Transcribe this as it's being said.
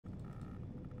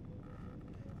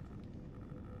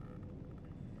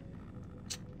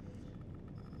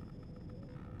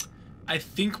I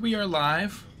think we are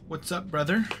live. What's up,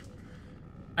 brother?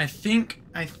 I think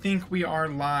we are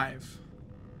live.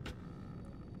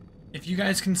 If you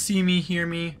guys can see me, hear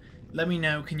me, let me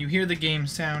know. Can you hear the game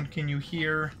sound? Can you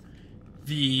hear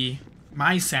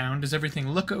my sound? Does everything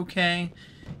look okay?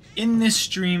 In this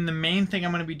stream, the main thing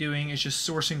I'm going to be doing is just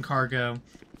sourcing cargo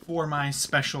for my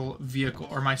special vehicle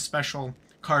or my special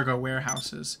cargo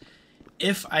warehouses.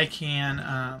 If I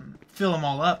can fill them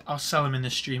all up, I'll sell them in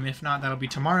this stream. If not, that'll be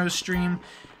tomorrow's stream.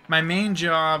 My main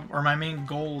job, or my main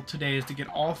goal today, is to get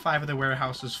all 5 of the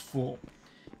warehouses full.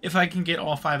 If I can get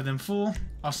all 5 of them full,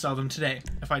 I'll sell them today.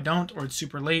 If I don't, or it's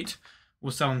super late,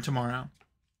 we'll sell them tomorrow.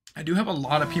 I do have a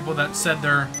lot of people that said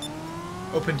they're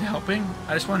open to helping.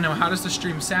 I just want to know, how does the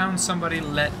stream sound? Somebody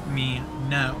let me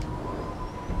know.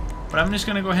 But I'm just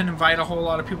going to go ahead and invite a whole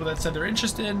lot of people that said they're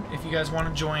interested. If you guys want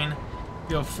to join,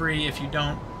 feel free. If you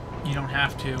don't, you don't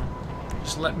have to.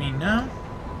 Just let me know.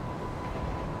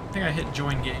 I think I hit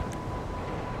join game.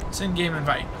 Send game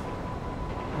invite.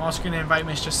 I'm also going to invite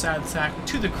Mr. Sad Sack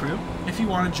to the crew. If you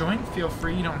want to join, feel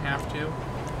free. You don't have to.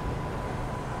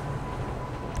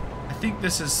 I think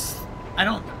this is...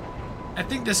 I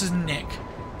think this is Nick.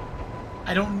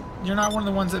 You're not one of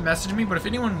the ones that messaged me, but if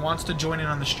anyone wants to join in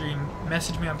on the stream,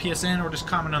 message me on PSN or just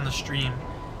comment on the stream,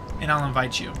 and I'll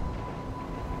invite you.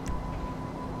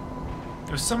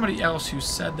 There's somebody else who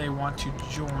said they want to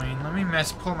join. Let me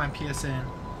pull my PSN,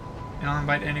 and I'll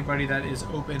invite anybody that is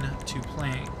open to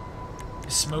playing.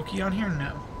 Is Smokey on here?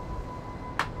 No.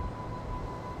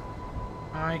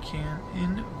 I can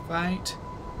invite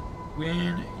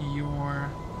when you're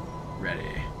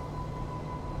ready.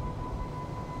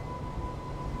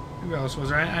 Who else was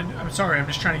there? I'm sorry, I'm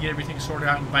just trying to get everything sorted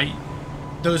out and invite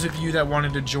those of you that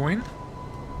wanted to join.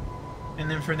 And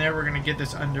then from there, we're going to get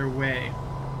this underway.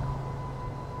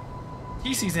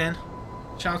 TC's in.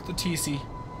 Shouts to TC.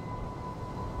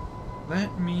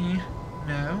 Let me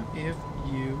know if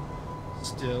you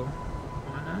still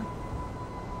wanna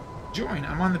join.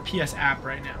 I'm on the PS app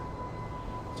right now.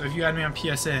 So if you add me on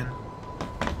PSN,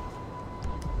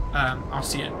 I'll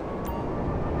see it.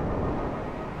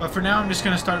 But for now, I'm just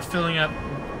going to start filling up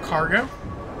cargo.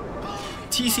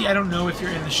 TC, I don't know if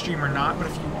you're in the stream or not, but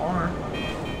if you are,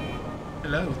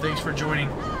 hello, thanks for joining.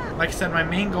 Like I said, my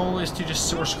main goal is to just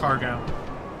source cargo.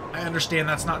 I understand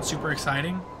that's not super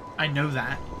exciting. I know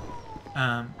that.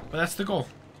 But that's the goal.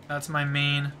 That's my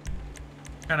main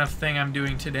kind of thing I'm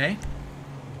doing today.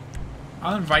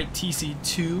 I'll invite TC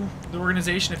to the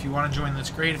organization. If you want to join,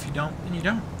 that's great. If you don't, then you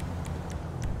don't.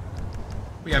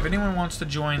 But yeah, if anyone wants to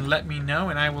join, let me know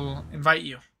and I will invite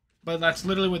you. But that's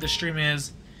literally what the stream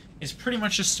is pretty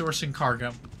much just sourcing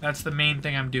cargo. That's the main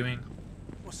thing I'm doing.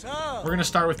 What's up? We're going to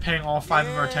start with paying all 5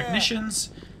 of our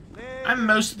technicians. I'm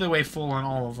most of the way full on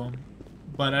all of them.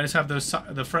 But I just have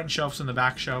the front shelves and the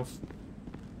back shelf.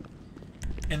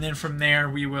 And then from there,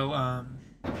 we will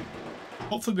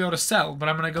hopefully be able to sell. But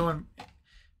I'm going to go and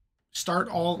start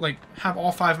have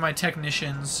all 5 of my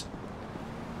technicians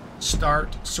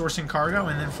start sourcing cargo,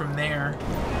 and then from there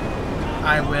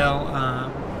I will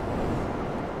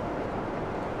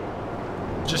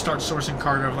just start sourcing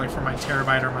cargo for my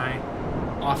terabyte or my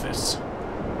office.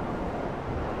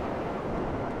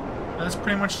 That's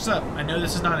pretty much what's up. I know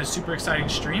this is not a super exciting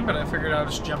stream, but I figured I'll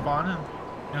just jump on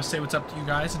and say what's up to you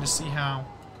guys and just see how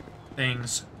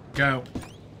things go.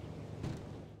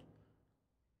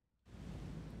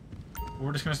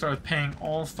 We're just gonna start with paying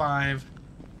all 5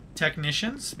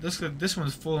 technicians. This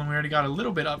one's full and we already got a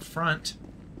little bit up front.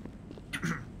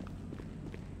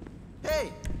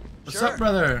 Hey, what's up,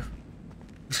 brother?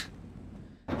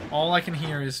 All I can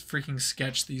hear is freaking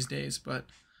sketch these days, but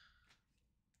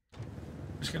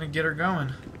just gonna get her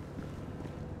going.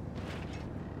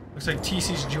 Looks like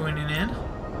TC's joining in.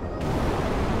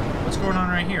 What's going on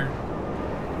right here?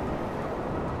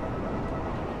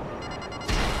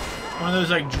 One of those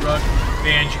drug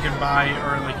vans you can buy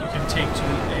or you can take to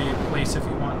a place if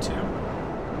you want to.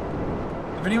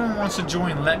 If anyone wants to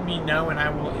join, let me know and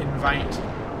I will invite.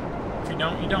 If you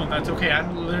don't, you don't. That's okay.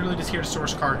 I'm literally just here to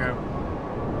source cargo.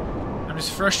 I'm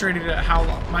just frustrated at how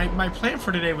my plan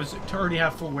for today was to already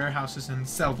have full warehouses and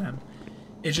sell them.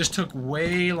 It just took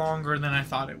way longer than I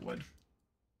thought it would.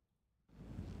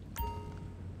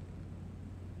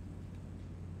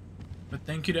 But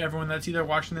thank you to everyone that's either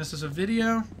watching this as a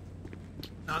video.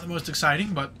 Not the most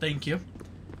exciting, but thank you.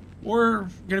 Or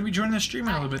gonna be joining the stream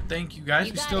in a little bit. Thank you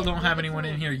guys. We still don't have anyone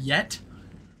in here yet,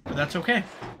 but that's okay.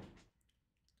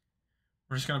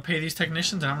 We're just gonna pay these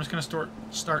technicians, and I'm just gonna start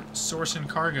sourcing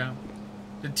cargo.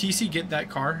 Did TC get that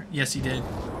car? Yes, he did.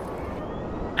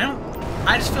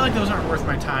 I just feel like those aren't worth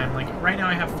my time. Right now,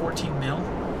 I have 14 mil.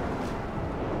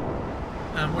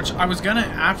 Which I was gonna,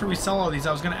 after we sell all these,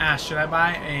 I was gonna ask, should I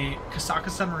buy a Kasaka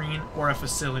submarine or a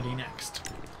facility next?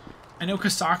 I know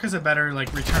Kasaka's a better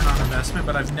like return on investment,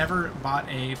 but I've never bought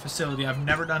a facility. I've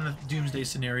never done a doomsday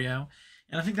scenario,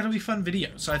 and I think that'll be a fun video.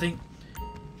 So I think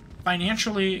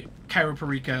financially, Cairo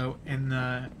Perico and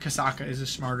the Kasaka is a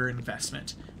smarter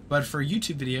investment. But for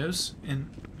YouTube videos and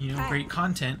great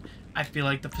content, I feel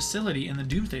like the facility and the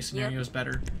doomsday scenario is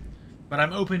better. But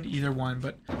I'm open to either one.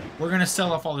 But we're gonna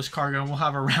sell off all this cargo, and we'll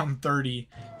have around 30,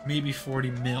 maybe 40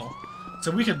 mil.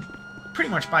 So we could pretty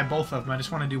much buy both of them. I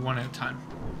just want to do one at a time.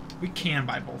 We can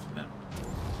buy both of them.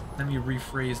 Let me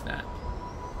rephrase that.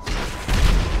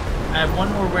 I have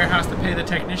one more warehouse to pay the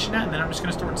technician at, and then I'm just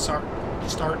gonna start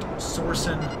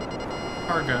sourcing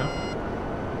cargo.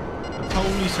 The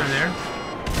police are there.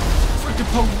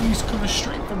 Freaking police coming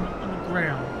straight from the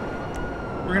underground.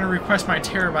 We're gonna request my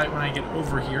terabyte when I get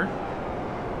over here.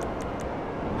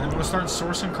 And then we'll start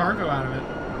sourcing cargo out of it.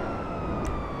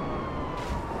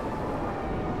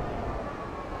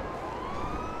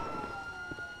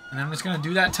 And I'm just gonna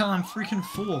do that till I'm freaking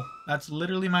full. That's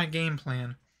literally my game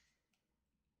plan.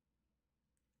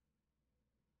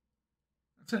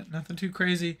 That's it. Nothing too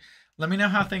crazy. Let me know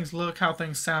how things look, how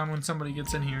things sound when somebody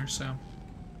gets in here, so.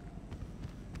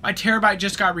 My terabyte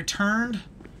just got returned,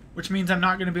 which means I'm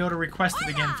not gonna be able to request it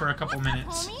again for a couple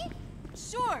minutes.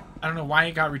 Sure. I don't know why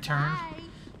it got returned.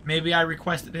 Maybe I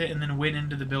requested it and then went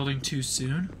into the building too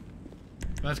soon.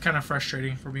 But that's kind of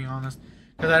frustrating, for being honest.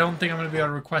 Because I don't think I'm going to be able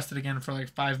to request it again for like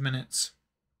 5 minutes.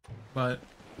 But,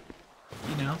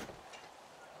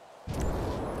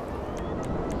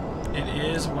 it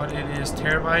is what it is.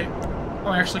 Terabyte. Oh,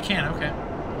 I actually can. Okay.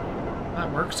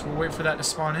 That works. We'll wait for that to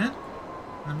spawn in. And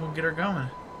then we'll get her going.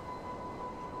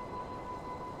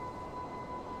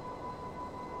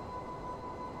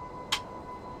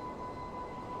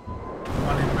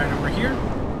 Spawn in right over here.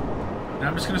 And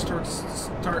I'm just going to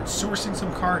start sourcing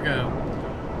some cargo.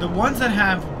 The ones that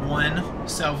have one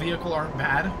cell vehicle aren't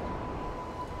bad,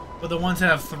 but the ones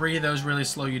that have 3, those really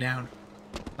slow you down,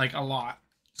 like a lot.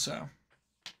 So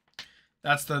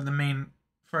that's the main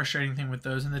frustrating thing with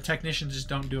those, and the technicians just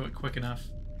don't do it quick enough.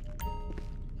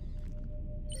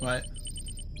 But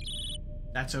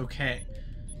that's okay.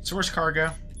 Source cargo,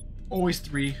 always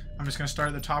 3. I'm just gonna start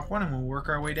at the top one, and we'll work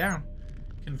our way down.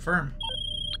 Confirm.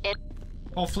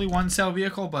 Hopefully 1 cell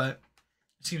vehicle, but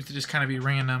it seems to just kind of be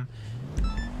random.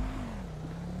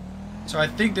 So I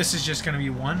think this is just going to be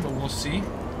 1, but we'll see.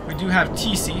 We do have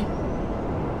TC.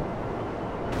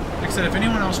 Like I said, if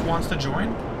anyone else wants to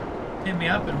join, hit me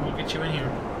up and we'll get you in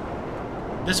here.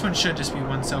 This one should just be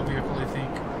 1 cell vehicle, I think.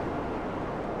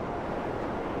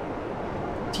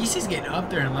 TC's getting up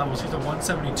there in levels. He's a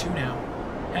 172 now.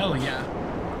 Hell yeah.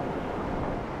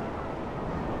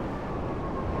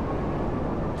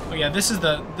 Oh yeah, this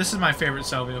is my favorite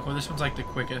cell vehicle. This one's like the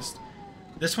quickest.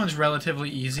 This one's relatively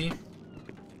easy.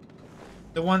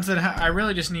 The ones that I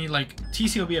really just need, like,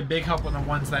 TC will be a big help on the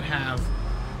ones that have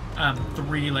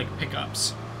 3 like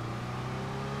pickups.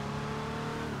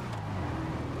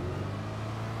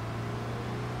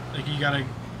 Like you gotta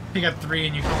pick up 3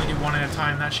 and you can only do 1 at a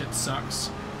time. That shit sucks.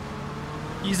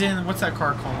 He's in, what's that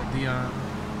car called? The I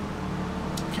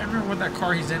can't remember what that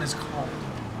car he's in is called.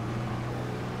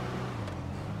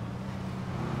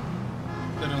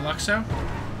 The Deluxo?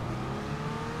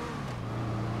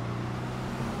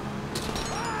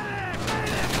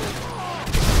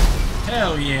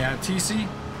 Hell yeah, TC.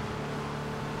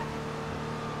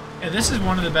 Yeah, this is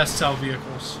one of the best cell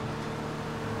vehicles.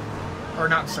 Or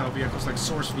not cell vehicles, like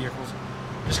source vehicles.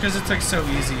 Just because it's like so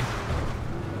easy.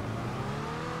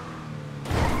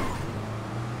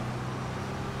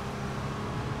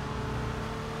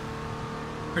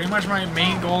 Pretty much my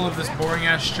main goal of this boring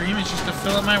ass stream is just to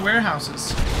fill up my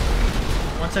warehouses.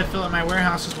 Once I fill up my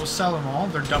warehouses, we'll sell them all.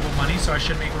 They're double money, so I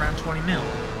should make around 20 mil.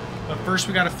 But first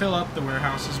we gotta fill up the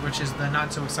warehouses, which is the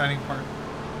not so exciting part.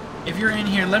 If you're in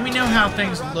here, let me know how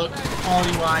things look,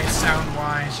 quality-wise,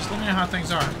 sound-wise. Just let me know how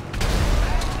things are.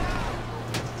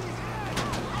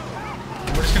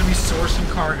 We're just gonna be sourcing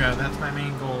cargo. That's my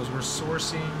main goal, is we're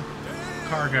sourcing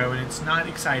cargo, and it's not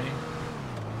exciting.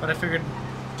 But I figured,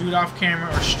 do it off camera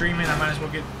or stream it, I might as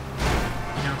well get,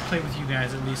 play with you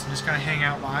guys at least and just kind of hang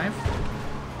out live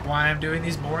while I'm doing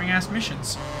these boring-ass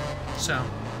missions. So,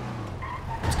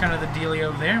 that's kind of the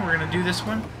dealio there. We're gonna do this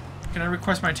one. Can I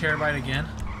request my terabyte again?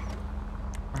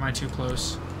 Or am I too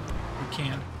close? We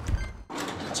can.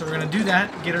 So we're gonna do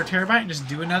that, get our terabyte, and just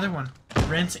do another one.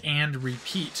 Rinse and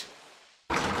repeat.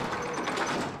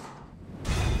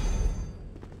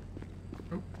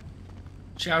 Oh.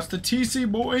 Shouts to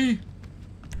TC, boy!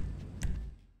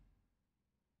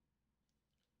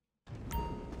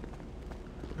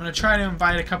 going to try to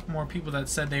invite a couple more people that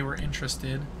said they were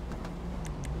interested.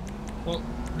 Well,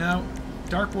 no.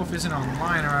 Dark Wolf isn't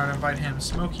online, or I'd invite him.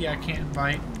 Smokey I can't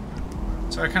invite.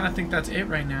 So I kind of think that's it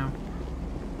right now.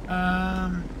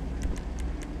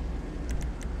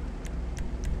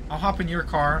 I'll hop in your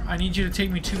car. I need you to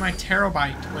take me to my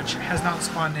terabyte, which has not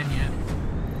spawned in yet.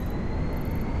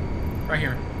 Right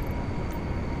here.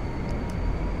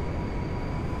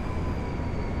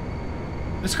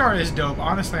 This car is dope.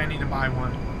 Honestly, I need to buy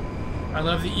one. I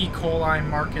love the E. coli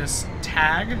Marcus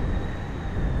tag.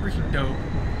 Freaking dope.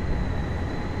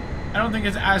 I don't think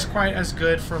it's as quite as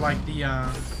good for like the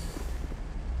I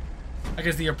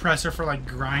guess the oppressor for like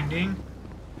grinding.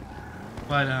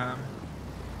 But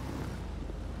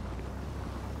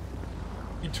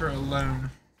enter alone.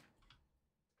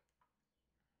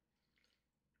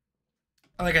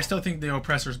 Like, I still think the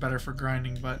oppressor's better for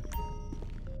grinding, but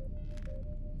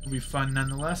it'll be fun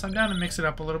nonetheless. I'm down to mix it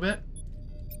up a little bit.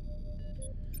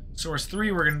 Source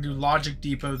 3, we're gonna do Logic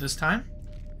Depot this time.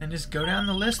 And just go down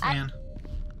the list, man.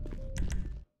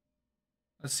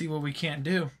 Let's see what we can't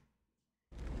do.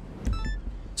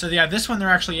 So yeah, this one there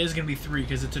actually is going to be 3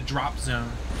 because it's a drop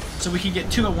zone. So we can get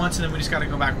 2 at once and then we just got to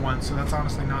go back once. So that's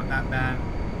honestly not that bad.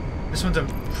 This one's a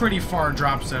pretty far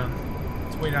drop zone.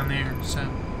 It's way down there. So,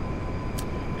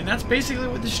 and that's basically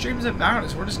what the stream's about.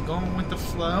 Is we're just going with the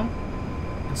flow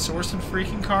and sourcing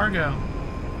freaking cargo.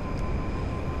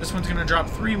 This one's going to drop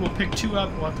 3. We'll pick 2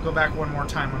 up. We'll have to go back one more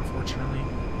time, unfortunately.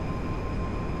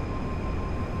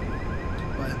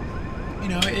 But you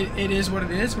know, it is what it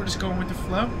is. We're just going with the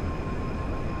flow.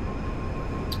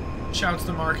 Shouts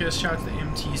to Marcus, shouts to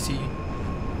MTC.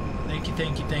 Thank you,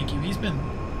 thank you, thank you. He was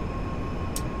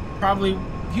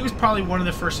probably one of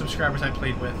the first subscribers I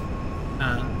played with.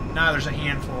 Now there's a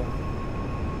handful.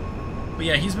 But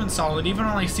yeah, he's been solid, even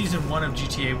on like season 1 of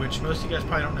GTA, which most of you guys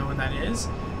probably don't know what that is.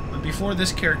 But before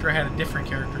this character, I had a different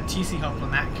character. TC helped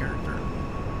on that character.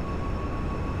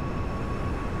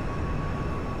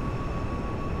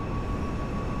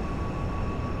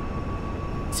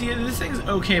 See, this thing's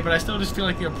okay, but I still just feel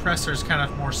like the Oppressor is kind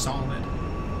of more solid.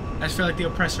 I just feel like the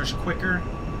Oppressor's quicker.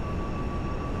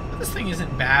 But this thing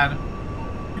isn't bad.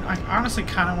 You know, I honestly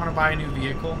kind of want to buy a new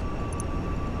vehicle.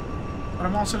 But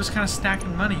I'm also just kind of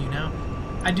stacking money, you know?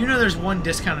 I do know there's one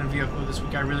discounted vehicle this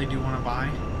week I really do want to buy.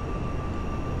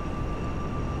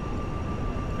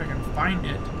 If I can find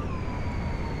it.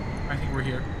 I think we're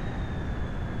here.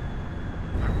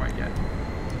 Not quite yet.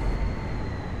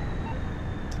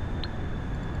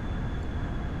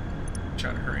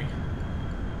 Try to hurry.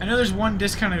 I know there's one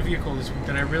discounted vehicle this week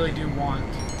that I really do want.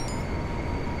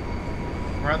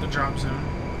 We're at the drop zone.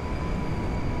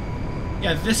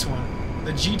 Yeah, this one.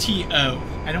 The GTO.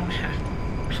 I don't have...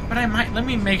 But I might... Let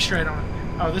me make sure I don't...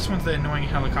 Oh, this one's the annoying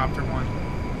helicopter one.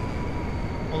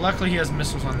 Well, luckily he has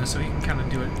missiles on this, so he can kind of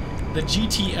do it. The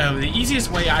GTO. The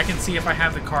easiest way I can see if I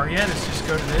have the car yet is just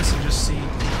go to this and just see.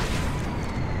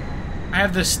 I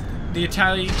have this... The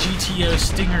Italian GTO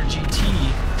Stinger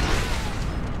GT.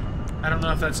 I don't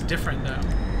know if that's different, though. I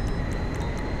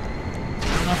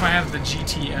don't know if I have the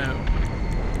GTO.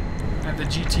 I have the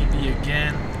GTB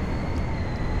again.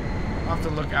 I'll have to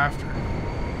look after.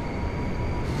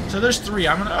 So there's 3.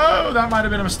 I'm gonna... Oh, that might have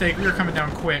been a mistake. We were coming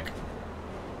down quick.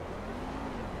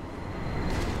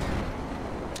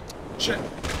 Shit.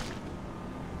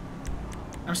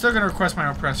 I'm still gonna request my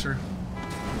Oppressor.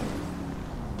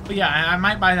 But yeah, I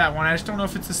might buy that one. I just don't know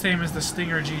if it's the same as the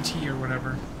Stinger GT or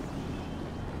whatever.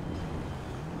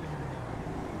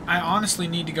 I honestly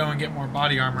need to go and get more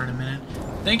body armor in a minute.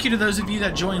 Thank you to those of you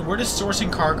that joined. We're just sourcing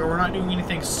cargo. We're not doing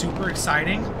anything super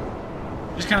exciting.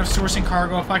 Just kind of sourcing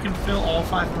cargo. If I can fill all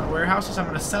 5 of my warehouses, I'm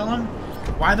going to sell them,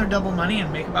 why they're double money,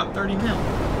 and make about 30 mil.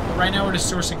 But right now we're just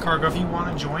sourcing cargo. If you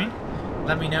want to join,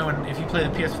 let me know. And if you play the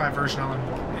PS5 version,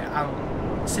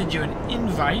 I'll send you an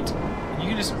invite. And you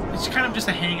can just, it's kind of just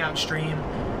a hangout stream.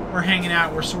 We're hanging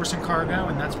out, we're sourcing cargo,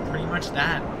 and that's pretty much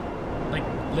that. Like,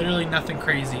 literally nothing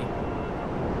crazy.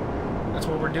 That's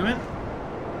what we're doing.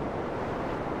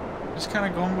 Just kind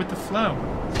of going with the flow.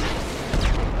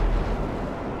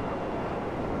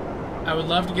 I would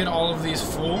love to get all of these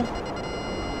full.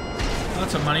 Oh,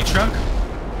 that's a money truck.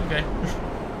 Okay.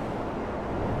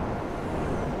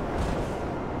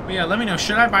 But yeah, let me know.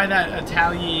 Should I buy that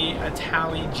Itali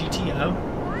GTO?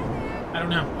 I don't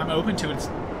know. I'm open to it.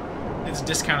 It's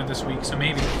discounted this week, so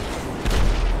maybe.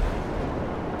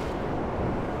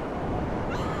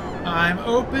 I'm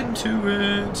open to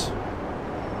it.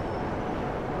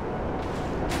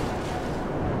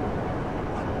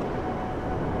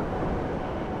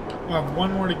 We'll have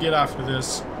one more to get after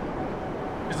this.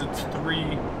 Because it's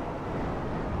 3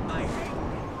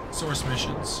 source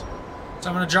missions. So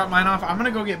I'm going to drop mine off. I'm going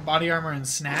to go get body armor and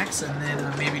snacks, and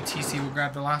then maybe TC will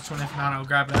grab the last one. If not, I'll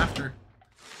grab it after.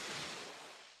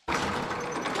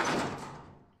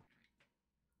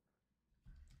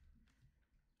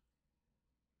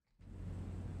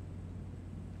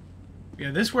 Yeah,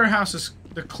 this warehouse is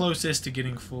the closest to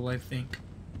getting full, I think.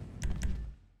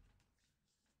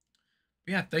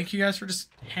 But yeah, thank you guys for just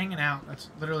hanging out. That's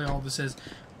literally all this is.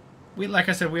 Like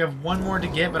I said, we have one more to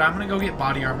get, but I'm going to go get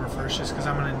body armor first, just because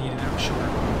I'm going to need it, I'm sure.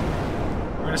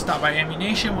 We're going to stop by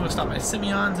ammunition, we'll stop by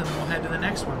Simeon's, and then we'll head to the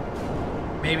next one.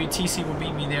 Maybe TC will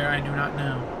beat me there, I do not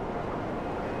know.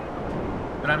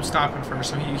 But I'm stopping first,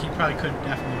 so he probably could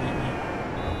definitely beat me.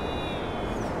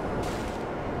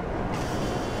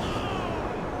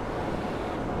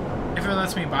 If it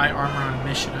lets me buy armor on a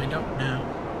mission, I don't know.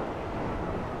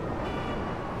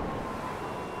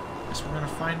 Guess we're going to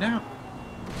find out.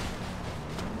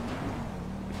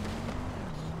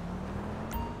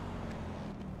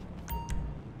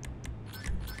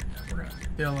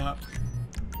 Fill up.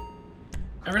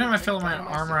 Every time I fill up my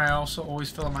armor, I also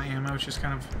always fill up my ammo, which is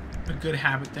kind of a good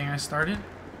habit thing I started.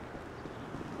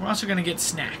 We're also going to get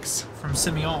snacks from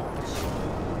Simeon.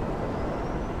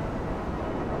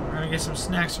 We're going to get some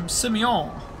snacks from Simeon.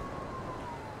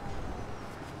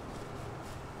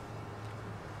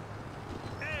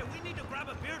 Hey, we need to grab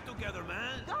a beer together,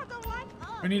 man.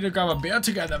 We need to grab a beer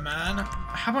together, man.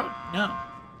 How about... No.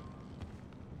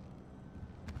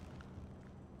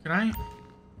 Can I...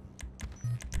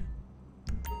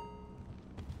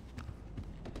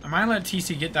 I might let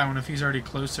TC get that one if he's already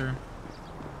closer.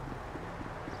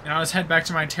 And I'll just head back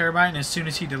to my terabyte, and as soon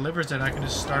as he delivers it, I can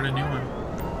just start a new one.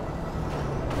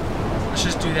 Let's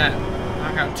just do that.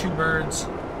 Knock out 2 birds,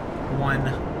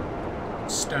 1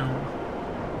 stone.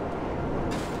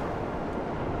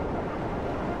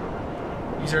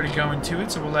 He's already going to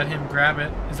it, so we'll let him grab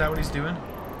it. Is that what he's doing?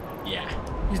 Yeah,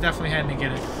 he's definitely heading to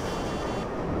get it.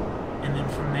 And then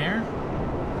from there,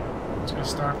 let's go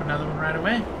start up another one right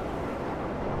away.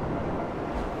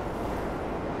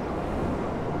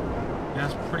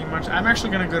 That's pretty much. I'm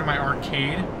actually gonna go to my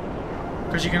arcade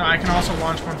because I can also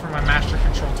launch one for my Master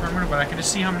Control Tournament, but I can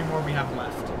just see how many more we have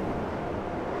left.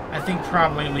 I think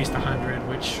probably at least 100,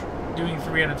 which doing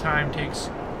 3 at a time takes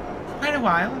quite a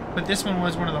while. But this one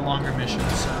was one of the longer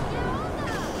missions, so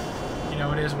you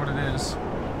know it is what it is.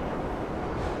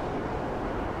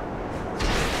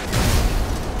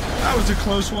 That was a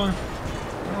close one.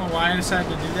 I don't know why I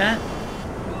decided to do that,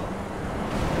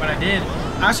 but I did.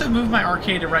 I also moved my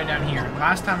arcade to right down here.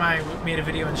 Last time I made a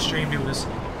video and streamed, it was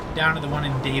down to the one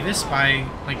in Davis by,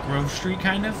 like, Grove Street,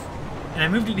 kind of. And I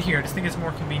moved it to here. I just think it's a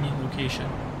more convenient location.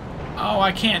 Oh,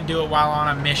 I can't do it while on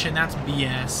a mission. That's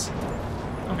BS.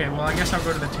 Okay, well, I guess I'll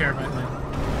go to the terabyte then.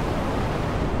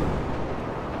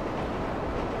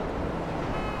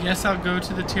 Guess I'll go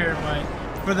to the terabyte.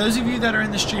 For those of you that are in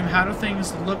the stream, how do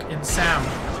things look and sound?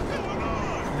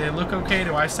 Do they look okay?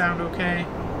 Do I sound okay?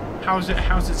 How's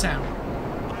it sound?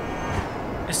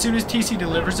 As soon as TC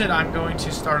delivers it, I'm going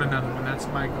to start another one. That's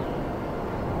my goal.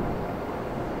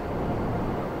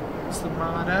 That's the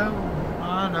motto.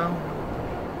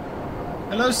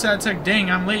 Hello, SadTech.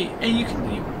 Dang, I'm late. Hey,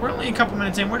 we're only a couple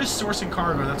minutes in. We're just sourcing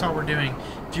cargo. That's all we're doing.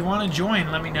 If you want to join,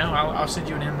 let me know. I'll send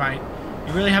you an invite.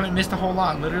 You really haven't missed a whole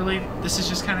lot. Literally, this is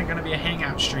just kind of going to be a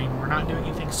hangout stream. We're not doing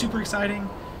anything super exciting.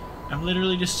 I'm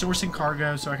literally just sourcing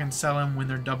cargo so I can sell them when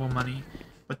they're double money.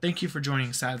 But thank you for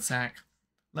joining, SadSack.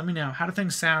 Let me know. How do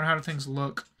things sound? How do things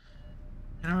look?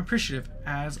 And I'm appreciative,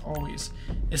 as always.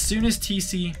 As soon as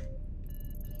TC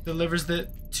delivers it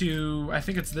to, I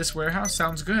think it's this warehouse,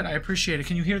 sounds good. I appreciate it.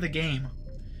 Can you hear the game?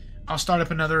 I'll start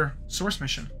up another source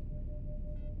mission.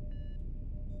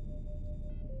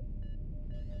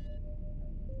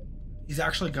 He's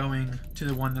actually going to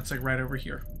the one that's like right over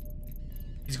here.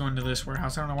 He's going to this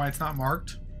warehouse. I don't know why it's not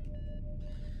marked.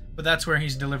 But that's where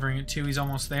he's delivering it to. He's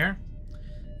almost there.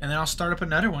 And then I'll start up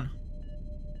another one.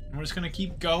 And we're just going to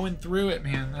keep going through it,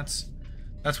 man. That's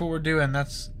what we're doing.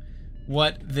 That's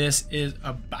what this is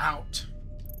about.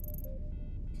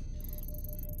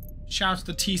 Shouts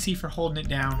to TC for holding it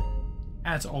down,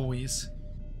 as always.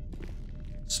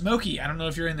 Smokey, I don't know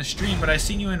if you're in the stream, but I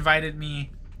seen you invited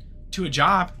me to a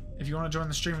job. If you want to join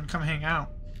the stream and come hang out.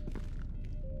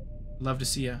 Love to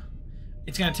see ya.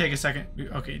 It's going to take a second.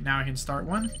 Okay, now I can start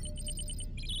one.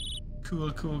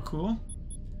 Cool, cool, cool.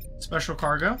 Special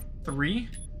cargo, 3.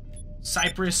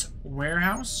 Cypress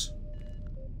warehouse.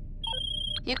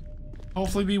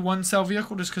 Hopefully be 1 sell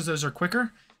vehicle just because those are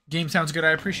quicker. Game sounds good.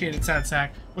 I appreciate it, SadSack.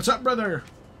 What's up, brother?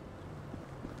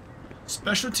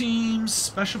 Special teams,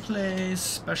 special plays,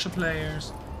 special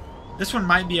players. This one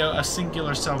might be a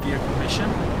singular sell vehicle mission.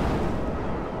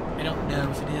 I don't know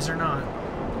if it is or not.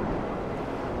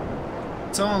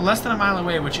 It's only less than a mile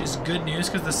away, which is good news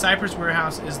because the Cypress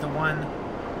warehouse is the one,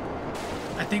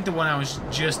 I think the one I was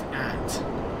just at,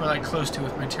 or like close to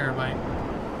with my terabyte.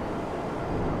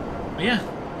 But yeah,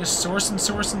 just sourcing,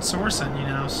 you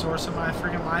know, sourcing my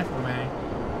freaking life away.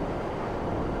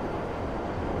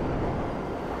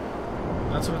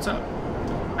 That's what's up.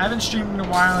 I haven't streamed in a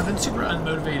while. I've been super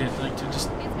unmotivated, like to just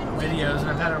videos, and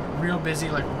I've had a real busy,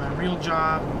 like with my real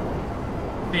job,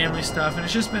 family stuff, and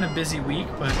it's just been a busy week,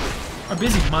 but a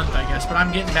busy month, I guess. But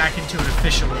I'm getting back into it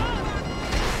officially.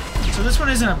 So this one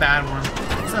isn't a bad one.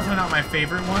 It's definitely not my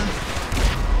favorite one.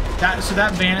 So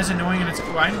that van is annoying, and it's.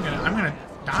 Oh, I'm gonna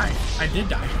die. I did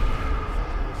die.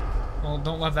 Well,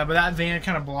 don't love that, but that van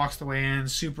kind of blocks the way in.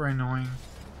 Super annoying.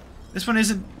 This one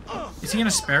isn't. Is he in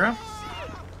a Sparrow?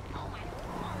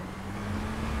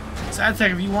 Sad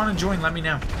Tech, if you want to join, let me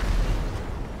know.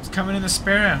 It's coming in the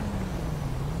Sparrow.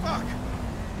 Fuck.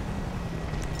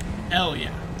 Hell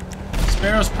yeah.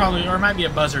 Sparrow's probably, or it might be a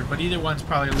Buzzard, but either one's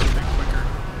probably a little bit quicker.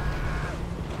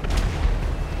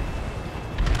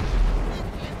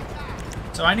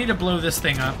 So I need to blow this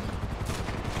thing up.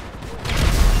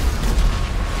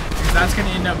 Because that's going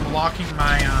to end up blocking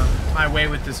my my way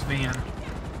with this van.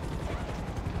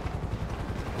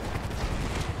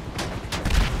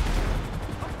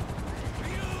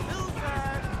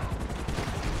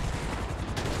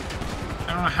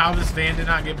 I don't know how this van did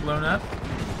not get blown up.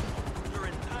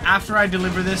 After I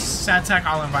deliver this, Sadsack,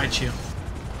 I'll invite you.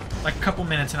 Like a couple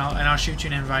minutes, and I'll shoot you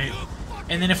an invite.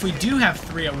 And then if we do have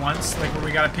 3 at once, like where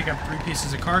we gotta pick up 3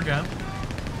 pieces of cargo,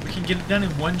 we can get it done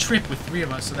in one trip with 3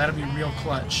 of us, so that'll be real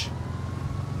clutch.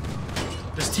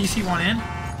 Does TC want in?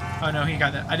 Oh no, he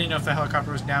got that. I didn't know if the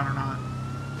helicopter was down or not.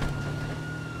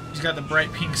 He's got the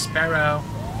bright pink Sparrow.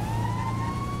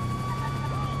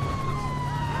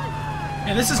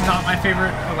 And this is not my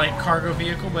favorite, like, cargo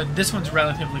vehicle, but this one's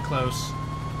relatively close.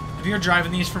 If you're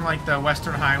driving these from, like, the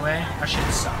Western Highway, that shit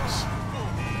sucks.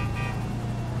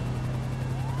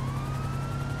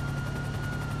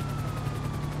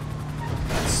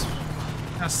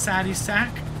 That's a Saddy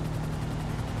Sack.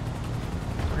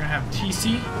 We're gonna have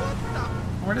TC.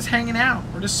 We're just hanging out.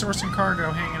 We're just sourcing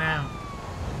cargo, hanging out.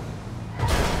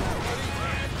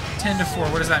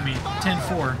 10-4, what does that mean?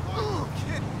 10-4.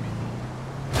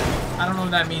 I don't know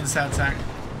what that means, Sadsack.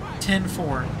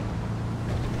 10-4.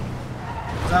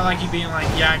 Is that like you being like,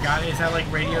 yeah, I got it? Is that like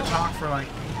radio talk for like,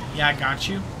 yeah, I got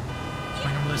you? Like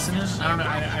I'm listening? I don't know.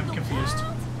 I'm confused.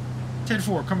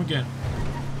 10-4, come again.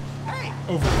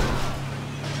 Over.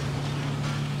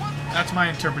 That's my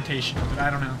interpretation of it.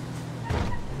 I don't know.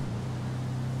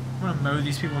 I'm gonna mow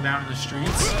these people down in the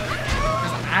streets.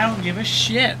 Because I don't give a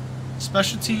shit.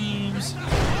 Special teams.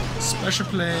 Special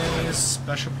players.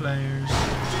 Special players.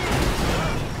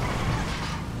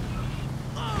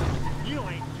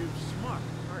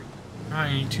 I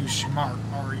ain't too smart,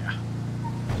 are ya?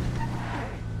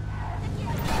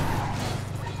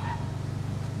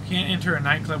 Can't enter a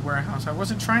nightclub warehouse. I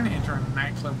wasn't trying to enter a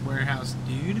nightclub warehouse,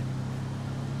 dude.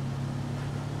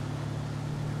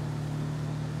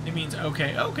 It means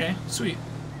okay. Okay, sweet.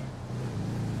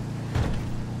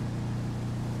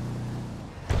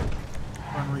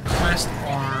 We're gonna request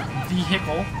our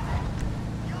vehicle.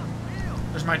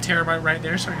 There's my terabyte right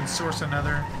there, so I can source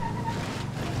another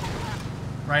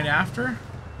right after.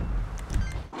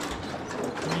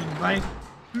 We invite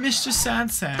Mr.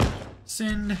 Sadsack.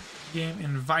 Send game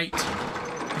invite.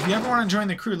 If you ever want to join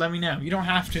the crew, let me know. You don't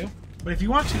have to, but if you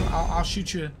want to, I'll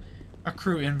shoot you a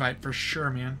crew invite for sure,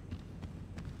 man.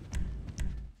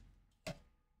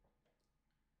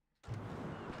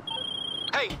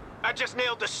 Hey, I just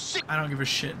nailed the shit. I don't give a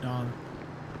shit, dog.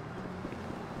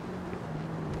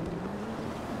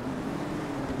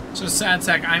 So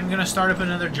Sadsack, I'm gonna start up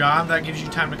another job that gives you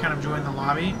time to kind of join the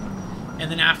lobby, and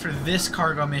then after this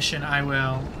cargo mission, I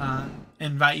will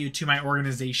invite you to my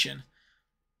organization.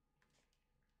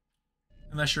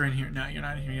 Unless you're in here. No, you're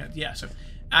not in here yet. Yeah. So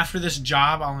after this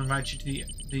job, I'll invite you to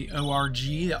the ORG,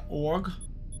 the org.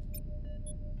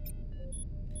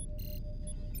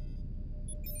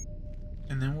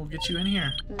 And then we'll get you in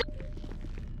here.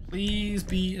 Please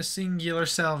be a singular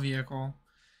cell vehicle.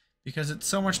 Because it's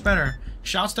so much better.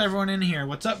 Shouts to everyone in here.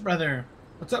 What's up, brother?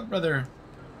 What's up, brother?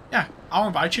 Yeah, I'll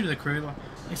invite you to the crew. Like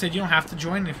I said, you don't have to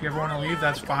join. If you ever want to leave,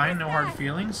 that's fine. No hard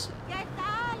feelings.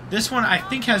 This one, I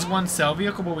think, has 1 cell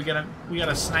vehicle, but we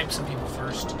gotta snipe some people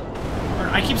first. Or,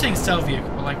 I keep saying cell vehicle,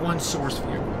 but like 1 source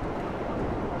vehicle.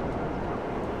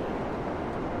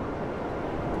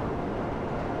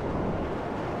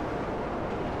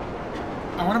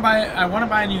 I want to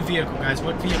buy a new vehicle, guys.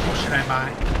 What vehicle should I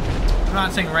buy? I'm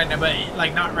not saying right now, but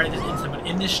like not right this instant, but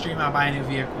in this stream I'll buy a new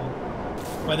vehicle.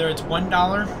 Whether it's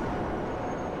 $1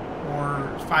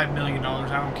 or $5 million,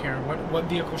 I don't care. What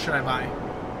vehicle should I buy?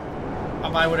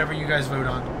 I'll buy whatever you guys vote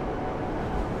on.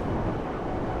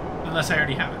 Unless I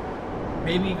already have it.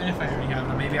 Maybe even if I already have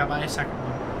it, maybe I'll buy a second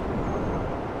one.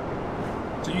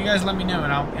 So you guys let me know,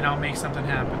 and I'll make something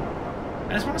happen.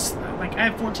 I just want to, like, I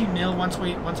have 14 mil. Once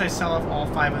I sell off all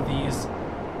 5 of these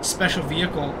special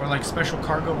vehicle or like special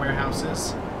cargo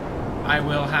warehouses, I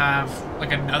will have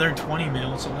like another 20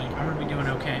 mil. So like I'm gonna be doing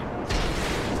okay.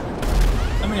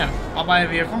 Let me know. I'll buy a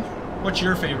vehicle. What's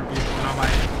your favorite vehicle? And I'll buy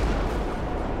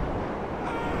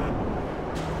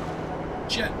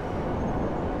it. Shit.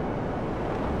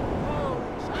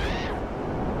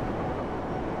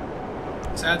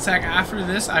 Sad sack, after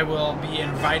this, I will be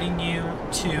inviting you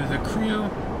to the crew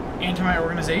and to my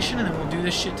organization, and then we'll do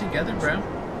this shit together, bro.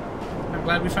 I'm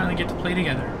glad we finally get to play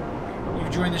together.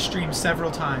 You've joined the stream several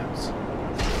times.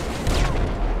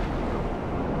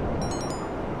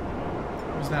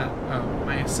 Who's that? Oh,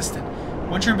 my assistant.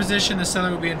 Once you're in position, the seller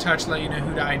will be in touch to let you know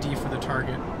who to ID for the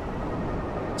target.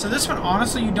 So this one,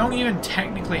 honestly, you don't even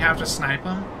technically have to snipe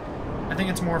them. I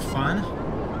think it's more fun.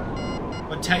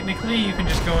 But technically, you can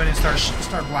just go in and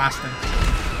start blasting.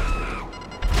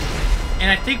 And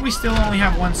I think we still only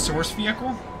have one source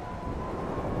vehicle.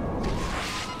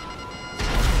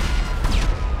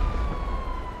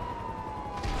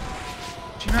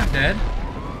 Is she not dead?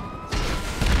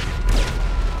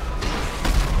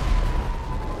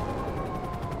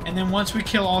 And then once we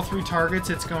kill all 3 targets,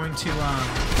 it's going to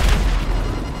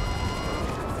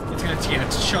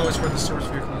show us where the source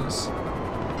vehicle is.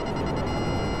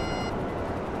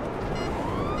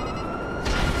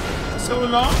 So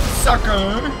long,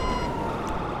 sucker!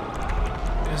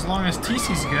 As long as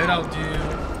TC's good, I'll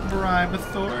do bribe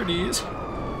authorities.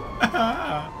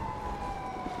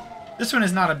 This one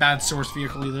is not a bad source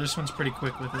vehicle either. This one's pretty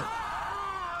quick with it.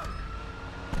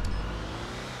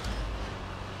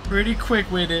 Pretty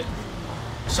quick with it.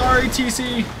 Sorry,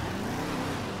 TC!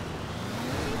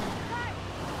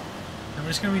 And we're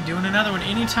just gonna be doing another one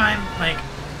anytime, like,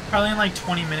 probably in like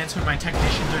 20 minutes when my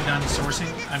technicians are done sourcing.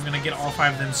 I'm going to get all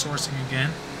 5 of them sourcing again.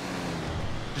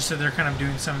 Just so they're kind of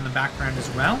doing some in the background as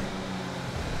well.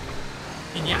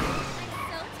 And yeah.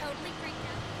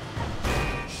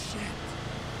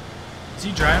 Is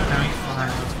he driving? No, he's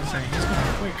flying. I was going to say, he's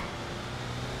going quick.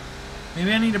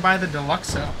 Maybe I need to buy the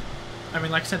deluxe up. I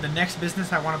mean, like I said, the next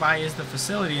business I want to buy is the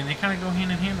facility, and they kind of go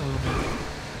hand in hand a little bit.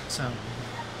 So.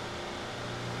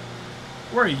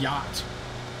 Or a yacht.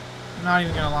 I'm not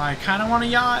even gonna lie. Kind of want a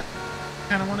yacht.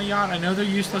 Kind of want a yacht. I know they're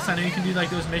useless. I know you can do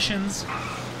like those missions,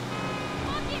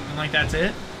 and like that's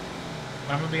it.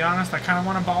 But I'm gonna be honest. I kind of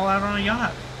want to ball out on a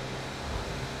yacht.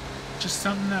 Just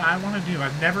something that I want to do.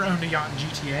 I've never owned a yacht in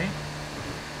GTA.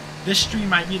 This stream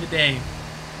might be the day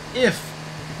if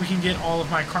we can get all of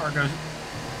my cargo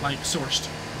like sourced.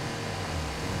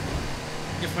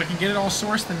 If I can get it all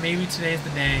sourced, then maybe today's the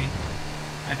day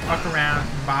I fuck around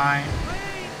and buy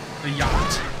the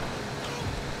yacht.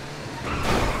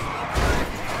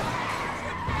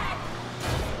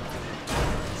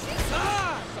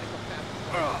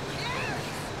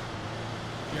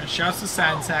 Yeah, shouts to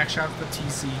Sad Sack, shouts to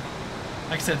TC.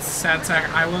 Like I said, Sad Sack,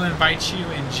 I will invite you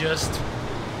in just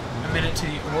a minute to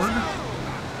the org.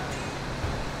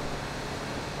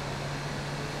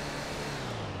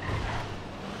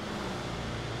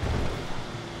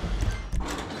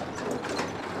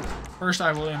 First,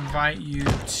 I will invite you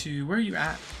to... Where are you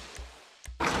at?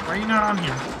 Why are you not on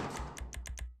here?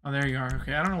 Oh, there you are.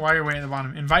 Okay, I don't know why you're way at the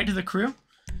bottom. Invite to the crew.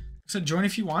 So join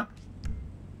if you want.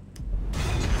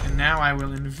 And now I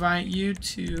will invite you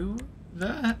to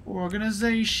the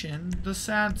organization, the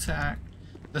Sad Sack.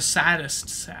 The saddest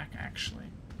sack, actually.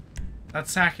 That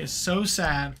sack is so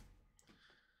sad.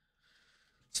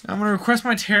 So I'm going to request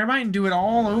my terabyte and do it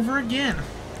all over again.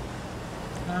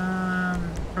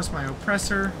 Press my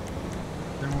oppressor.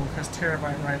 Then we'll request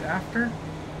terabyte right after.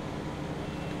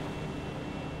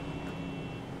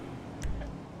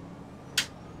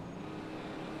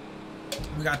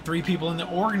 We got 3 people in the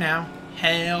org now.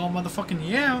 Hell motherfucking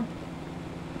yeah.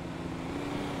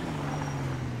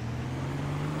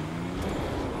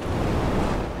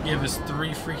 Give us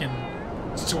 3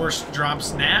 freaking source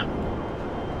drops now.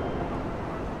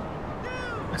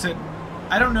 I said,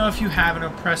 I don't know if you have an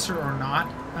oppressor or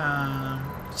not.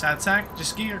 Sad Sack,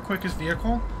 just get your quickest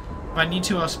vehicle. If I need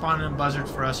to, I'll spawn in a buzzard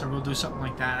for us, or we'll do something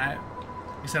like that.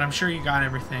 Like I said, I'm sure you got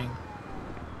everything.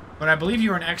 But I believe you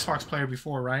were an Xbox player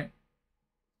before, right?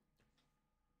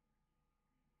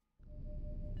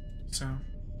 So.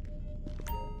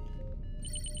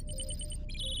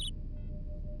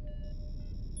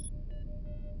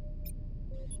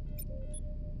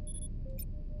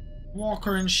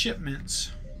 Walker and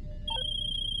shipments.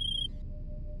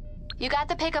 You got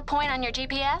the pickup point on your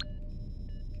GPS?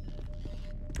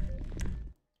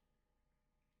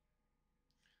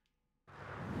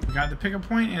 We got the pickup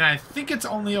point, and I think it's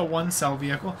only a one-cell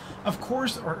vehicle. Of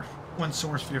course, or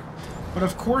one-source vehicle. But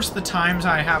of course, the times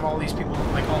I have all these people,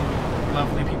 like all the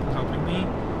lovely people helping me,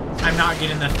 I'm not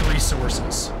getting the 3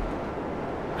 sources.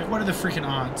 Like, what are the freaking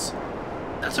odds?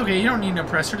 That's okay, you don't need an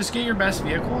oppressor. Just get your best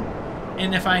vehicle.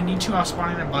 And if I need to, I'll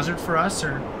spawn in a buzzard for us,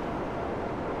 or...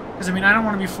 Because, I mean, I don't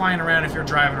want to be flying around if you're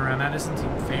driving around. That isn't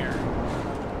even fair.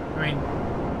 I mean,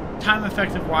 time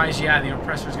effective-wise, yeah, the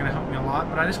oppressor's going to help me a lot,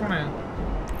 but I just want to...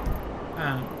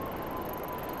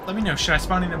 let me know. Should I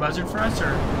spawn in a buzzard for us,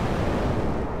 or...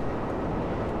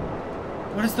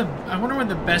 What is the... I wonder what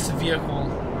the best vehicle,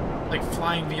 like,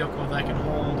 flying vehicle that can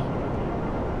hold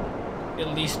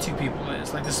at least 2 people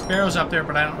is. Like, the Sparrow's up there,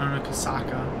 but I don't know the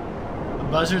Kasaka. The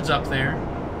Buzzard's up there.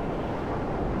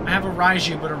 I have a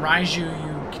Raiju, but a Raiju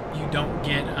you don't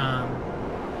get, you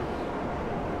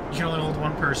can only hold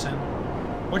 1 person.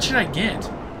 What should I get?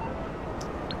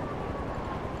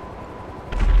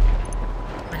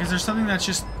 Like, is there something that's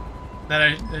just,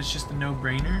 that's just a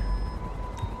no-brainer?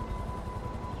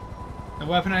 The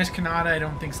weaponized Kanata I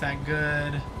don't think's that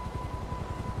good.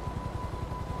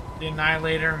 The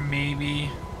Annihilator, maybe.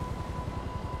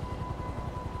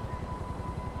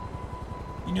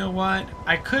 You know what?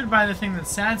 I could buy the thing that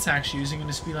Sad Sack's using and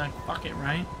just be like, fuck it,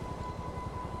 right?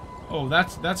 Oh,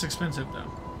 that's expensive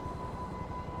though.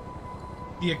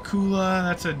 The Akula,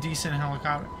 that's a decent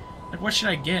helicopter. Like, what should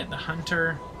I get? The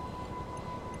Hunter.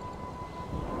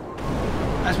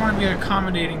 I just want to be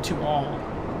accommodating to all,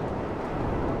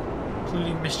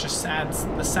 including Mr. Sad's,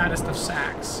 the saddest of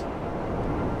sacks.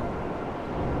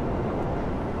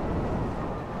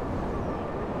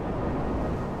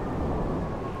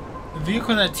 The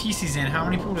vehicle that TC's in, how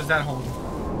many people does that hold?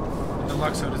 The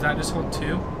Deluxo, does that just hold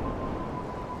 2?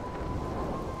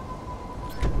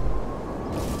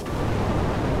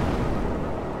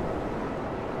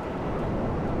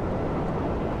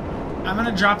 I'm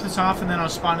gonna drop this off and then I'll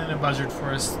spawn in a buzzard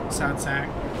for us, Sad Sack.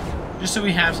 Just so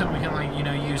we have something we can, like, you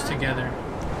know, use together.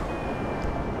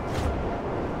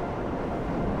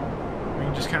 We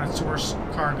can just kind of source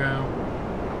cargo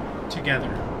together.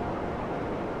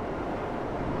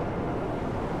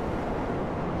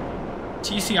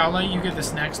 TC, I'll let you get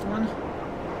this next one.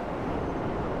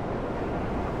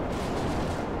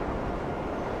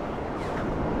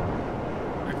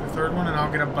 Like the 3rd one, and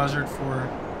I'll get a buzzard for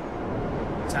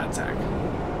Sad Sack.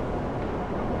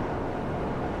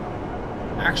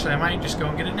 Actually, I might just go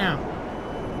and get it now.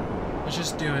 Let's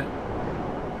just do it.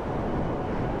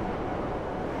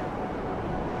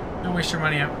 Don't waste your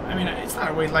money. I mean, it's not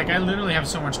a waste. Like, I literally have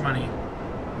so much money.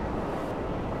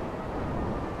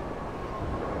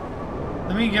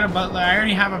 Let me get a I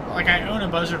already have a... Like, I own a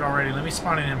buzzard already. Let me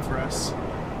spawn it in for us.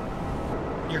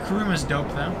 Your Kuruma's dope,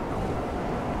 though.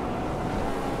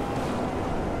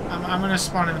 I'm gonna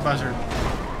spawn in the buzzard.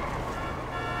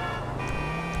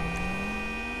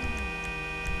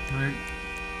 Right.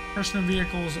 Personal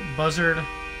vehicles, buzzard.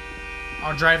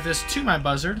 I'll drive this to my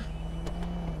buzzard.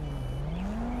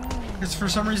 Because for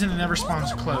some reason it never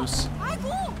spawns close. I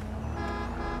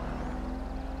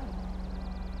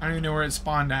don't even know where it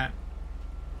spawned at.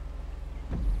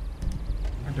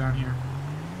 Or down here.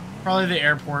 Probably the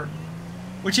airport.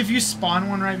 Which, if you spawn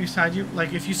one right beside you,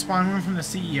 like if you spawn one from the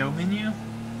CEO menu,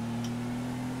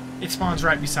 it spawns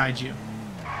right beside you.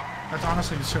 That's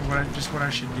honestly just what I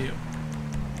should do.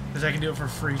 Because I can do it for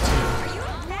free too.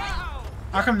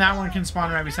 How come that one can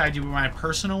spawn right beside you, but my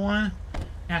personal one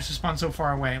it has to spawn so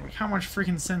far away? Like, how much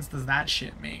freaking sense does that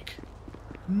shit make?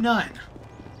 None.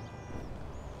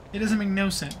 It doesn't make no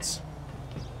sense.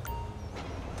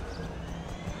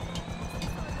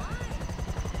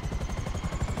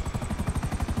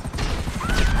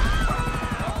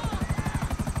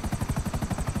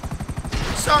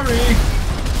 Sorry.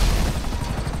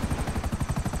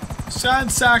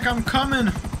 Sad Sack, I'm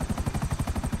coming.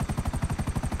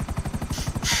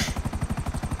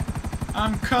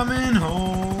 I'm coming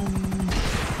home.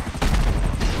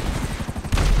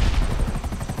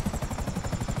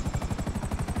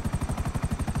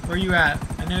 Where you at?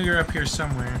 I know you're up here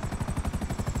somewhere.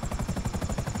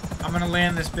 I'm gonna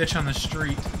land this bitch on the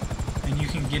street, and you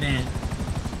can get in.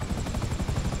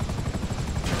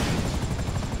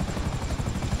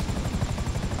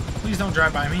 Please don't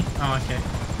drive by me. Oh, okay.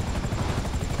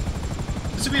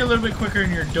 This will be a little bit quicker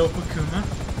in your dope Akuma.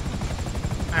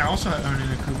 I also own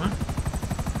an Akuma.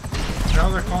 Is that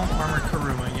what they're called? Armored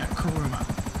Kuruma. Yeah, Kuruma.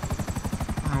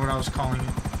 I don't know what I was calling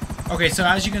it. Okay, so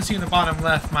as you can see in the bottom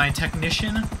left, my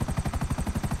technician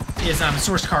is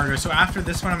source cargo. So after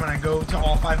this one, I'm going to go to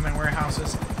all 5 of my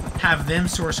warehouses, have them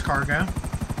source cargo,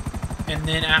 and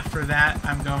then after that,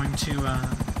 I'm going to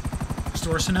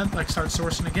start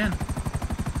sourcing again.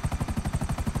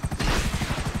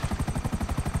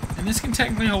 And this can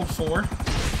technically hold 4.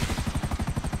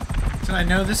 So I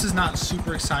know this is not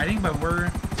super exciting, but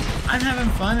I'm having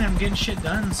fun and I'm getting shit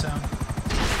done, so.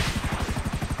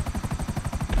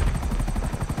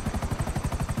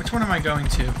 Which one am I going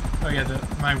to? Oh yeah,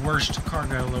 my worst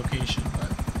cargo location, but.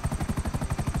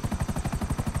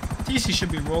 TC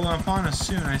should be rolling up on us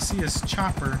soon. I see his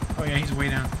chopper. Oh yeah, he's way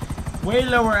down. Way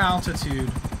lower altitude.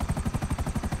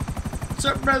 What's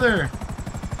up, brother?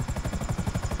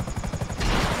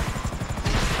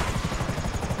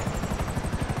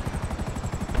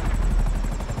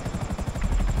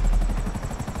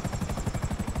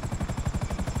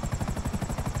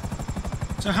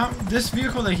 So this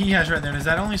vehicle that he has right there, does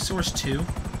that only source 2?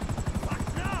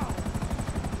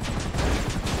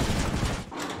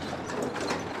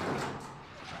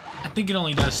 I think it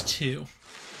only does 2.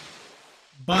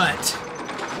 But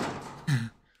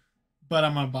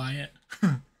I'm gonna buy it.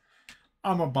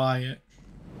 I'm gonna buy it.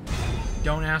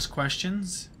 Don't ask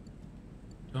questions.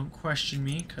 Don't question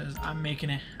me, because I'm making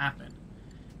it happen.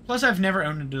 Plus, I've never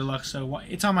owned a deluxe, so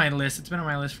it's on my list. It's been on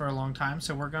my list for a long time,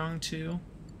 so we're going to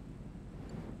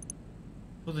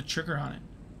pull the trigger on it.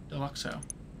 Deluxo.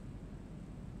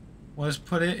 We'll just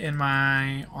put it in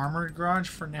my armored garage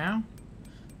for now.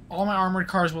 All my armored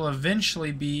cars will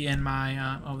eventually be in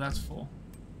my... oh, that's full.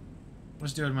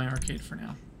 Let's do it in my arcade for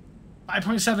now.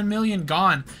 5.7 million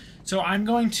gone. So I'm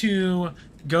going to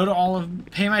go to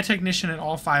pay my technician at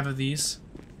all 5 of these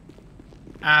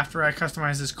after I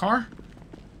customize this car.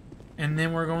 And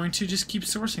then we're going to just keep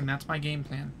sourcing. That's my game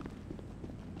plan.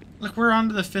 Look, we're on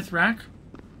to the 5th rack.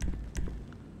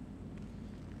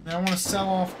 Now I want to sell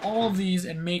off all of these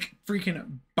and make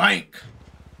freaking bank.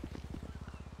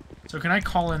 So can I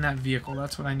call in that vehicle?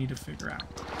 That's what I need to figure out.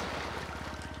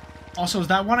 Also, is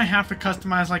that one I have to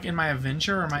customize like in my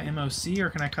Avenger or my MOC, or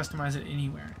can I customize it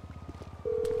anywhere?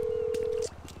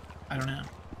 I don't know.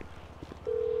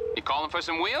 You calling for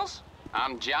some wheels?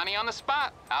 I'm Johnny on the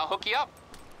spot. I'll hook you up.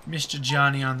 Mr.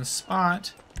 Johnny on the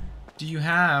spot. You don't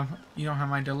have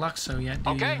my Deluxo yet,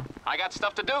 do you? Okay, I got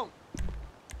stuff to do.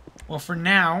 Well, for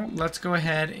now, let's go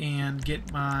ahead and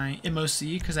get my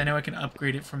MOC, because I know I can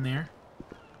upgrade it from there.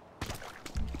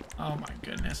 Oh my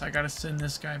goodness, I gotta send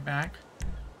this guy back.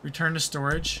 Return to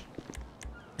storage.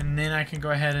 And then I can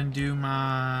go ahead and do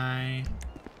my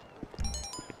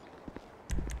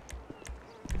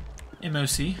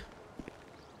MOC.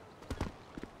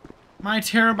 My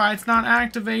terabyte's not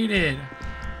activated.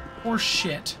 Poor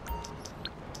shit.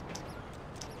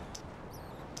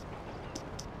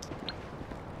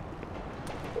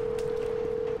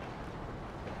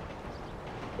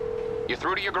 You're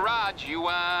through to your garage. You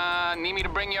need me to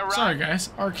bring you a ride? Sorry guys,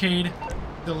 arcade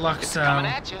deluxe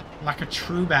like a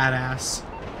true badass.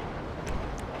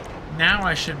 Now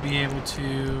I should be able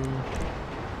to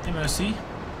MOC.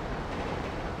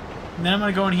 And then I'm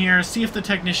gonna go in here, see if the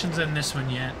technician's in this one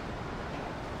yet.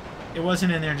 It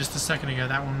wasn't in there just a second ago.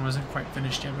 That one wasn't quite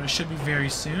finished yet, but it should be very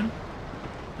soon.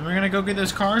 And we're gonna go get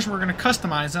those cars, we're gonna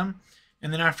customize them,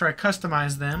 and then after I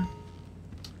customize them,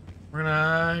 we're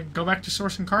gonna go back to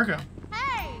sourcing cargo.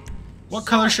 Hey! What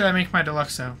color should I make my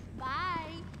Deluxo?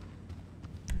 Bye.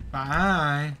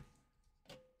 Bye.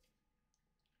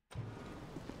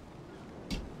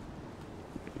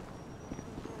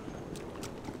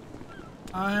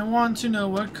 I want to know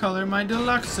what color my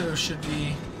Deluxo should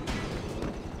be.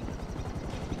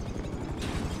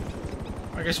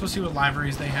 I guess we'll see what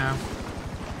liveries they have.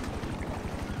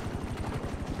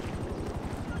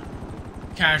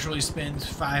 Casually spends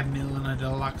 5 mil in a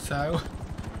Deluxo.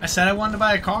 I said I wanted to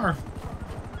buy a car.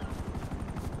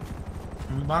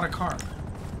 And we bought a car.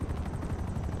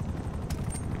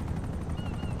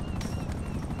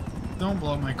 Don't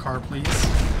blow up my car, please.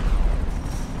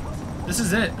 This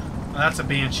is it. Oh, that's a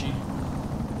Banshee.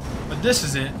 But this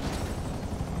is it.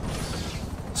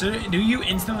 So do you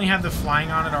instantly have the flying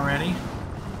on it already?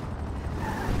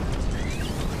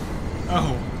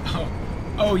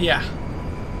 Oh yeah.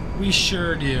 We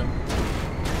sure do.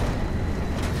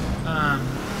 I'm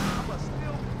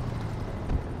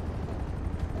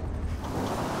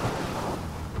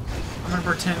gonna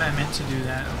pretend I meant to do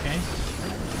that, okay?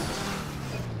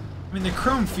 I mean, the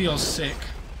chrome feels sick.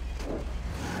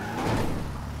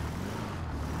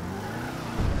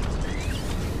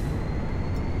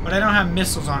 But I don't have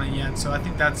missiles on it yet, so I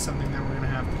think that's something that we're gonna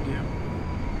have to do.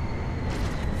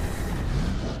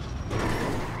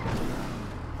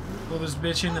 Pull this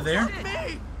bitch into there.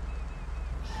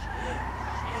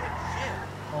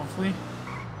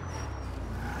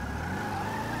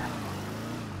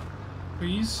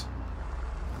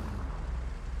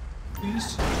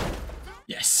 please?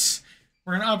 Yes.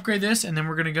 We're going to upgrade this, and then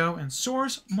we're going to go and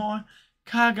source more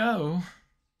cargo.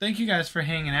 Thank you guys for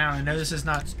hanging out. I know this is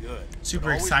not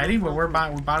super exciting, but we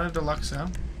bought a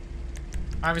Deluxo.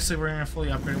 Obviously, we're going to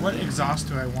fully upgrade. What exhaust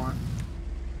do I want?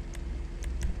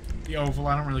 The oval.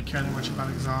 I don't really care that much about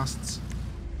exhausts.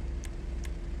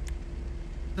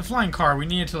 The flying car. We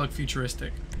need it to look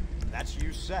futuristic. That's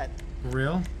you set.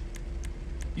 Grill.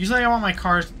 Usually I want my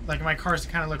cars to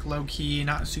kind of look low-key,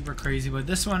 not super crazy, but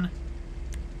this one,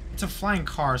 it's a flying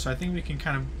car, so I think we can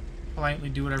kind of politely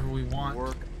do whatever we want.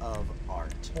 Work of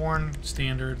art. Horn,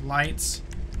 standard, lights.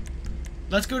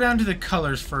 Let's go down to the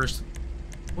colors first.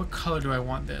 What color do I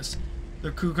want this?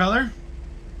 The crew color?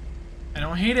 I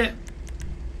don't hate it.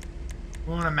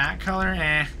 We want a matte color?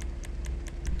 Eh.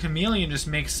 Chameleon just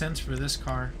makes sense for this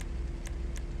car.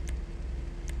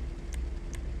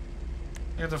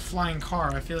 I got the flying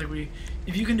car. I feel like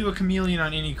if you can do a chameleon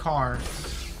on any car.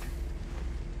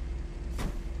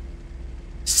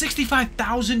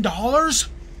 $65,000?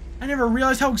 I never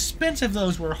realized how expensive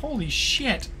those were. Holy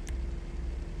shit.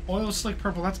 Oil slick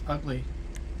purple, that's ugly.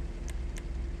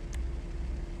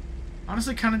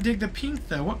 Honestly, kind of dig the pink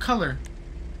though. What color?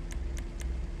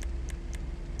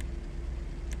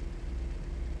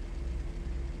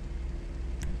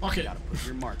 Fuck it. Gotta put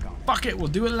your mark on it. Fuck it, we'll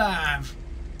do it live.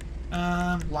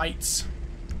 Lights.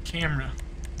 Camera.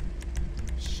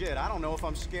 Shit, I don't know if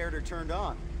I'm scared or turned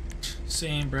on.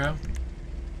 Same, bro.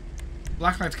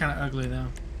 Black light's kind of ugly, though.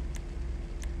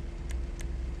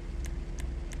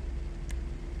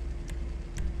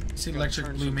 See,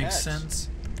 electric blue makes sense.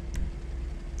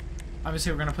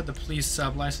 Obviously, we're going to put the police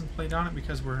sub license plate on it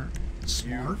because we're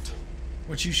smart.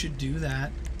 Which you should do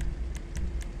that.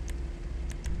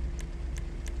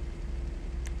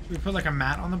 Should we put like a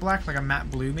matte on the black? Like a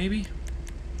matte blue, maybe?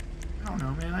 I don't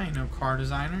know, man. I ain't no car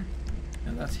designer.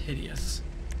 No, that's hideous.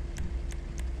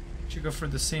 Should go for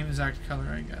the same exact color,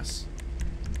 I guess.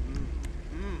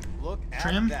 Look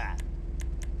Trim? at that.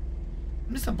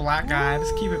 I'm just a black guy.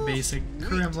 Let's keep it basic.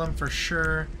 Crew emblem for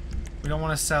sure. We don't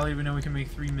want to sell even though we can make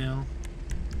 3 mil.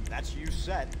 That's you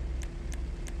set.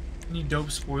 Any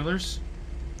dope spoilers?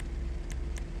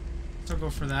 So go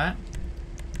for that.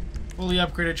 Fully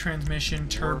upgraded transmission,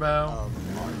 turbo,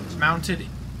 mounted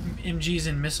MGs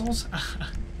and missiles.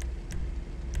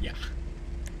 Yeah.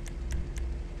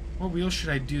 What wheels should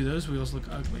I do? Those wheels look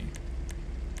ugly.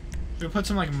 Should we put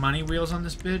some like money wheels on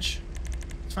this bitch?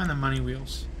 Let's find the money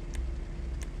wheels.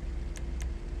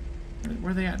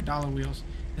 Where are they at? Dollar wheels.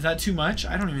 Is that too much?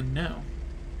 I don't even know.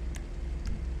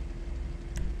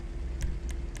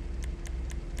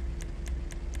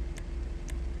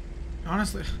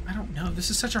 Honestly, I don't know. This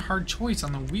is such a hard choice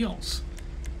on the wheels.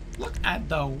 Look at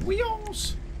the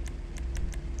wheels.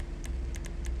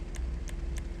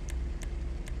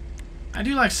 I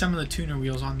do like some of the tuner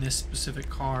wheels on this specific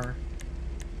car,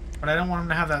 but I don't want them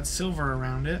to have that silver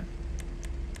around it.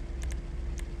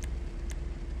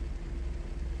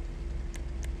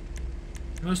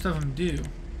 Most of them do.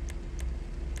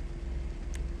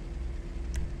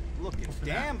 Looking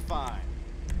damn fine.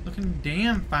 Looking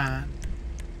damn fine.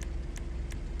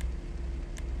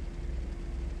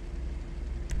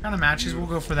 Kind of matches, we'll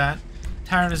go for that.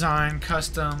 Tire design,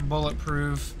 custom,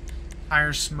 bulletproof,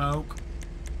 tire smoke.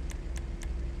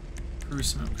 Crew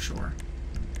smoke, sure.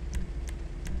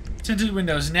 Tinted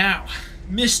windows. Now,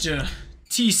 Mr.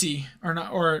 TC,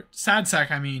 or Sad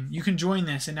Sack, I mean, you can join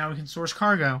this, and now we can source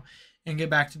cargo and get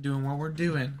back to doing what we're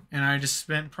doing. And I just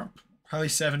spent probably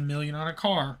 $7 million on a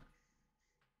car.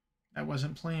 That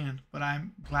wasn't planned, but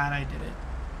I'm glad I did it.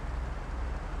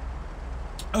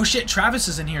 Oh shit, Travis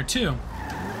is in here too.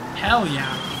 Hell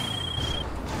yeah.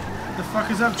 What the fuck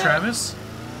is up, Travis?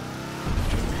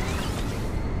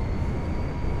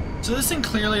 So this thing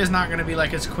clearly is not going to be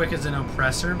like as quick as an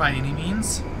oppressor by any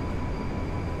means.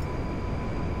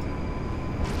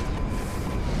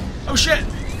 Oh shit!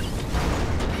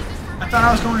 I thought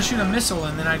I was going to shoot a missile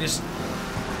and then I just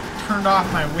turned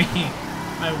off my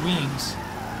wings.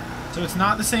 So it's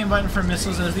not the same button for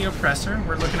missiles as the oppressor.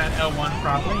 We're looking at L1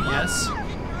 probably, yes.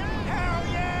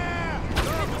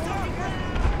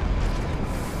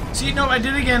 See, no, I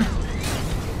did it again.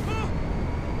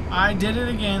 I did it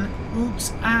again.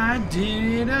 Oops, I did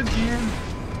it again.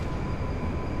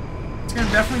 It's gonna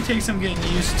definitely take some getting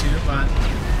used to, but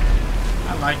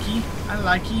I likey. I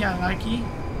likey, I likey.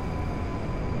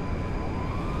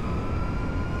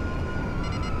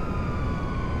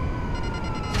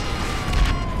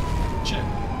 Shit.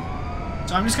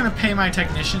 So I'm just gonna pay my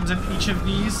technicians in each of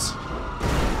these.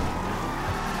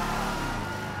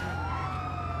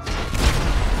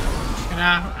 And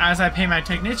as I pay my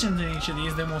technicians in each of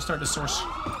these, then we'll start to source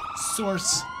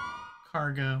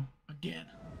cargo again.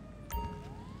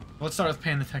 Let's start with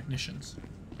paying the technicians.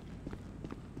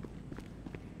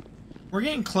 We're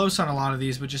getting close on a lot of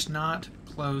these, but just not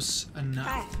close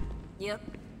enough. Yep.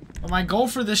 But my goal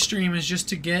for this stream is just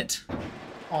to get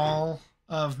all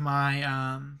of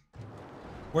my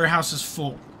warehouses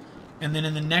full. And then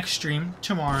in the next stream,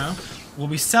 tomorrow, we'll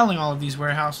be selling all of these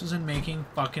warehouses and making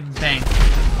fucking bank.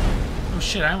 Oh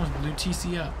shit, I almost blew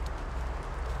TC up.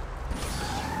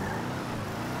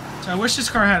 So I wish this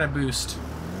car had a boost.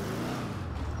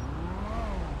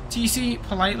 TC,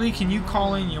 politely, can you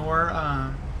call in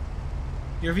your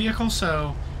vehicle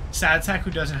so Sad Sack,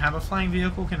 who doesn't have a flying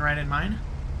vehicle, can ride in mine?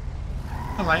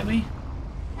 Politely.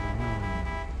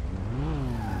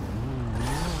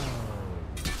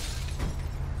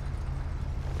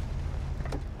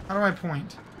 How do I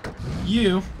point?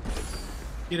 You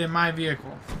get in my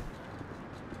vehicle.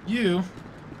 You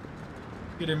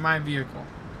get in my vehicle.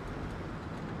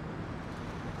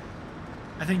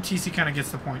 I think TC kind of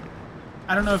gets the point.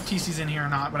 I don't know if TC's in here or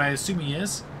not, but I assume he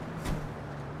is.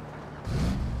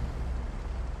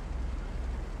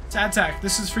 Sad Sack,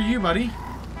 this is for you, buddy.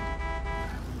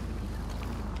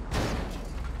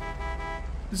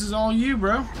 This is all you,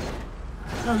 bro.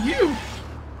 No, you!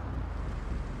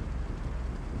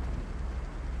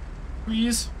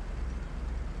 Please.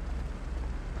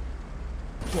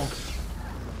 Cool.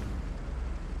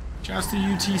 Shouts to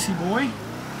you, TC boy.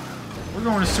 We're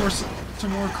going to source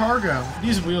some more cargo.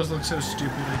 These wheels look so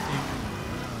stupid, I think.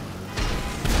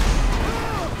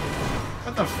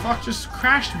 What the fuck just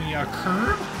crashed me? A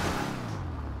curb?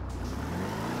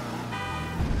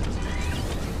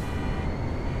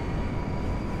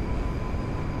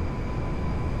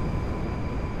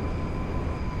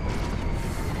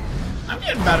 I'm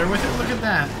getting better with it. Look at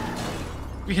that.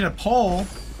 We hit a pole.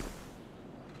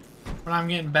 But I'm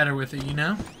getting better with it, you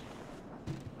know?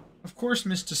 Of course,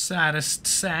 Mr. Saddest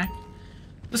Sack.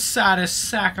 The saddest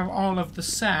sack of all of the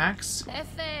sacks.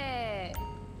 Jefe.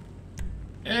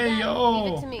 Hey, yo.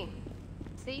 Leave it to me.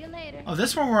 See you later. Oh,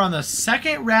 this one we're on the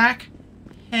second rack?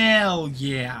 Hell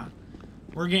yeah.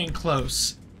 We're getting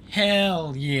close.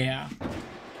 Hell yeah.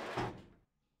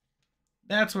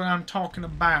 That's what I'm talking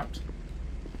about.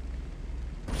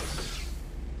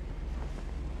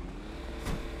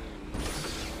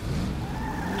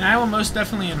 And I will most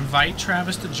definitely invite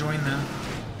Travis to join the...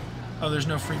 Oh, there's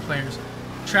no free players.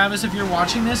 Travis, if you're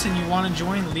watching this and you want to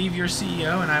join, leave your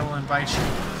CEO and I will invite you.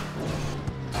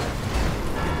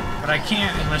 But I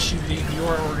can't unless you leave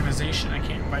your organization. I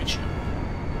can't invite you.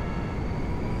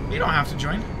 You don't have to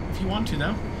join if you want to,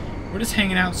 though. We're just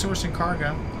hanging out sourcing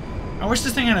cargo. I wish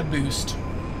this thing had a boost.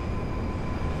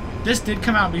 This did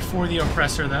come out before the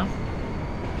Oppressor, though.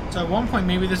 So at one point,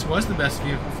 maybe this was the best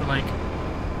vehicle for, like,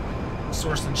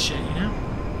 sourcing shit, you know?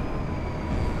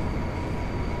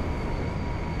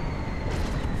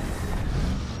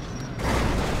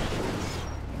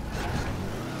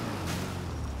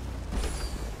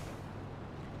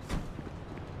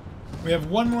 We have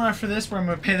one more after this where I'm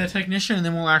going to pay the technician and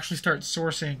then we'll actually start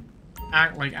sourcing,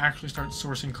 actually start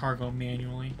sourcing cargo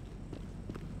manually.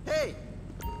 Hey!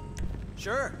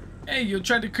 Sure. Hey, you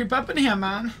tried to creep up in here,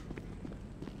 man.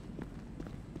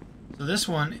 So this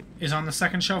one is on the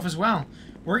second shelf as well.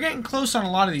 We're getting close on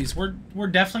a lot of these. We're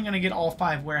definitely going to get all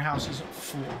 5 warehouses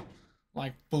full.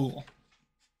 Like, full.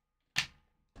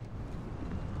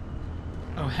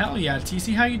 Oh, hell yeah.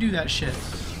 TC, how you do that shit?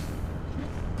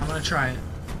 I'm going to try it.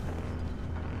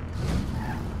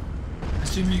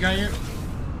 Assume you got your...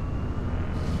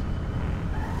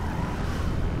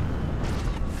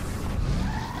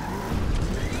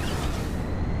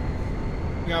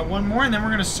 We got one more, and then we're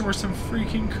going to source some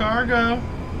freaking cargo.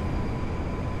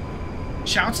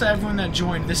 Shouts to everyone that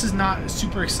joined. This is not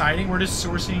super exciting. We're just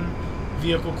sourcing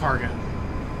vehicle cargo.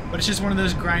 But it's just one of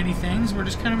those grindy things. We're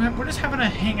just having a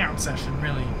hangout session,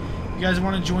 really. If you guys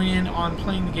want to join in on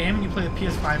playing the game and you play the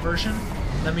PS5 version,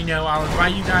 let me know. I'll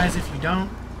invite you guys if you don't.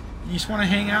 You just want to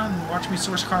hang out and watch me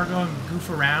source cargo and goof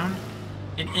around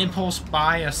and impulse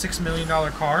buy a $6 million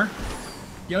car.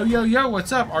 Yo, yo, yo,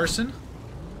 what's up, Arson?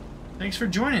 Thanks for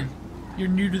joining. You're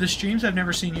new to the streams. I've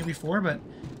never seen you before, but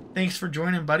thanks for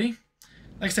joining, buddy.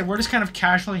 Like I said, we're just kind of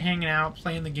casually hanging out,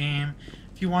 playing the game.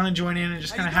 If you want to join in and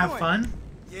just kind of have fun,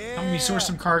 help me source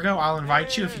some cargo, I'll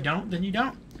invite you. If you don't, then you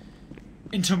don't.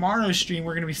 In tomorrow's stream,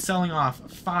 we're going to be selling off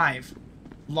 5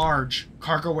 large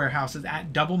cargo warehouses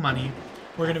at double money.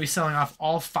 We're going to be selling off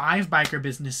all 5 biker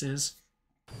businesses,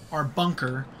 our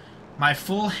bunker, my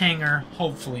full hangar,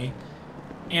 hopefully,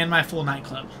 and my full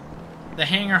nightclub. The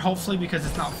hangar, hopefully, because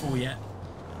it's not full yet.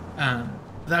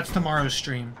 That's tomorrow's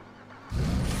stream.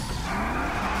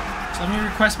 So let me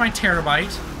request my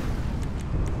terabyte.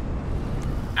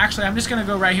 Actually, I'm just going to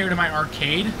go right here to my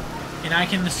arcade, and I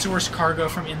can source cargo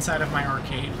from inside of my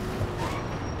arcade.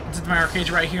 Since my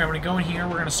arcade's right here, I'm going to go in here,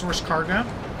 we're going to source cargo,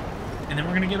 and then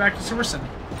we're going to get back to sourcing.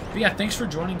 But yeah, thanks for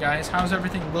joining, guys. How's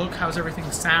everything look? How's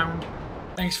everything sound?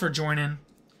 Thanks for joining.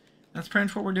 That's pretty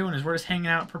much what we're doing, is we're just hanging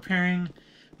out, preparing,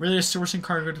 really just sourcing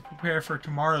cargo to prepare for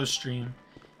tomorrow's stream.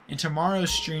 In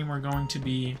tomorrow's stream, we're going to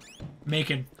be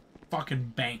making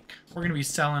fucking bank. We're going to be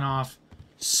selling off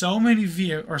so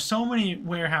many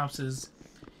warehouses.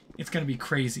 It's going to be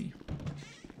crazy.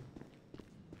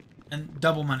 And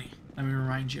double money, let me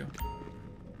remind you.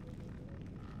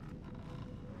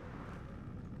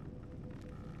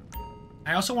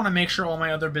 I also want to make sure all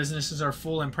my other businesses are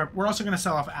full and prep. We're also going to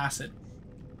sell off acid.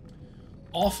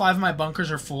 All 5 of my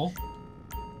bunkers are full.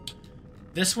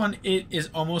 This one, it is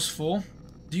almost full.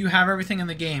 Do you have everything in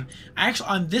the game? Actually,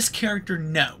 on this character,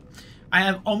 no. I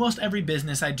have almost every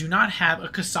business. I do not have a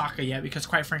Kasaka yet because,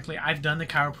 quite frankly, I've done the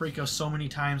Cowperico so many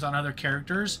times on other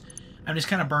characters. I'm just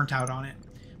kind of burnt out on it.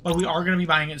 But we are going to be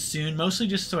buying it soon, mostly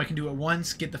just so I can do it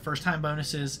once, get the first-time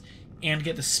bonuses, and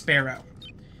get the Sparrow.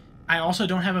 I also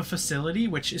don't have a facility,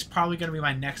 which is probably going to be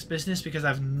my next business because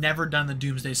I've never done the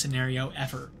Doomsday scenario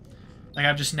ever. Like,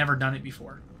 I've just never done it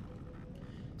before.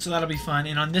 So that'll be fun.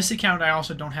 And on this account, I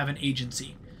also don't have an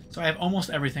agency. So I have almost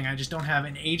everything. I just don't have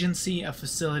an agency, a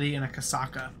facility, and a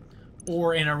Kasaka.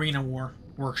 Or an Arena War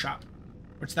workshop.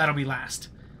 Which that'll be last.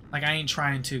 Like, I ain't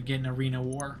trying to get an Arena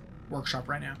War workshop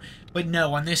right now. But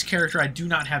no, on this character, I do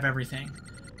not have everything.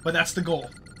 But that's the goal.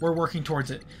 We're working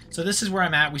towards it. So this is where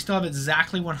I'm at. We still have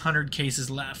exactly 100 cases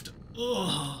left.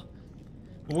 Ugh.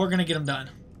 But we're going to get them done.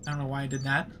 I don't know why I did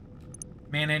that.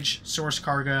 Manage, source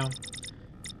cargo.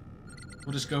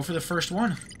 We'll just go for the first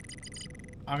one.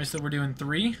 Obviously, we're doing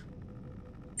 3.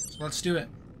 So let's do it.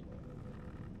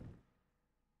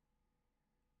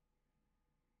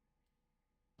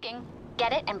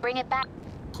 Get it and bring it back.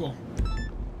 Cool.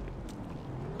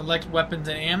 Collect weapons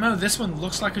and ammo. This one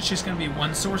looks like it's just going to be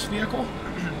one source vehicle.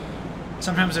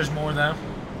 Sometimes there's more, though.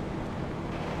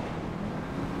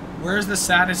 Where's the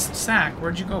saddest sack?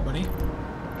 Where'd you go, buddy?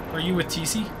 Are you with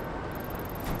TC?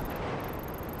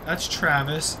 That's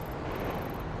Travis.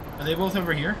 Are they both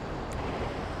over here?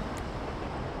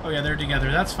 Oh yeah, they're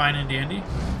together. That's fine and dandy.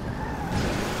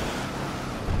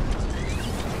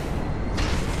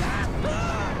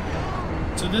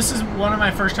 So this is one of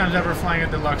my first times ever flying a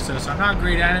Deluxo, so I'm not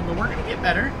great at it, but we're going to get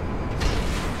better.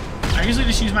 I usually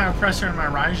just use my Oppressor and my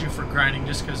Raiju for grinding,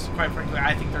 just because, quite frankly,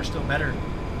 I think they're still better.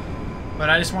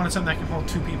 But I just wanted something that can hold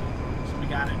 2 people, so we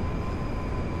got it.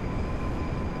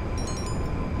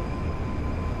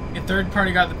 A third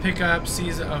party got the pickup,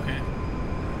 sees it. Okay.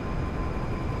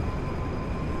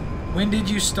 When did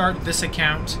you start this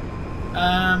account?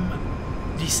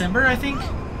 December, I think?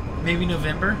 Maybe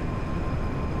November.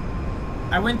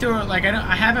 I went through it, like,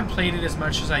 I haven't played it as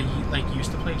much as I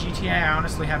used to play GTA. I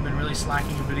honestly have been really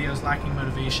slacking in videos, lacking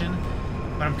motivation.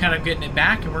 But I'm kind of getting it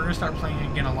back, and we're going to start playing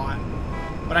it again a lot.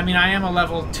 But I mean, I am a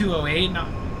level 208, and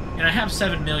I have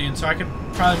 7 million, so I could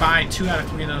probably buy 2 out of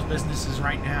 3 of those businesses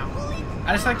right now.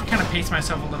 I just like to kind of pace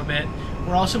myself a little bit.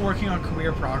 We're also working on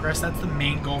career progress. That's the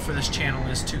main goal for this channel,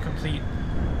 is to complete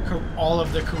all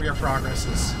of the career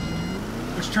progresses,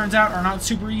 which turns out are not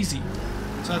super easy.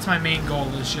 So that's my main goal,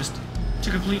 is just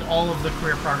to complete all of the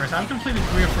career progress. I've completed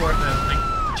 3 or 4 of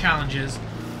the challenges,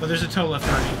 but there's a total of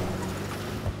 30.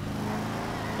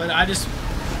 But I just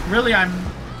really I'm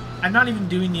not even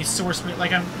doing these source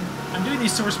like I'm doing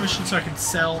these source missions so I can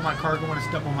sell my cargo when it's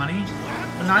double money.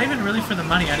 But not even really for the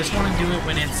money. I just want to do it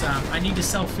when it's I need to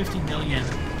sell 50 million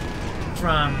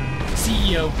from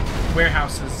CEO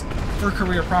warehouses for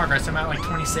career progress. I'm at like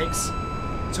 26.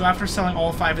 So after selling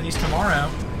all 5 of these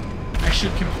tomorrow, I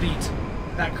should complete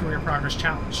that career progress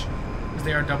challenge, because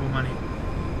they are double money.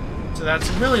 So that's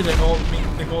really the goal.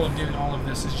 The goal of doing all of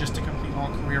this is just to complete all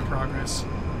career progress.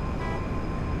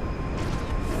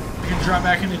 I can drop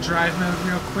back into drive mode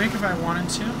real quick if I wanted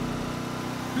to.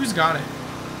 Who's got it?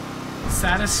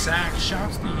 Saddest sack.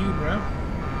 Shouts to you, bro.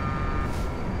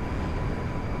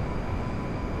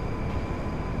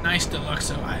 Nice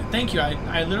Deluxo. Thank you.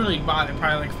 I literally bought it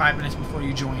probably like 5 minutes before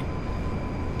you joined.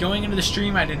 Going into the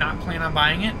stream, I did not plan on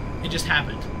buying it. It just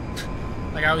happened.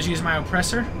 Like, I was using my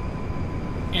Oppressor,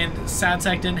 and Sad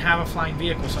Sack didn't have a flying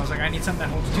vehicle, so I was like, I need something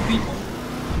that holds 2 people.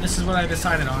 And this is what I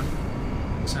decided on.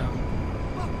 So,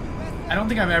 I don't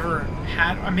think I've ever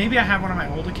had, or maybe I have one on my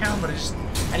old account, but I just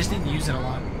didn't use it a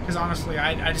lot. Because honestly,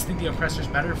 I just think the Oppressor's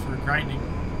better for grinding.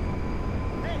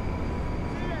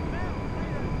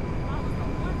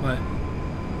 But,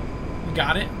 we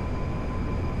got it.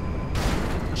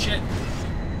 Shit.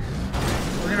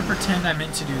 We're gonna pretend I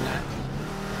meant to do that.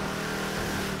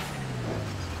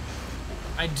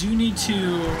 I do need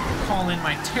to call in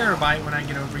my terabyte when I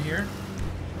get over here.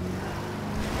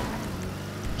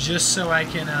 Just so I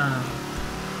can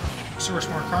source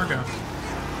more cargo.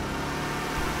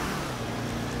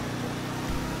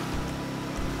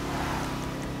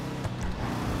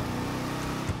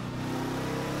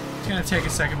 It's gonna take a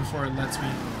second before it lets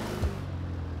me.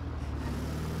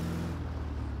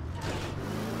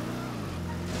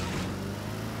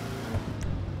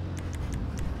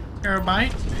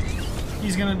 Terabyte.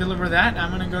 He's gonna deliver that.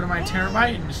 I'm gonna go to my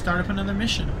terabyte and start up another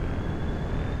mission.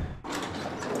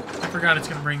 I forgot it's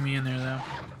gonna bring me in there though.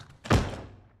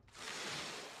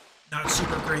 Not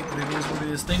super great, but it is what it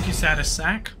is. Thank you,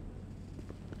 Satisac.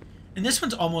 And this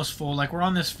one's almost full. Like we're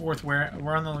on this fourth where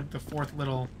we're on the like the fourth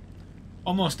little,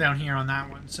 almost down here on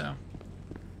that one. So,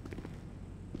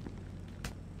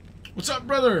 what's up,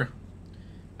 brother?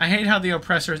 I hate how the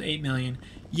oppressor is 8 million.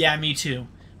 Yeah, me too.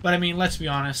 But I mean, let's be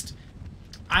honest.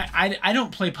 I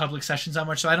don't play public sessions that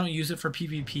much, so I don't use it for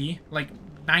PvP. Like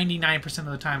 99% of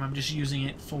the time, I'm just using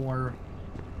it for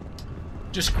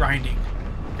just grinding.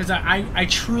 Because I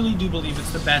truly do believe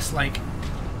it's the best like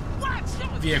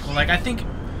vehicle. Like I think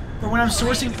for when I'm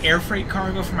sourcing air freight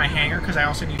cargo for my hangar, because I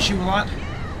also need to shoot a lot.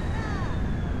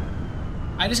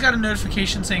 I just got a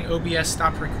notification saying OBS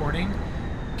stopped recording.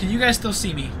 Can you guys still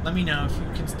see me? Let me know if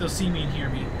you can still see me and hear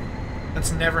me.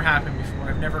 That's never happened before.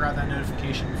 I've never got that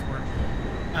notification before.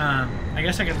 I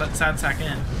guess I could let Sadsack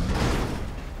in.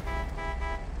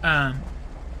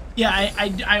 Yeah,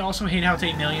 I also hate how it's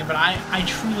 8 million, but I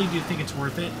truly do think it's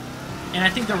worth it. And I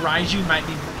think the Raiju might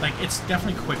be, like, it's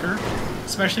definitely quicker,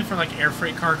 especially for, like, air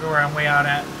freight cargo where I'm way out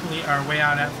at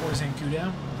Fort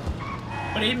Zancudo.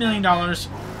 But $8 million,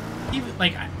 even,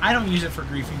 like, I don't use it for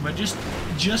griefing, but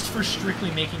just for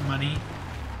strictly making money,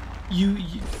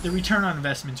 the return on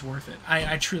investment's worth it.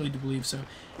 I truly do believe so.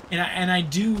 And I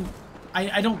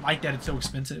don't like that it's so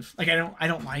expensive. Like, I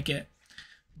don't like it.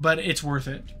 But it's worth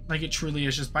it. Like, it truly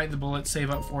is. Just bite the bullet, save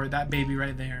up for it. That baby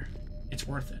right there. It's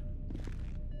worth it.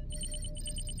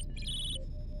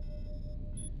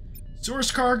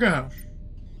 Source cargo.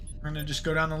 We're gonna just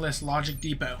go down the list. Logic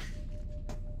Depot.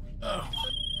 Oh.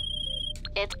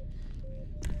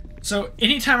 So,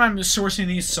 anytime I'm sourcing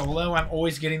these solo, I'm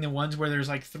always getting the ones where there's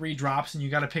like 3 drops and you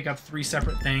gotta pick up 3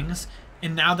 separate things.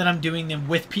 And now that I'm doing them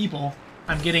with people,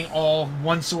 I'm getting all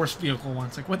one source vehicle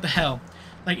ones. Like, what the hell?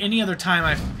 Like any other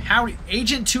time, howdy,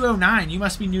 Agent 209. You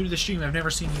must be new to the stream. I've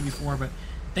never seen you before, but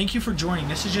thank you for joining.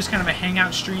 This is just kind of a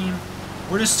hangout stream.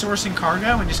 We're just sourcing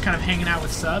cargo and just kind of hanging out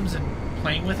with subs and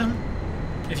playing with them.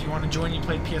 If you want to join, you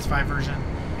play the PS5 version.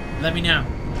 Let me know.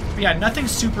 But yeah, nothing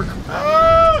super.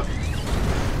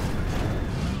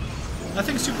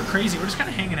 Nothing super crazy. We're just kind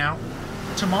of hanging out.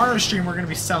 Tomorrow's stream, we're going to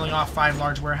be selling off 5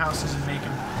 large warehouses and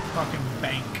making fucking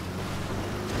bank.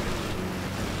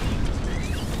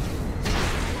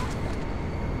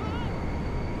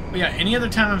 But yeah, any other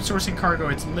time I'm sourcing cargo,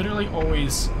 it's literally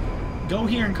always go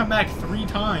here and come back 3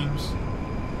 times.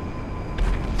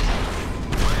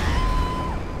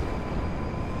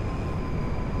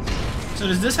 So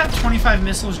does this have 25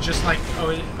 missiles just like,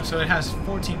 so it has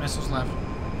 14 missiles left.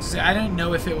 So I don't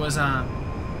know if it was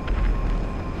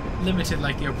limited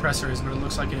like the Oppressor is, but it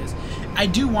looks like it is. I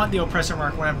do want the Oppressor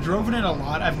Mark 1. I've driven it a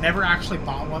lot. I've never actually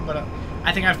bought one, but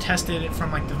I think I've tested it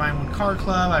from like the Vinewood Car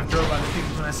Club. I've drove other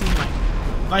people's when I see like,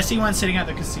 if I see one sitting at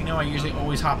the casino, I usually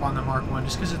always hop on the Mark 1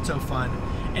 just because it's so fun.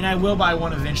 And I will buy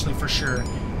one eventually for sure.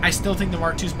 I still think the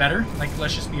Mark 2 is better, like,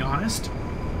 let's just be honest.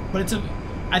 But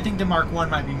I think the Mark 1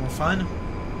 might be more fun.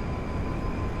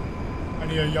 I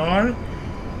need a yawn.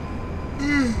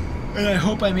 And I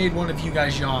hope I made one of you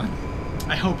guys yawn.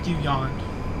 I hope you yawned.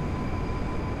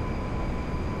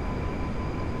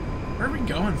 Where are we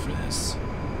going for this?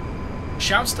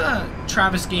 Shouts to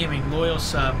Travis Gaming, loyal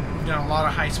sub. We've done a lot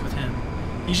of heists with him.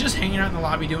 He's just hanging out in the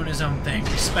lobby doing his own thing.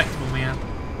 Respectable, man.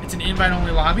 It's an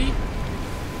invite-only lobby.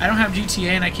 I don't have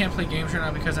GTA and I can't play games right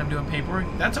now because I'm doing paperwork.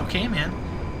 That's okay, man.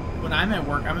 When I'm at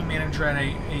work, I'm a manager at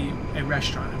a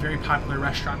restaurant, a very popular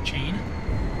restaurant chain.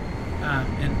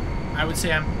 And I would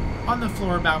say I'm on the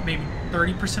floor about maybe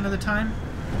 30% of the time.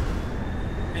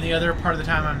 And the other part of the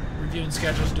time I'm reviewing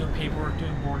schedules, doing paperwork,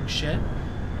 doing boring shit.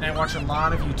 And I watch a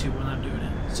lot of YouTube when I'm doing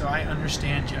it. So I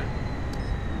understand you.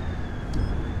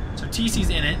 So TC's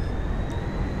in it.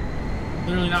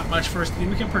 Literally not much for us to do.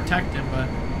 We can protect him, but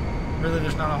really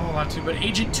there's not a whole lot to. But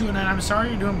Agent 209, I'm sorry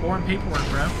you're doing boring paperwork,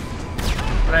 bro.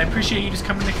 But I appreciate you just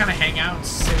coming to kind of hang out and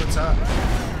say what's up.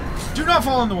 Do not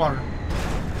fall in the water.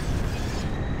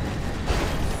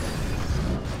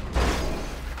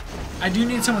 I do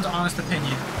need someone's honest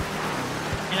opinion.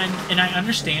 And I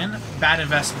understand bad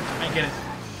investment. I get it.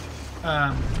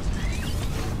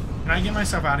 Can I get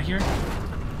myself out of here?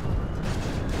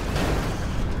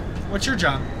 What's your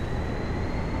job?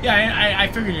 Yeah, I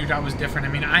figured your job was different. I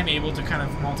mean, I'm able to kind of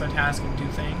multitask and do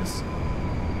things.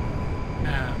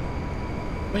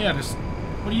 But yeah, just...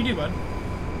 What do you do, bud?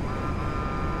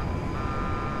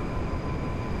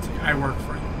 It's like, I work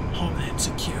for Homeland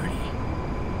Security.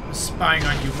 I'm spying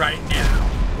on you right now.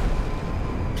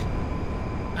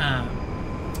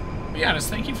 But yeah, just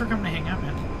thank you for coming to hang out,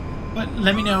 man. But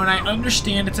let me know, and I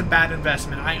understand it's a bad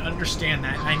investment. I understand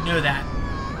that. I know that.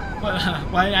 But,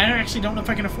 well, I actually don't know if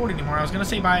I can afford it anymore. I was going to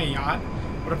say buy a yacht,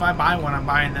 but if I buy one, I'm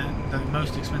buying the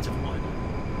most expensive one.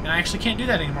 And I actually can't do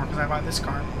that anymore because I bought this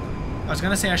car. I was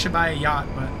going to say I should buy a yacht,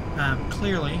 but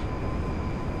clearly...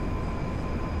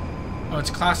 Oh, it's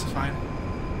classified.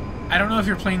 I don't know if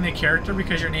you're playing the character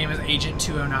because your name is Agent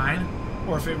 209,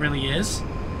 or if it really is.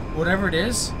 Whatever it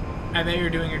is, I bet you're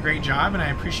doing a great job, and I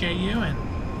appreciate you, and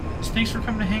just thanks for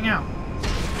coming to hang out.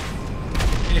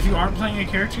 And if you aren't playing a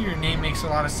character, your name makes a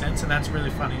lot of sense, and that's really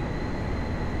funny.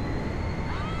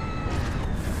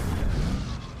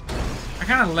 I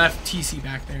kind of left TC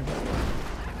back there, but...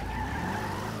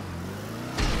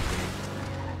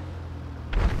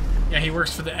 Yeah, he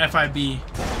works for the FIB.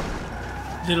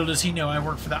 Little does he know I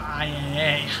work for the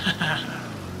IAA.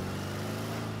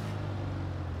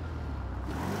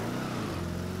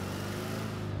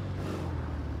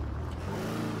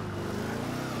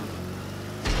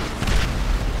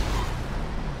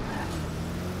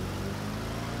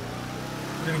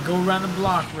 We're gonna go around the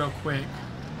block real quick.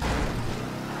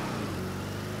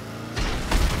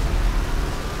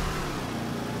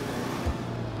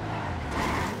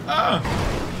 Oh!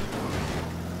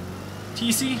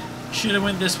 TC? Should have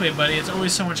went this way, buddy. It's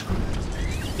always so much quicker.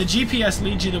 The GPS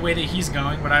leads you the way that he's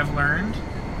going, but I've learned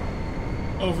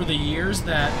over the years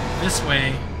that this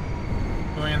way,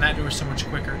 going in that door is so much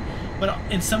quicker. But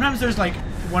and sometimes there's like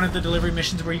one of the delivery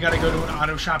missions where you got to go to an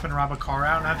auto shop and rob a car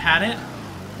out, and I've had it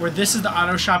where this is the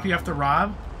auto shop you have to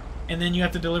rob, and then you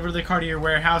have to deliver the car to your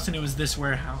warehouse, and it was this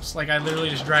warehouse. Like I literally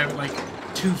just drive it like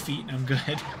 2 feet and I'm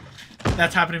good.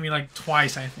 That's happened to me like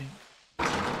twice, I think.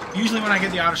 Usually when I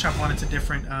get the auto shop one, it's a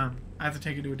different, I have to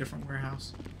take it to a different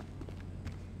warehouse.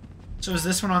 So is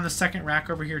this one on the second rack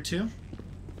over here too?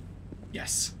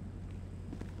 Yes.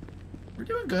 We're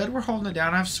doing good. We're holding it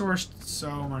down. I've sourced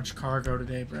so much cargo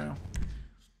today, bro.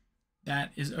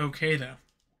 That is okay, though.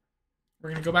 We're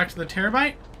going to go back to the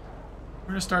terabyte. We're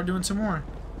going to start doing some more.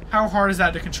 How hard is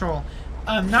that to control?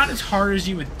 Not as hard as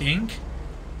you would think.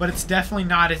 But it's definitely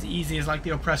not as easy as like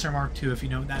the Oppressor Mark II, if you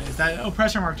know what that is. That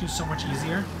Oppressor Mark II is so much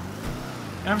easier.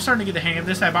 And I'm starting to get the hang of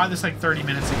this. I bought this like 30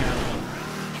 minutes ago.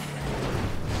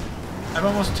 I've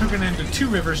almost taken it into 2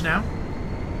 rivers now.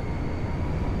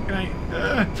 Can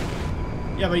I?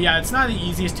 Yeah, but yeah, it's not the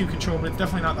easiest to control, but it's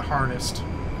definitely not the hardest.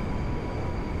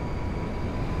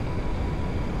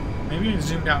 Maybe if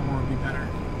zoomed out more would be better.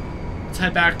 Let's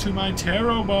head back to my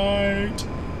terabyte.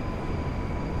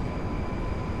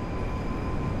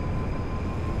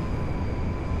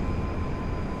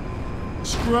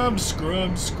 Scrub,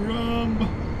 scrub, scrub.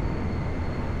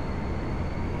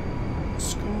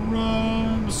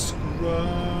 Scrub,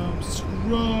 scrub,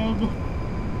 scrub.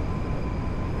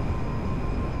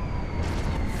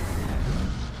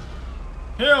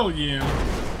 Hell yeah.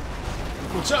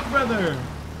 What's up, brother?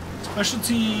 Special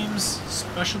teams,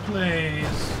 special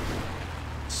plays,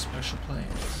 special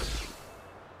plays.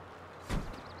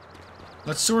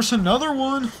 Let's source another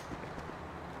one.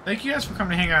 Thank you guys for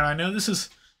coming to hang out. I know this is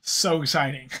so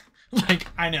exciting. Like,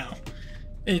 I know.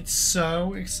 It's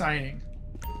so exciting.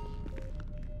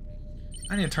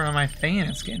 I need to turn on my fan.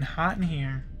 It's getting hot in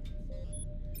here.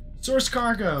 Source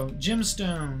cargo,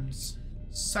 gemstones,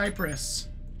 Cypress.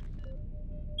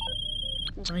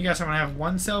 Let me guess, I'm going to have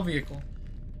 1 sell vehicle.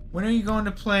 When are you going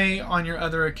to play on your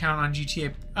other account on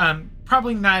GTA?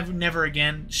 Probably never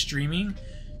again streaming.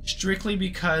 Strictly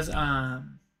because that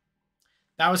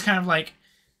was kind of like...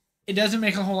 It doesn't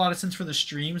make a whole lot of sense for the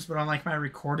streams, but on like my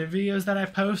recorded videos that I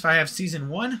post, I have Season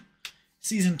 1,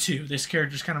 Season 2. This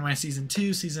character's kind of my Season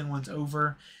 2. Season 1's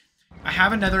over. I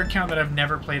have another account that I've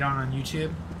never played on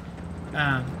YouTube.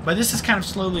 But this is kind of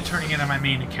slowly turning into my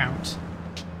main account.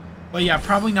 But yeah,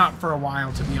 probably not for a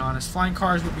while, to be honest. Flying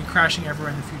cars would be crashing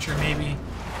everywhere in the future, maybe.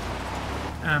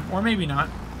 Or maybe not.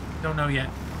 Don't know yet.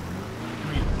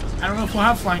 I mean, I don't know if we'll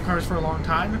have flying cars for a long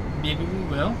time. Maybe we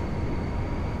will.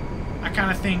 I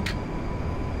kind of think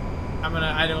I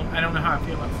don't know how I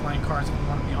feel about flying cars, if I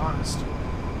want to be honest.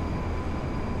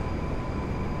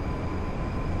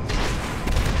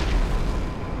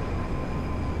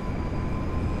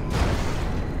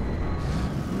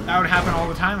 That would happen all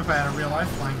the time if I had a real life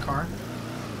flying car.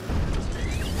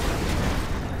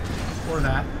 or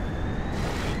that.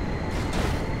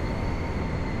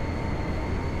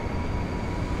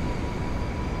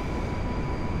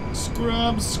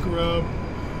 Scrub, scrub.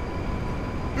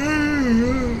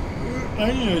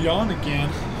 I need to yawn again.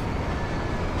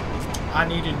 I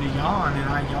needed to yawn and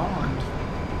I yawned.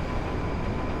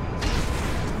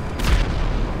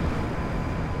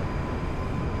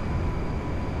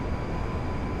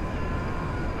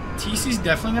 TC's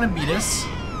definitely gonna beat us.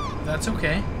 That's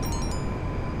okay.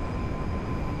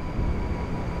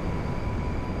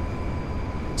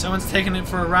 Someone's taking it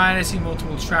for a ride. I see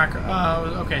multiple tracker.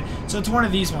 Oh, okay. So it's one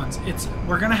of these ones.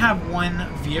 We're gonna have one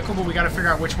vehicle, but we gotta figure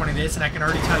out which one it is, and I can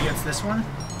already tell you it's this one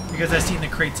because I've seen the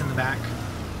crates in the back.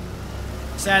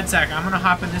 Sad sack. I'm gonna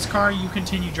hop in this car. You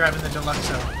continue driving the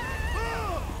Deluxo.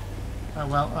 Oh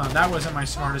well. That wasn't my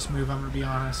smartest move. I'm gonna be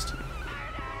honest.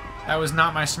 That was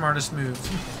not my smartest move.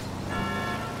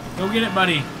 Go get it,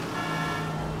 buddy.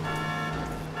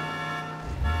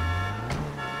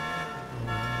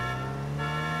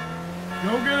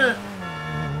 Go get it.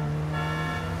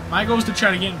 My goal is to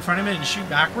try to get in front of it and shoot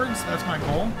backwards. That's my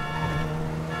goal.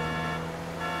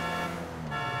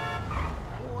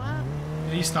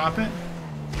 Did he stop it?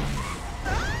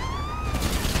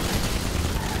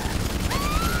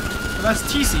 Well, that's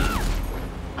TC.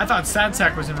 I thought Sad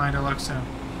Sack was in my Deluxo.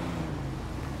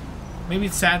 Maybe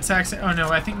it's Sad Sack. Oh no,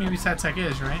 I think maybe Sad Sack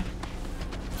is, right?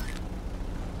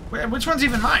 Wait, which one's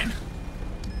even mine?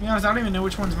 To be honest, I don't even know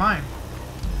which one's mine.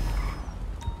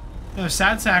 No,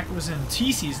 Sad Sack was in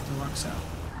TC's Deluxo.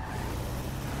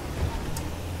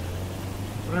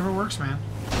 Whatever works, man.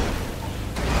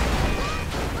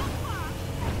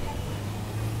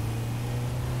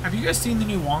 Have you guys seen the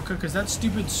new Wonka? Because that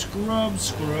stupid scrub,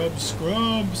 scrub,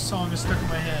 scrub song is stuck in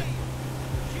my head.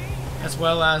 As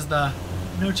well as the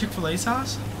no Chick-fil-A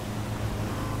sauce?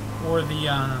 Or the,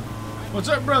 what's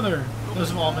up, brother? Those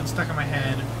have all been stuck in my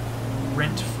head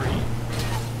rent-free.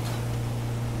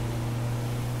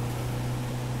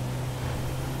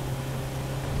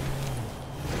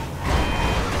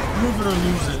 Move it or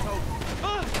lose it.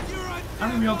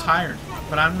 I'm real tired,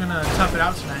 but I'm gonna tough it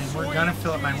out tonight. We're gonna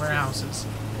fill up my warehouses.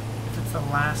 If it's the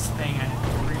last thing I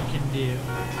freaking do.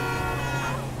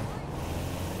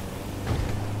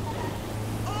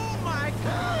 Oh my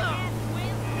god!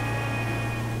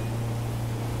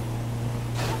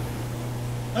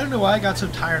 I don't know why I got so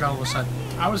tired all of a sudden.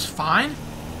 I was fine,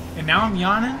 and now I'm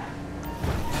yawning.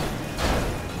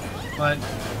 But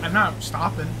I'm not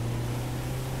stopping.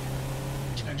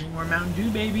 I drink more Mountain Dew,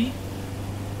 baby.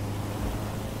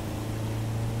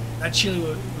 That chili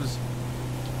was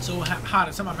so hot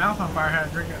it set my mouth on fire. I had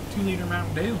to drink a 2-liter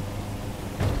Mountain Dew.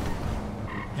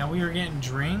 Yeah, we were getting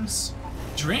drinks.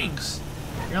 Drinks?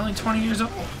 You're only 20 years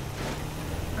old.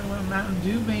 I want Mountain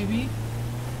Dew, baby.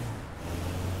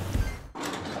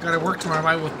 Gotta work tomorrow.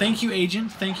 Well, thank you,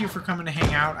 Agent. Thank you for coming to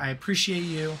hang out. I appreciate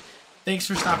you. Thanks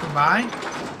for stopping by.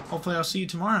 Hopefully I'll see you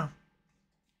tomorrow.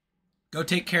 Go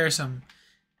take care of some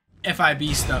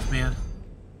FIB stuff, man.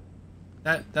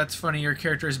 That's funny. Your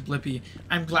character is Blippy.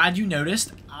 I'm glad you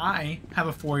noticed. I have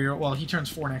a 4-year-old. Well, he turns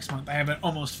 4 next month. I have an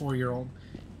almost 4-year-old.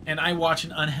 And I watch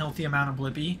an unhealthy amount of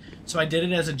Blippy. So I did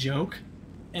it as a joke.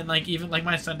 And like even like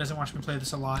my son doesn't watch me play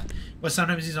this a lot. But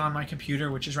sometimes he's on my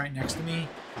computer, which is right next to me,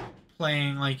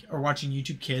 playing like or watching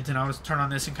YouTube Kids, and I'll just turn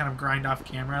on this and kind of grind off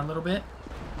camera a little bit.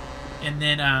 And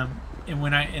then and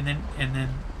then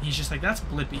he's just like, that's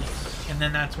Blippy. And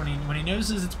then that's when he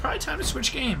notices it's probably time to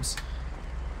switch games.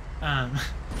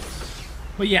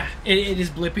 But yeah, it is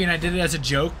Blippy, and I did it as a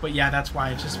joke, but yeah, that's why.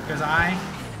 It's just because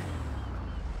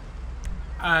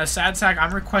Sad Sack,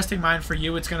 I'm requesting mine for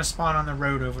you. It's going to spawn on the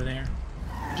road over there.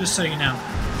 Just so you know.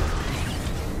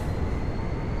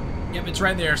 Yep, it's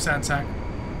right there, Sad Sack.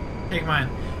 Take mine.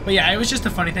 But yeah, it was just a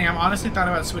funny thing. I've honestly thought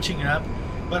about switching it up,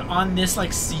 but on this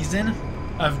like season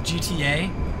of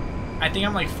GTA, I think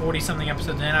I'm like 40-something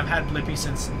episodes in. I've had Blippy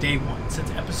since day one.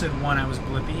 Since episode 1, I was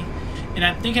Blippy. And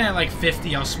I'm thinking at like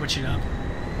 50, I'll switch it up.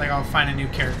 Like, I'll find a new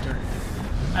character.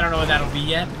 I don't know what that'll be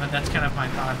yet, but that's kind of my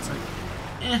thought. It's like,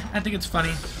 I think it's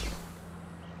funny.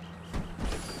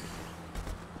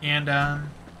 And,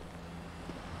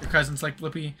 your cousin's like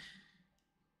Blippy.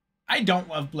 I don't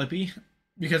love Blippy,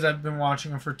 because I've been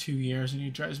watching him for 2 years, and he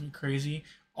drives me crazy.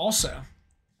 Also,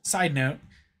 side note,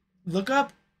 look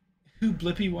up who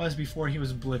Blippy was before he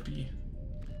was Blippy.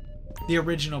 The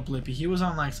original Blippy. He was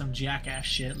on like some jackass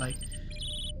shit. Like,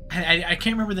 I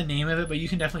can't remember the name of it, but you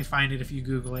can definitely find it if you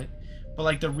Google it. But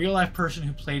like the real life person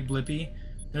who played Blippy,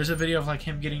 there's a video of like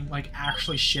him getting like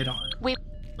actually shit on.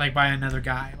 Like by another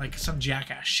guy. Like some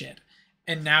jackass shit.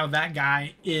 And now that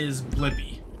guy is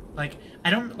Blippy. Like, I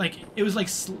don't, like, it was like,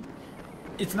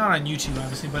 it's not on YouTube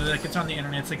obviously, but like it's on the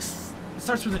internet. It's like it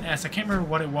starts with an S. I can't remember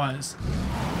what it was,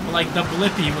 but like the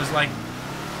Blippy was like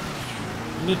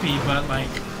Blippy, but like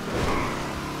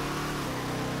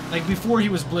before he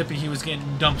was Blippy, he was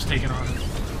getting dumps taken on him.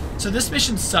 So this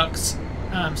mission sucks.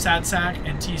 Sad Sack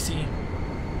and TC,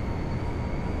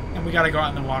 and we gotta go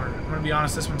out in the water. I'm gonna be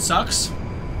honest, this one sucks.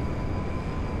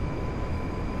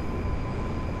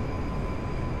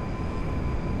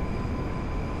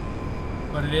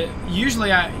 But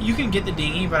usually you can get the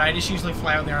dinghy, but I just usually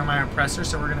fly out there on my oppressor,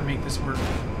 so we're gonna make this work.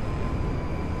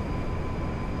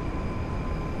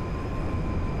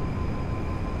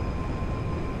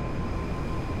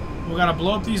 We gotta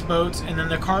blow up these boats, and then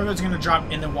the cargo's gonna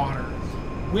drop in the water.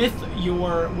 With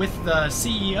the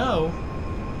CEO,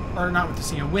 or not with the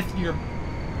CEO,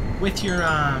 with your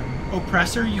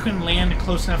oppressor, you can land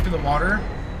close enough to the water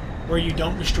where you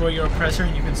don't destroy your oppressor,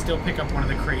 and you can still pick up one of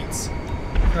the crates.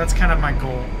 That's kind of my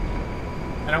goal.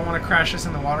 I don't want to crash this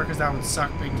in the water because that would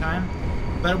suck big time.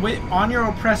 But on your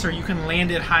oppressor, you can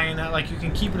land it high enough, like you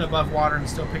can keep it above water and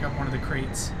still pick up one of the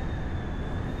crates.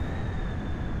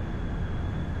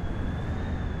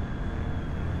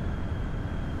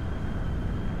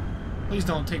 Please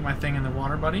don't take my thing in the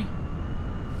water, buddy.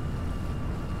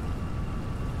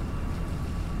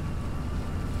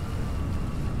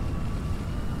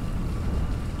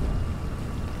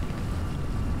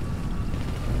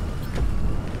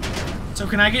 So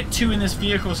can I get 2 in this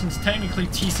vehicle since technically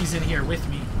TC's in here with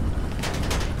me?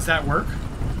 Does that work?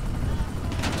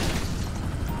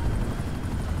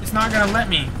 It's not gonna let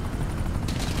me.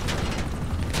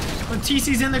 But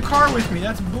TC's in the car with me.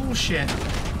 That's bullshit.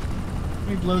 Let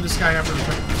me blow this guy up real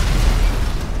quick.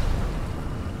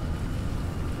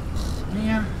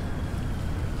 Man.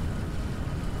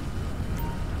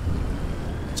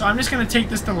 So I'm just gonna take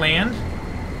this to land.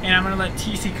 And I'm going to let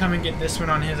TC come and get this one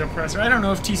on his oppressor. I don't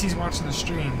know if TC's watching the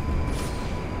stream.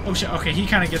 Oh shit, okay, he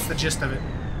kind of gets the gist of it.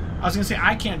 I was going to say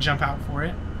I can't jump out for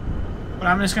it. But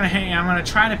I'm just going to hang, I'm going to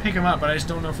try to pick him up, but I just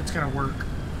don't know if it's going to work.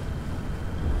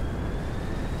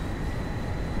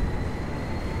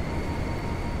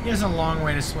 He has a long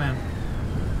way to swim.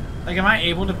 Like, am I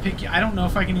able to pick you? I don't know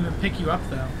if I can even pick you up,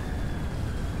 though.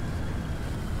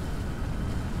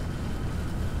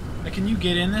 Like, can you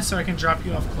get in this so I can drop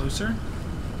you off closer?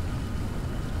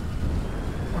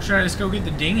 Or should I just go get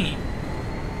the dinghy?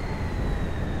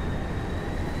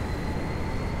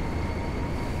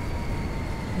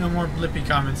 No more Blippy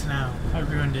comments now. I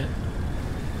ruined it.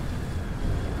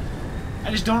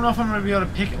 I just don't know if I'm going to be able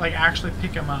to pick, like, actually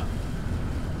pick him up.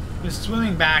 Because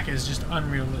swimming back is just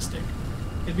unrealistic.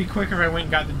 It'd be quicker if I went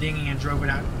and got the dinghy and drove it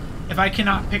out. If I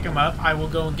cannot pick him up, I will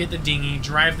go and get the dinghy,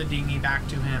 drive the dinghy back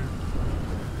to him.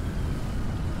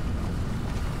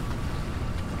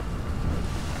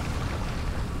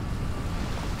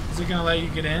 Is it gonna let you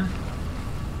get in?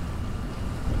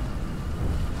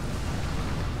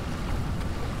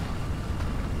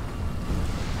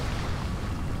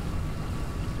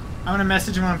 I'm gonna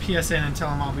message him on PSN and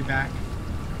tell him I'll be back.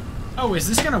 Oh, is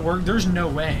this gonna work? There's no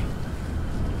way.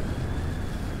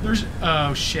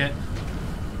 Oh shit.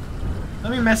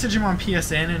 Let me message him on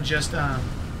PSN and just tell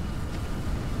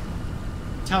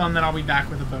him that I'll be back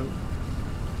with a boat.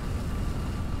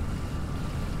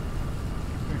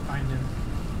 Let me find him.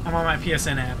 I'm on my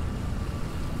PSN app.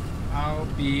 I'll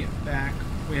be back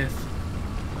with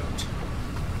boat.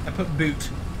 I put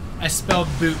boot. I spelled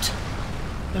boot.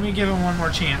 Let me give him one more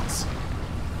chance.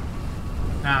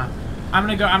 Nah. I'm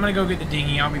gonna go get the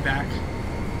dinghy. I'll be back.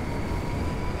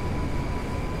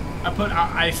 I put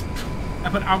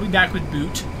I'll be back with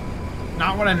boot.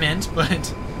 Not what I meant,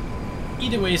 but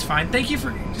either way is fine. Thank you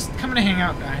for just coming to hang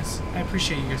out, guys. I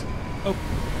appreciate you guys. Oh,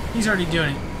 he's already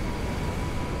doing it.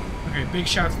 Okay, big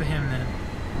shouts to him then.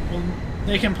 Well,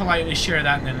 they can politely share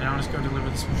that then, and I'll just go deliver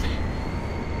this one.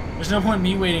 There's no point in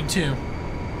me waiting too.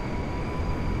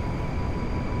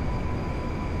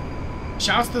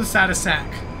 Shouts to the saddest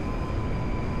sack.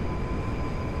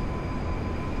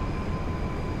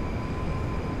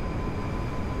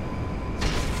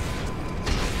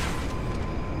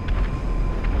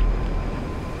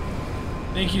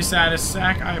 Thank you, saddest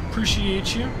sack. I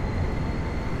appreciate you.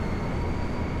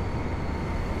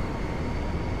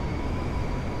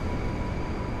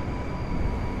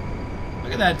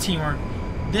 Look at that teamwork.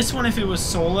 This one, if it was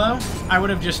solo, I would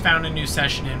have just found a new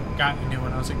session and gotten a new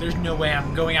one. I was like, there's no way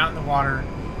I'm going out in the water.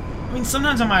 I mean,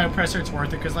 sometimes on my oppressor it's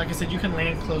worth it, because like I said, you can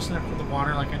land close enough to the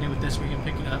water like I did with this where you can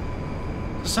pick it up.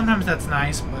 So sometimes that's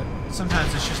nice, but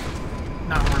sometimes it's just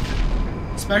not worth it.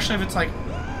 Especially if it's like,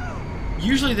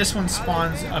 usually this one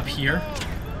spawns up here,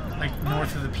 like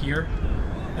north of the pier.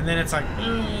 And then it's like,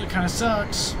 it kind of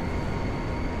sucks.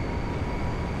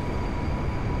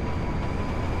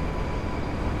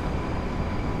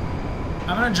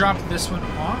 I'm gonna drop this one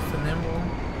off, and then we'll,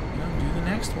 you know, do the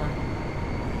next one.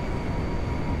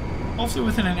 Hopefully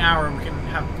within an hour we can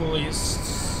have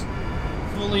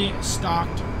fully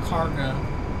stocked cargo.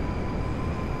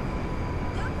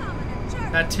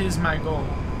 That is my goal.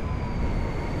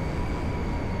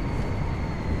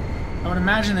 I would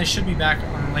imagine they should be back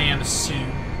on land soon.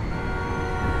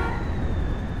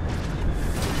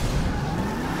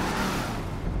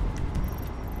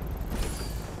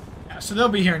 Yeah, so they'll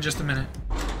be here in just a minute.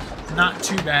 Not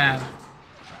too bad.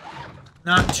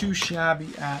 Not too shabby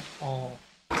at all.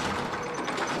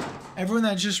 Everyone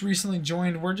that just recently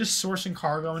joined, we're just sourcing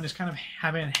cargo and just kind of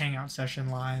having a hangout session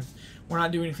live. We're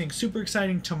not doing anything super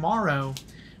exciting. Tomorrow,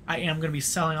 I am going to be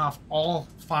selling off all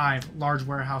 5 large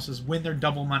warehouses when they're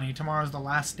double money. Tomorrow is the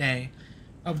last day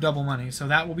of double money, so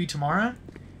that will be tomorrow.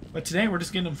 But today, we're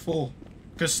just getting them full.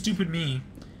 Because stupid me,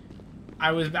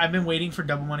 I've been waiting for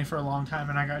double money for a long time,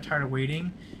 and I got tired of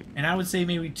waiting. And I would say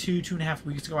maybe 2.5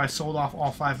 weeks ago, I sold off all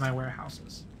 5 of my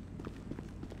warehouses.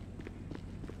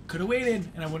 Could have waited,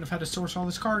 and I wouldn't have had to source all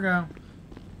this cargo.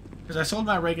 Because I sold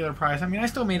my regular price. I mean, I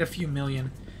still made a few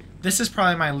million. This is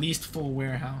probably my least full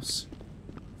warehouse,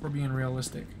 if we're being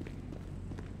realistic.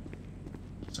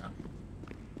 So,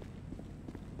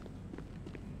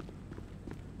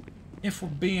 if we're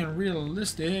being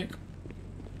realistic,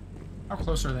 how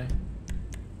close are they?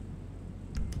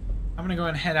 I'm gonna go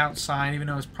ahead and head outside, even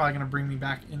though it's probably gonna bring me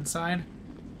back inside.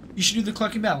 You should do the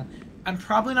clucking bell. I'm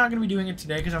probably not going to be doing it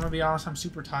today because I'm going to be honest, I'm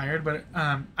super tired. But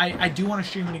I do want to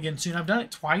stream it again soon. I've done it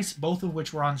twice, both of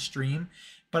which were on stream.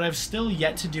 But I've still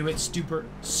yet to do it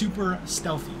super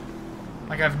stealthy.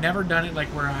 Like, I've never done it like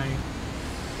where I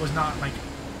was not like...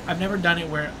 I've never done it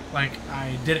where like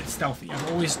I did it stealthy.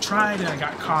 I've always tried and I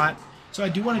got caught. So I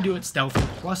do want to do it stealthy.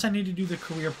 Plus I need to do the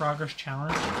career progress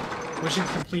challenge, which is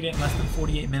complete it in less than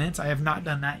 48 minutes. I have not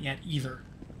done that yet either.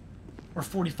 Or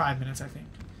 45 minutes, I think.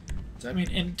 So, I mean,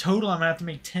 in total, I'm going to have to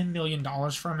make $10 million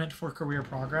from it for career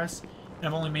progress, and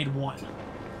I've only made 1.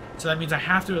 So that means I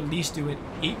have to at least do it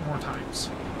 8 more times.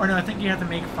 Or no, I think you have to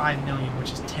make 5 million,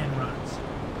 which is 10 runs.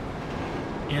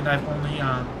 And I've only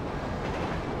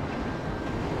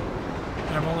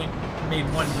made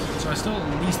 1 million, so I still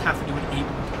at least have to do it 8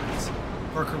 more times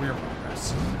for career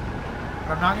progress.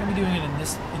 But I'm not going to be doing it in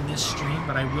this stream,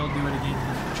 but I will do it again in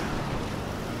the future.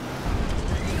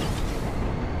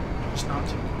 Just not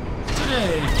too.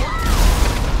 Today.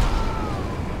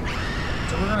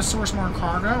 So we're going to source more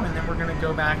cargo, and then we're going to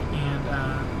go back and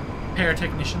pay our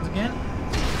technicians again.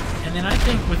 And then I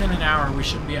think within an hour we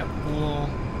should be at full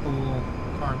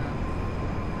cargo.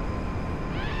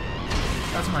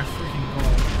 That's my freaking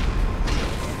goal.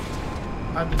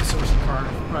 I've been sourcing cargo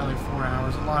for probably like 4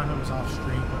 hours. A lot of it was off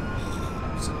stream, but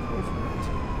I'm so over it.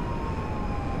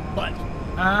 But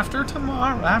after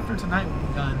tonight we'll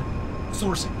be done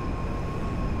sourcing.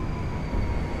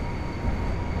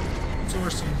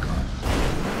 Sourcing cargo.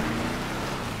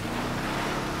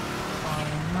 On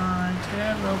my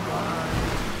terabyte.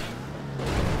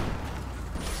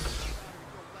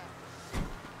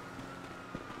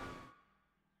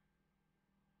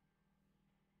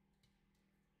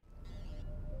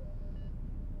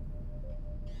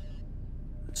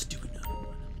 Let's do another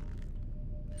one.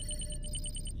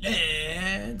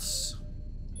 Let's...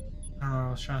 I don't know what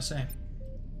I was trying to say.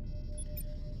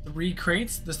 3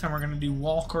 crates. This time we're going to do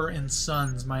Walker and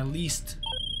Sons, my least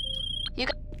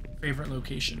favorite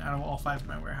location out of all 5 of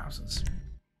my warehouses.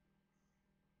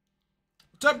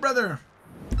 What's up, brother?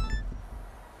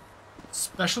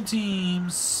 Special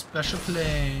teams, special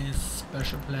plays,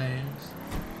 special plays.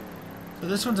 So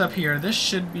this one's up here. This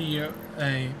should be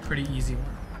a pretty easy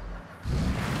one.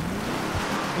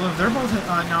 Well, if they're both... no,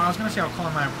 I was going to say I'll call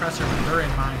in my oppressor, but they're in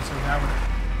mine, so that would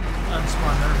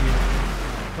unspawn their vehicle.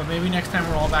 But maybe next time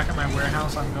we're all back at my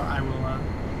warehouse, I will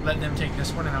let them take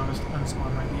this one and I'll just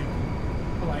unspawn my vehicle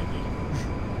politely.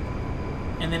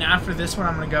 And then after this one,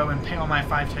 I'm going to go and pay all my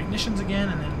 5 technicians again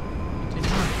and then continue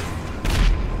on.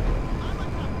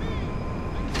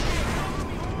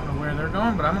 I don't know where they're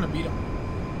going, but I'm going to beat them.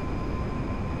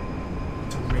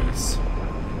 It's a race.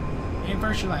 Ain't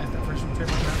first, you last. That first one trip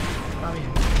probably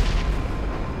in.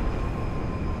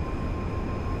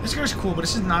 This car's cool, but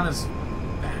it's just not as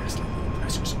fast.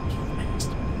 So much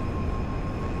faster.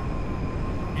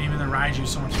 And even the Raiju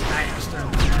so much faster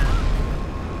than that.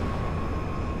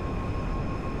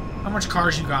 How much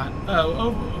cars you got?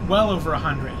 Oh, well over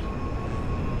 100.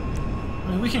 I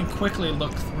mean, we can quickly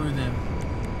look through them,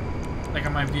 like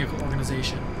on my vehicle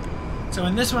organization. So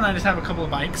in this one, I just have a couple of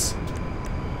bikes.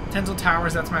 Tensile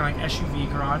Towers, that's my like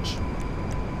SUV garage.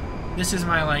 This is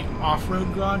my like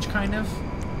off-road garage, kind of.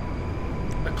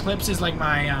 Eclipse is like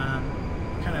my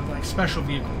kind of like special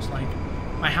vehicles, like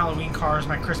my Halloween cars,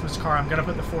 my Christmas car. I'm gonna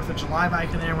put the 4th of July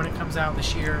bike in there when it comes out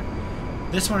this year.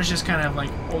 This one is just kind of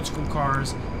like old school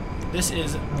cars. This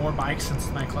is more bikes since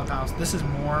it's my clubhouse. This is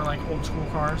more like old school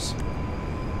cars.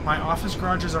 My office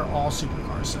garages are all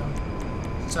supercars, so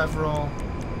several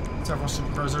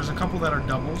supercars. There's a couple that are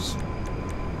doubles.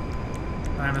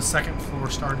 And I have a 2nd floor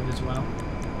started as well.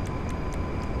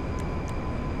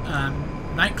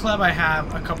 Nightclub, I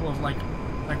have a couple of like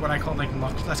what I call like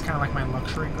lux. That's kind of like my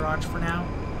luxury garage for now.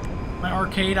 My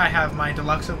arcade, I have my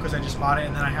Deluxo because I just bought it,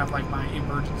 and then I have like my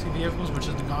emergency vehicles, which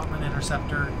is the Gauntlet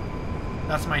Interceptor.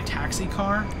 That's my taxi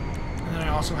car, and then I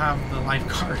also have the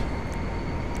lifeguard.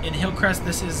 In Hillcrest,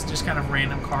 this is just kind of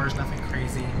random cars, nothing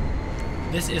crazy.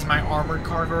 This is my armored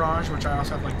car garage, which I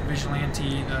also have like the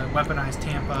Vigilante, the weaponized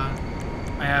Tampa.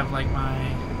 I have like my...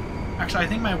 Actually, I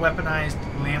think my weaponized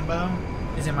Lambo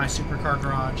is in my supercar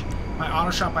garage. My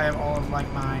auto shop, I have all of like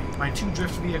my 2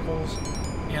 drift vehicles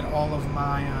and all of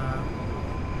my...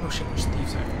 Oh shit, there's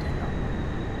thieves I have to take out.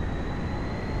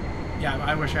 Yeah,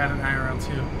 I wish I had an IRL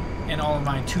too. And all of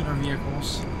my tuner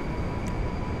vehicles.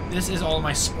 This is all of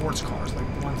my sports cars,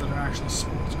 like the ones that are actually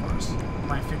sports cars.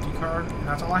 My 50 car, and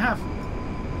that's all I have.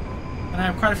 And I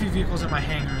have quite a few vehicles in my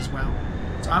hangar as well.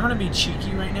 So I'm going to be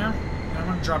cheeky right now. And I'm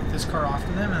going to drop this car off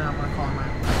to them, and I'm going to call them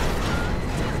out.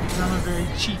 Because I'm a very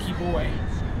cheeky boy.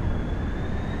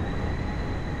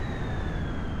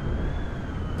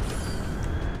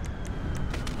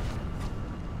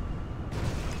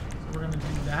 So we're going to do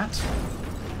that.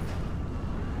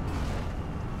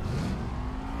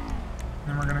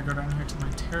 Then we're going to go down here to my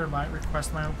terabyte,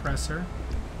 request my oppressor.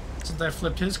 Since I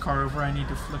flipped his car over, I need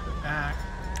to flip it back.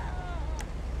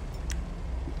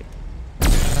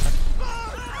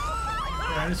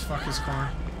 Yeah, I just fuck his car.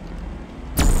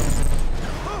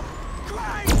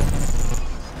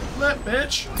 Flip,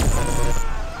 bitch!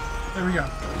 There we go.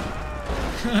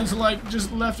 It's like,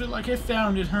 just left it like I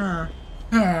found it, huh?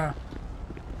 I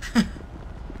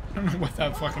don't know what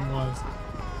that fucking was.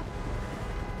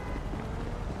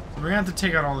 We're gonna have to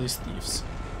take out all these thieves.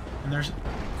 And they're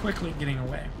quickly getting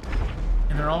away.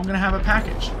 And they're all gonna have a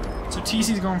package. So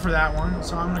TC's going for that one,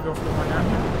 so I'm gonna go for the one down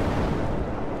here.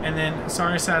 And then,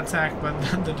 sorry sad sack, but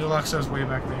the Deluxo's way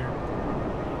back there.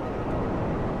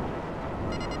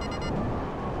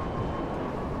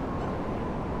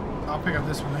 I'll pick up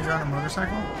this one. You're on a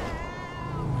motorcycle?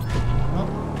 Oh.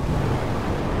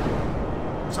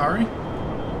 Sorry?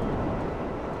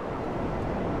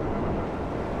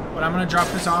 But I'm going to drop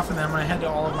this off, and then I'm going to head to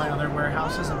all of my other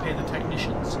warehouses and pay the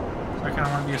technicians. So I kind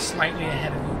of want to be slightly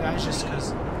ahead of you guys, just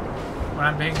because when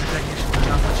I'm paying the technicians, there's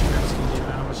not much you guys can do.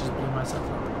 I almost just blew myself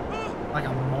up. Like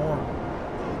a moral.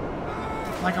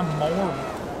 Like a moral.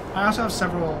 I also have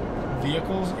several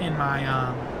vehicles in my,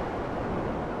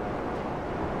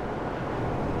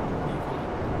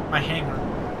 my hangar.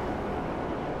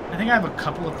 I think I have a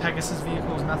couple of Pegasus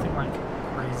vehicles, nothing like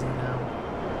crazy though.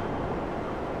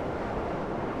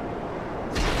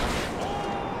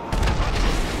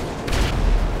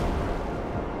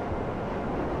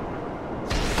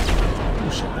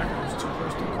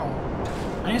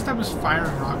 I need to stop just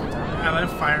firing rockets. I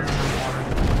love firing in the water.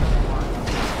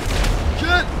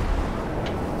 Shit!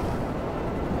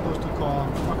 Postal call.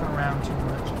 I'm fucking around too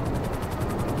much.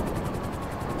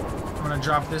 I'm gonna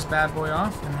drop this bad boy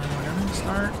off, and then we're gonna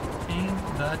start paying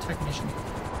the technician.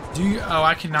 Do you? Oh,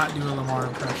 I cannot do a Lamar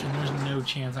impression. There's no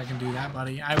chance I can do that,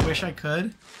 buddy. I wish I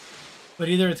could, but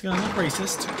either it's gonna look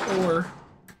racist, or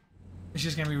it's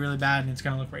just gonna be really bad and it's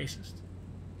gonna look racist.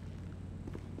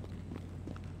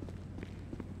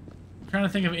 Trying to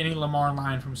think of any Lamar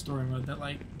line from story mode that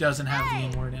like doesn't have the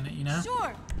N-word in it, you know?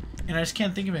 Sure. And I just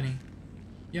can't think of any.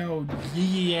 Yo,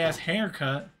 yee ass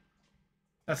haircut.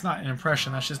 That's not an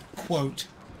impression, that's just a quote.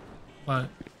 But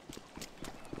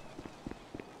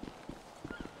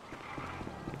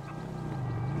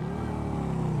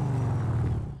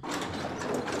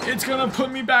it's gonna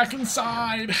put me back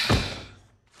inside.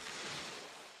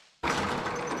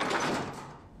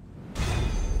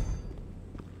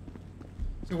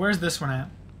 So where's this one at?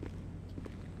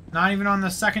 Not even on the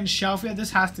second shelf yet?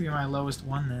 This has to be my lowest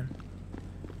one then.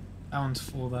 That one's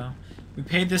full though. We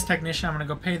paid this technician. I'm gonna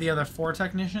go pay the other 4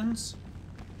 technicians.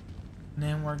 And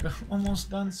then we're almost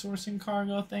done sourcing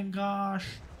cargo, thank gosh.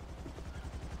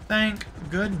 Thank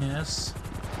goodness.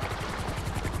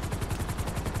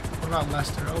 What about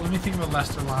Lester? Oh, let me think of a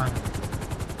Lester line.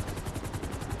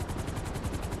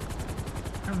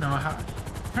 I don't know how.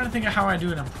 I'm trying to think of how I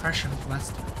do an impression of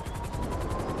Lester.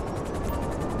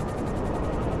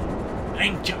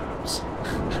 Bank jobs.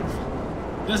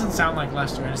 It doesn't sound like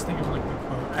Lester. I just think of like the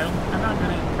quote. I'm not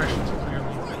good at impressions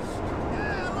clearly.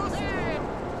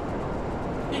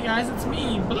 Hey guys, it's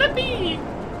me, Blippi!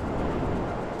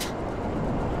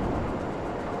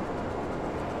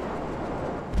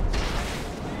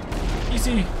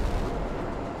 TC.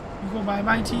 You go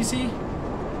bye-bye, TC?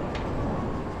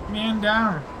 Man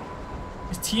down.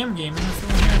 It's TM Gaming, that's the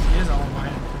one here. He is all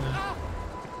buying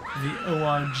for the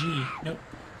ORG. Nope.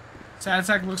 Sad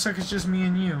sack looks like it's just me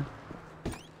and you.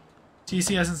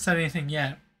 TC hasn't said anything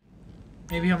yet.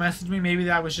 Maybe he'll message me, maybe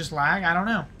that was just lag, I don't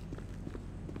know.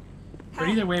 But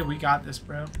either way, we got this,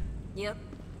 bro. Yep.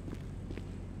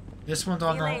 This one's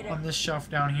on this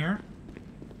shelf down here.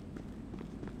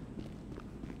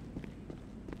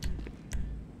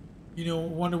 You know,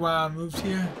 wonder why I moved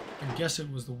here? I guess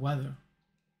it was the weather.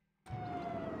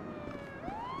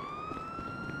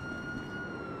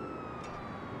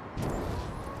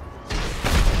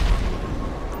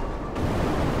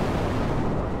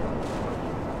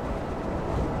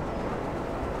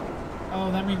 Oh,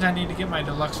 that means I need to get my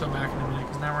Deluxo back in a minute,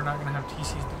 because now we're not going to have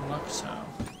TC's Deluxo.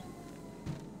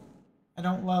 I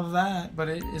don't love that, but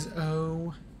it is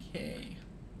okay.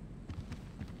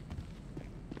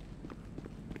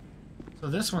 So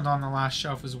this one's on the last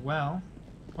shelf as well.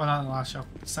 Well, not on the last shelf,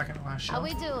 the second to last shelf. How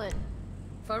we doing?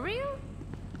 For real?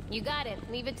 You got it.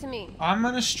 Leave it to me. I'm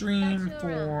going to stream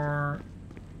for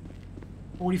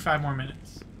 45 more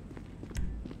minutes.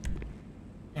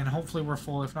 And hopefully we're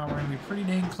full. If not, we're going to be pretty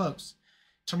dang close.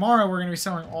 Tomorrow, we're going to be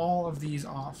selling all of these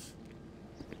off.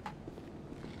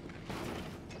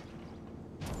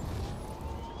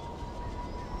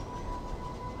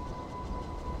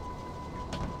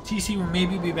 TC will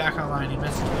maybe be back online. He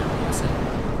messaged me on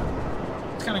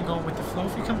PSN. It's kind of going with the flow.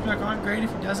 If he comes back on, great.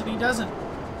 If he doesn't, he doesn't.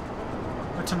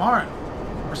 But tomorrow,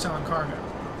 we're selling cargo.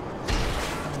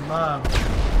 I love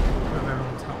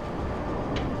everyone's help.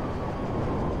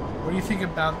 What do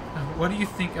you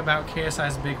think about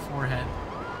KSI's big forehead?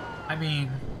 I mean,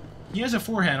 he has a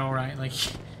forehead, all right. Like,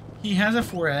 he has a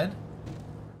forehead.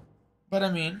 But I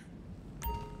mean,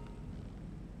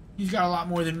 he's got a lot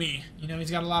more than me. You know,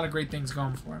 he's got a lot of great things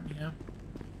going for him, you know?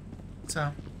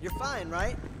 So. You're fine,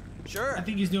 right? Sure. I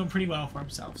think he's doing pretty well for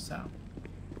himself, so.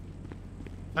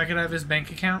 If I could have his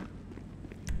bank account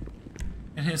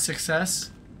and his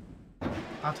success,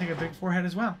 I'll take a big forehead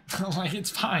as well. Like, it's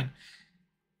fine.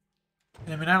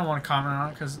 And I mean, I don't want to comment on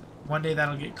it because one day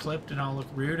that'll get clipped and I'll look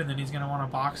rude and then he's going to want to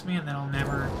box me and then I'll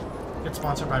never get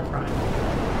sponsored by Prime.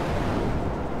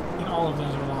 And all of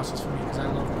those are losses for me because I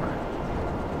love Prime.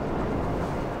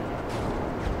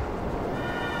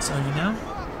 So, you know?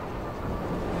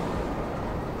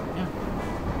 Yeah.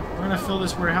 We're going to fill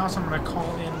this warehouse. I'm going to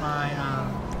call in my...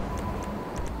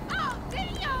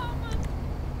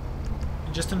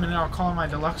 In just a minute, I'll call in my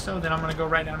Deluxo. Then I'm going to go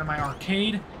right down to my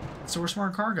arcade and source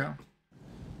more cargo.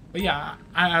 But yeah,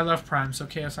 I love Prime, so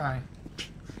KSI.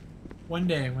 One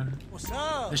day when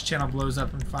this channel blows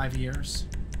up in 5 years,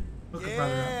 hook a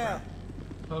brother up,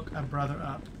 bro. Hook a brother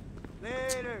up.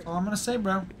 Later. That's all I'm gonna say,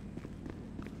 bro.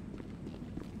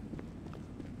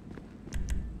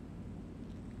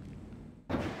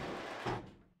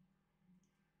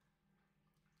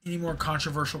 Any more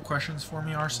controversial questions for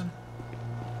me, Arson?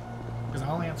 Because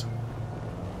I'll answer them.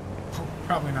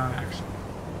 Probably not, actually.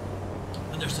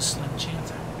 And there's a slim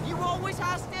chance. You always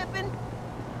high-stepping?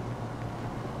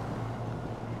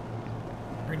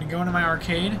 We're gonna go into my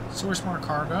arcade, source more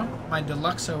cargo. My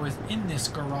Deluxo is in this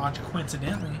garage,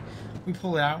 coincidentally. We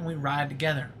pull it out and we ride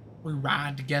together. We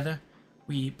ride together.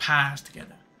 We pies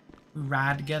together. We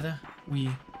ride together.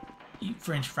 We eat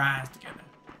French fries together.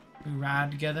 We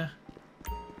ride together.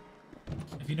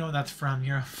 If you know what that's from,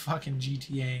 you're a fucking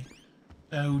GTA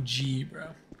OG, bro.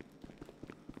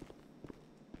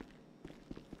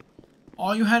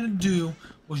 All you had to do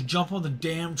was jump on the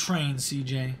damn train,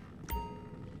 CJ.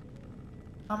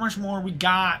 How much more we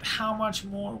got? How much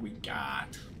more we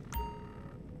got?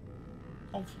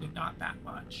 Hopefully not that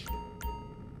much.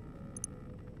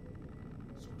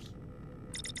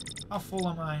 How full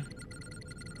am I?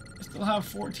 I still have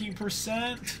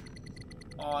 14%.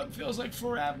 Oh, it feels like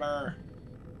forever.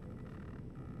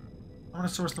 I'm gonna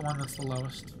source the one that's the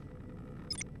lowest.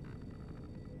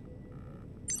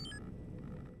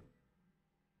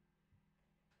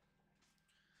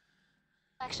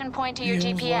 Selection point to your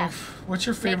GPS. What's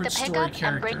your favorite story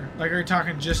character? Like, are you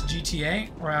talking just GTA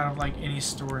or out of like any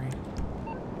story?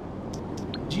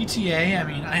 GTA, I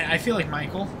mean, I feel like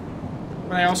Michael,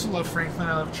 but I also love Franklin.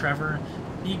 I love Trevor,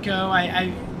 Nico.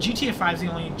 GTA 5 is the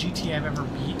only GTA I've ever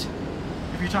beat.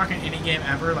 If you're talking any game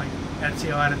ever, like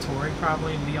Ezio Auditore,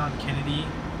 probably Leon Kennedy,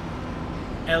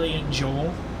 Ellie and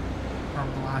Joel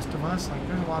from The Last of Us. Like,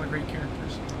 there's a lot of great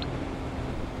characters.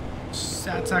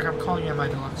 Sad sack, I'm calling you my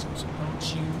Deluxo, so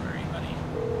don't you worry, buddy.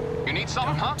 You need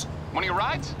something, huh? One of your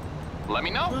rides? Let me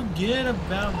know. Forget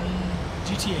about me.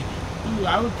 GTA. Ooh,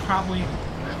 I would probably... I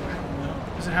don't know.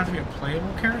 Does it have to be a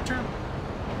playable character?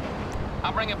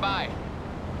 I'll bring it by.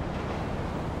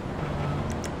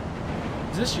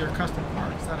 Is this your custom car?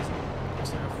 Because that is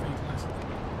looks like a fake license.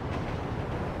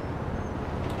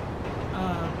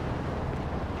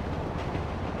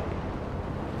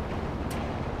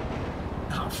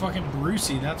 Not fucking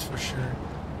Brucey, that's for sure.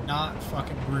 Not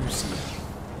fucking Brucey.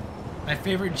 My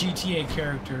favorite GTA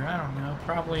character, I don't know,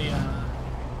 probably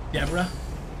Deborah.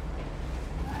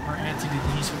 Or Auntie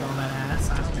Denise with all that ass,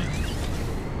 I don't know.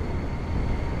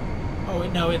 Oh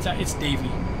wait, no, it's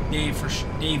Davey. Dave for sure.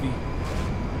 Davey.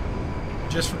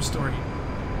 Just from story.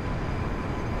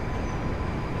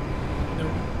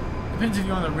 Depends if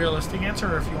you want the realistic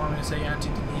answer or if you want me to say Auntie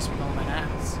Denise with all that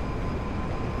ass.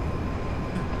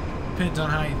 Depends on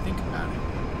how you think about it.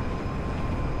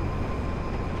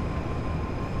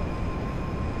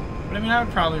 But I mean, I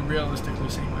would probably realistically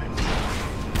say Michael.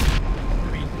 I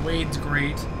mean, Wade's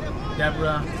great.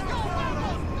 Deborah's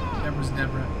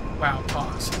Deborah. Wow,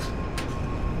 pause.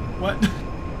 What?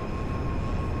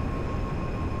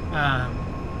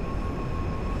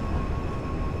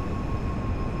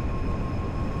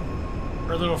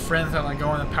 Her little friends that like go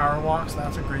on the power walks,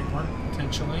 that's a great one,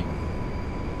 potentially.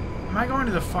 Am I going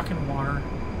to the fucking water?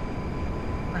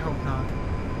 I hope not.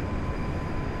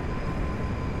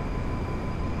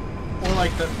 Or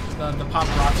like the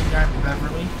paparazzi guy from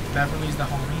Beverly. Beverly's the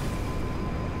homie.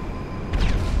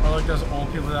 Or like those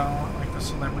old people that want like the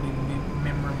celebrity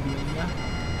memorabilia.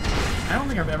 I don't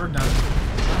think I've ever done it.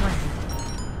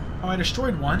 Oh, I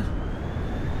destroyed one.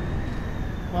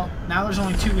 Well, now there's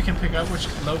only 2 we can pick up, which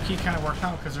low-key kind of worked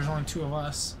out because there's only 2 of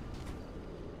us.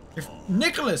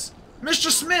 Nicholas!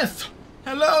 Mr. Smith!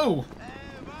 Hello!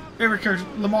 Favorite character?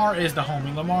 Lamar is the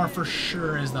homie. Lamar for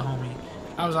sure is the homie.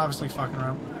 I was obviously fucking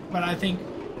around. But I think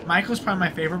Michael's probably my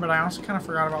favorite, but I also kind of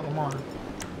forgot about Lamar.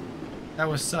 That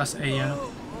was sus,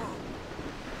 Ayo.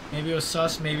 Maybe it was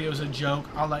sus, maybe it was a joke.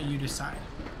 I'll let you decide.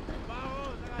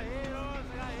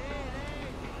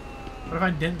 What if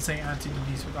I didn't say Auntie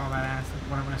Denise with all that ass? Like,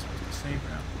 what am I supposed to say,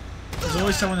 bro? There's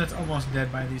always someone that's almost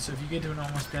dead by these, so if you get to an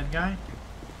almost dead guy,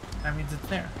 that means it's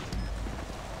there.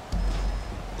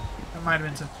 That might have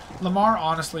been some... Lamar,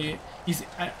 honestly,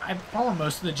 I follow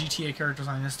most of the GTA characters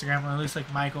on Instagram, or at least like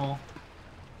Michael,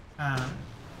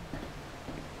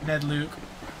 Ned Luke,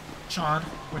 Sean,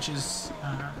 which is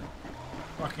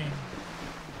fucking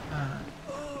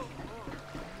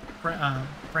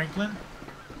Franklin.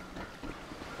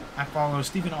 I follow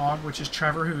Stephen Ogg, which is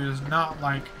Trevor, who is not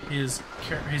like his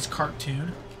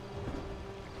cartoon.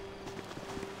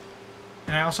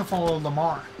 And I also follow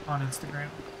Lamar on Instagram.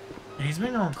 And he's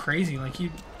been going crazy. Like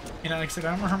and like I said,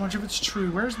 I don't know how much of it's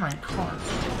true. Where's my car?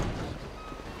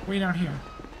 Way down here.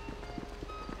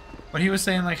 But he was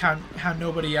saying like how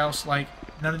nobody else, like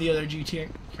none of the other GTA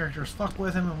characters fuck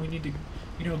with him, and we need to,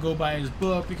 you know, go by his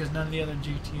book because none of the other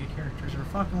GTA characters are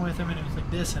fucking with him, and it was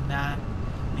like this and that.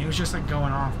 And he was just like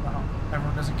going off about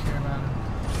everyone doesn't care about him.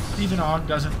 Stephen Ogg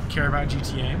doesn't care about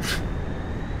GTA.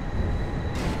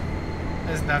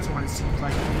 As that's what it seems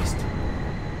like, at least.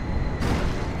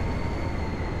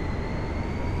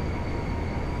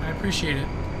 I appreciate it.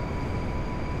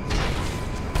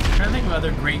 I'm trying to think of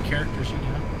other great characters, you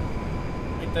know.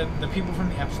 Like the people from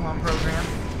the Epsilon program.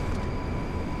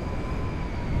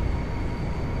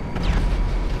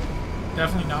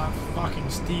 Definitely not fucking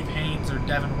Steve Haynes or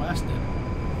Devin Weston.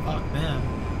 Fuck them.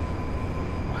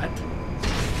 What?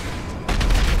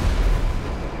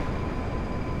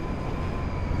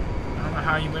 I don't know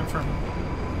how you went from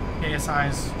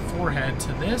KSI's forehead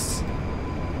to this,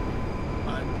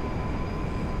 but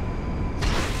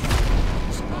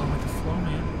just go with the flow,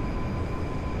 man.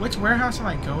 Which warehouse am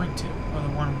I going to? Oh,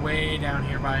 the one way down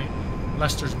here by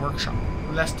Lester's workshop.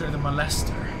 Lester the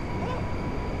Molester.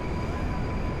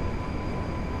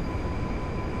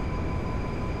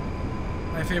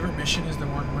 My favorite mission is the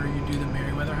one where you do the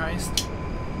Merryweather heist.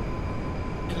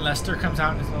 And Lester comes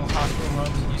out in his little hospital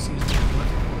robes and you see his little foot.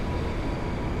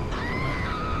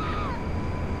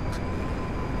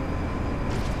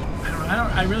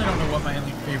 I really don't know what my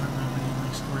like, favorite moment in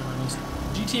like storyline is.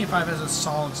 GTA 5 has a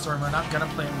solid storyline. I'm gonna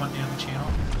play it one day on the channel.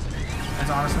 As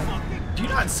honestly, do you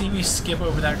not see me skip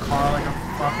over that car like a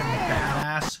fucking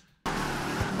badass?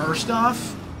 First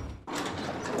off,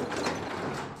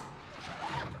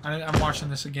 I'm watching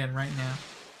this again right now.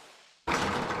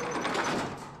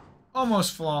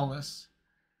 Almost flawless.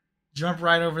 Jump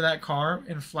right over that car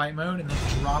in flight mode and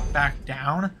then drop back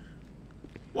down.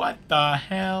 What the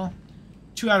hell?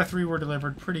 2 out of 3 were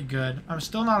delivered. Pretty good. I'm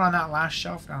still not on that last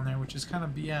shelf down there, which is kind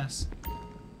of BS.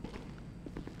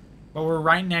 But we're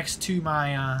right next to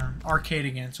my arcade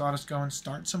again, so I'll just go and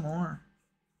start some more.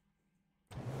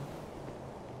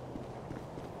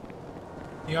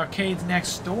 The arcade's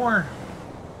next door.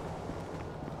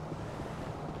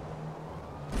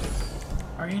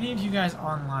 Are any of you guys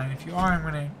online? If you are, I'm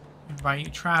going to invite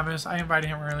you. Travis, I invited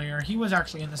him earlier. He was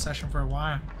actually in the session for a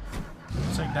while.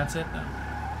 Looks like that's it, though.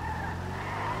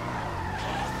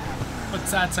 But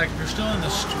that's like, if you're still in the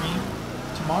stream,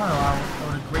 tomorrow I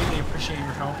would greatly appreciate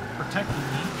your help protecting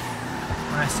me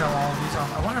when I sell all of these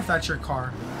off. I wonder if that's your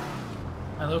car.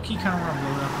 I low-key kind of want to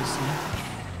blow it up to see.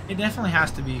 It definitely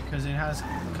has to be, because it has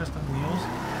custom wheels,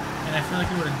 and I feel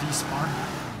like it would have despawned it.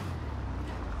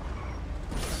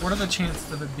 What are the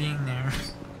chances of it being there?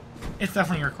 It's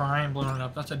definitely your car. I ain't blowing it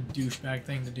up. That's a douchebag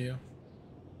thing to do.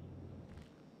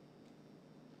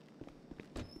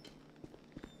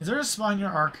 Is there a spot in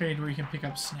your arcade where you can pick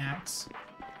up snacks?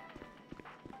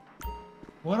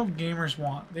 What do gamers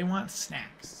want? They want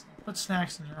snacks. Put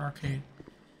snacks in your arcade.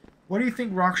 What do you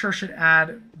think Rockstar should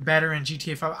add better in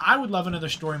GTA 5? I would love another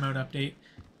story mode update.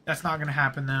 That's not going to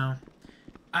happen, though.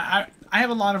 I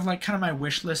have a lot of, like, kind of my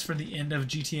wish list for the end of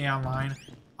GTA Online.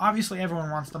 Obviously,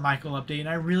 everyone wants the Michael update, and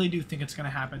I really do think it's going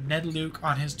to happen. Ned Luke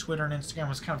on his Twitter and Instagram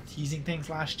was kind of teasing things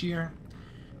last year.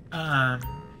 And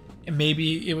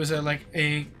maybe it was like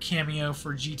a cameo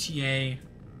for GTA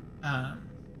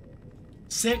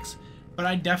 6, but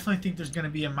I definitely think there's going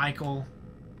to be a Michael.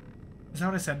 Is that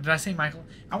what I said? Did I say Michael?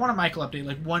 I want a Michael update,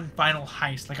 like one final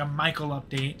heist, like a Michael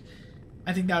update.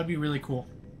 I think that would be really cool.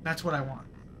 That's what I want.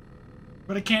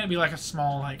 But it can't be like a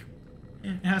small, like,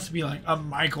 it has to be like a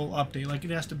Michael update. Like,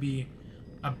 it has to be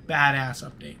a badass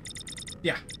update.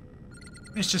 Yeah.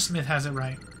 Mr. Smith has it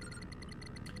right.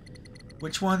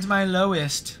 Which one's my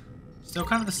lowest? Still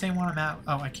kind of the same one I'm at.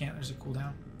 Oh, I can't. There's a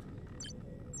cooldown.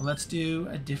 Well, let's do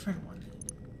a different one.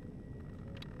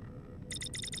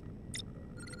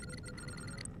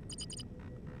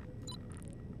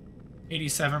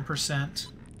 %,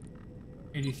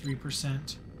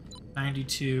 83%,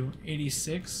 92,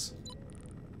 86.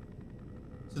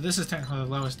 So this is technically the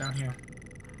lowest down here.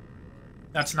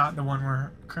 That's not the one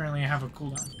we're currently have a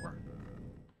cooldown for.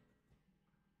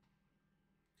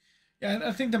 Yeah,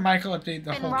 I think the Michael update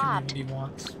the whole community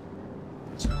wants.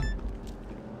 So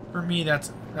for me,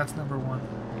 that's number one.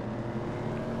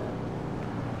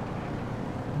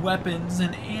 Weapons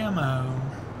and ammo.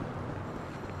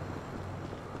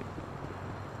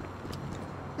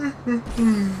 You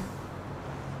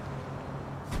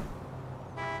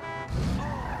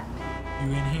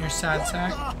in here, sad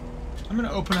sack? I'm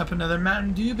gonna open up another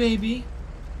Mountain Dew, baby.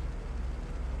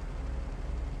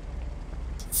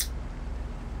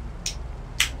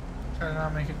 Try to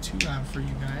not make it too loud for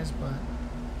you guys, but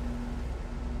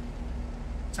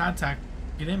sad sack,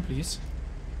 get in, please.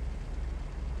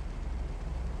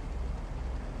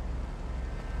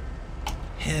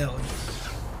 Hell yeah.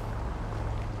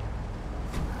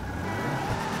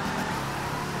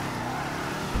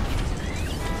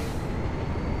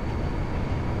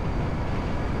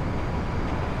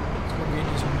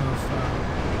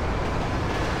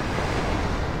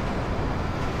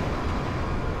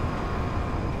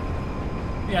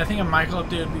 Yeah, I think a Michael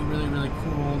update would be really, really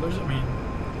cool. I mean,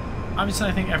 obviously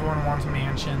I think everyone wants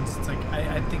mansions. It's like,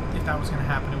 I think if that was going to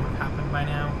happen, it would have happened by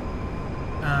now.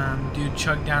 Dude,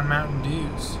 chug down Mountain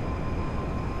Dews.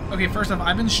 Okay, first off,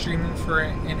 I've been streaming for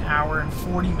an hour and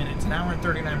 40 minutes, an hour and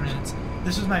 39 minutes.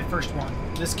 This is my first one.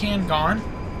 This can gone.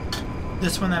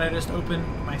 This one that I just opened,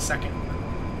 my second one.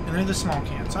 And they're the small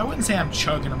cans. So I wouldn't say I'm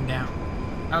chugging them down.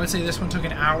 I would say this one took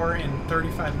an hour and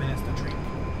 35 minutes to drink.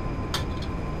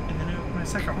 My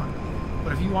second one.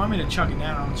 But if you want me to chug it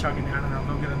down, I'll chug it down and I'll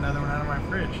go get another one out of my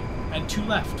fridge. I had 2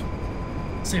 left.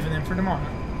 Saving them for tomorrow.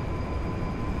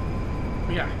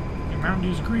 But yeah, Mountain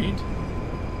Dew's great.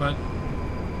 But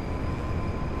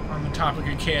on the topic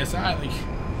of KSI, like,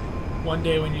 one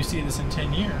day when you see this in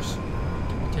 10 years,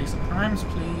 we'll take some primes,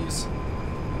 please.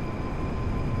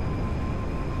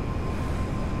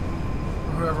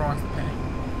 Or whoever wants to pay.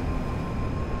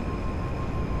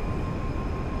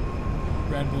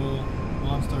 Red Bull,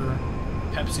 Monster,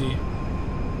 Pepsi.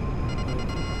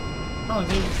 Oh,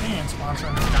 they ain't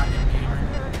sponsoring this goddamn gamer.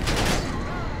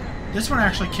 This one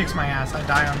actually kicks my ass. I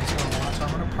die on this one a lot, so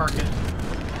I'm gonna park it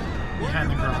behind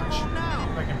the garage.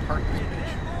 If I can park this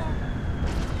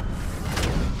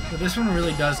bitch. But this one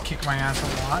really does kick my ass a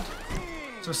lot.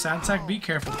 So sad sack, be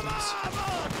careful, please.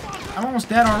 I'm almost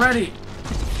dead already.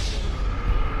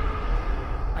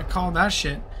 I called that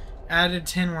shit. Added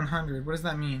 10-100. What does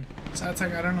that mean? So that's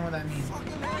like, I don't know what that means.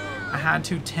 I had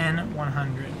to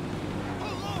 10-100.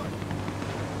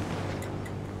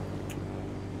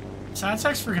 Sad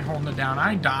Sack's freaking holding it down.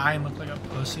 I die and look like a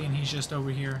pussy, and he's just over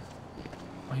here.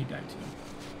 Oh, he died too.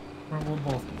 We'll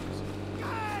both be pussy.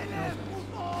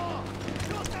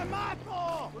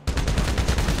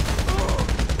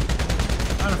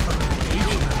 Not a fucking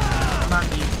Asian. I'm not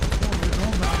the 4 years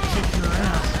old, but I'll kick your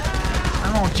ass.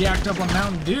 I'm all jacked up on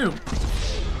Mountain Dew.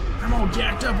 I'm all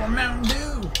jacked up on Mountain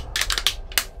Dew.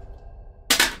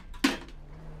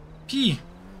 Pee.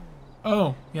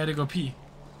 Oh, you had to go pee.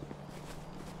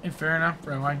 Hey, fair enough,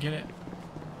 bro. I get it.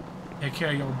 Take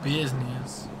care of your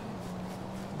business.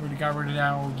 Already got rid of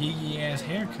that old geeky ass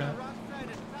haircut.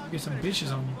 Get some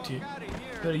bitches on you too.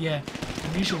 But yeah,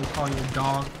 Anisha will call you a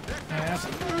dog. Ass.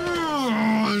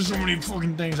 Oh, there's so many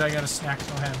fucking things I gotta snack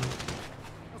so heavy.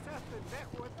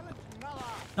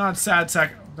 Not Sad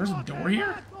Sack. There's a door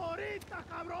here?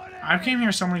 I came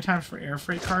here so many times for air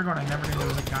freight cargo and I never knew there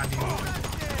was a goddamn door.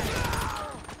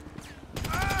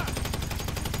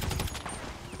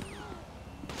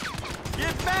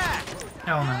 Get back!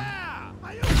 Hell no.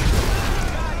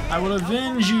 I will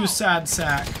avenge you, Sad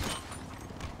Sack.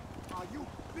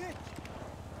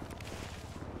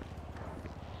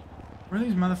 Where are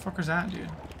these motherfuckers at, dude?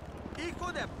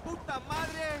 Hijo de puta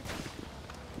madre!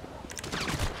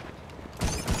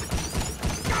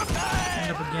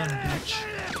 Stand up again, bitch.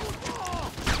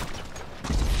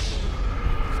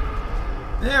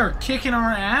 They're kicking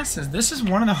our asses. This is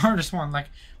one of the hardest ones. Like,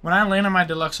 when I landed my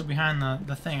deluxe behind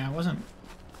the thing, I wasn't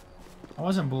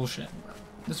bullshitting.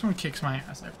 This one kicks my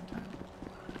ass every time.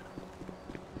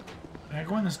 Can I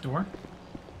go in this door?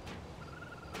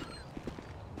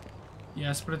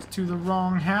 Yes, but it's to the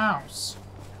wrong house.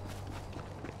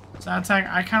 Sad Sack,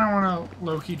 I kind of want to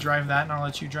low-key drive that, and I'll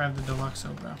let you drive the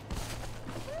Deluxo, bro.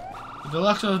 The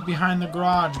Deluxo is behind the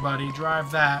garage, buddy. Drive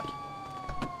that.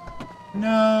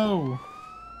 No.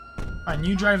 Fine,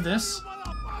 you drive this.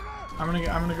 I'm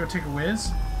gonna go take a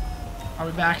whiz. I'll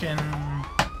be back in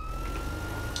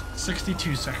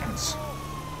 62 seconds.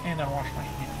 And I'll wash my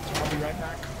hands. So I'll be right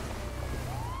back.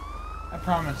 I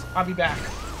promise. I'll be back.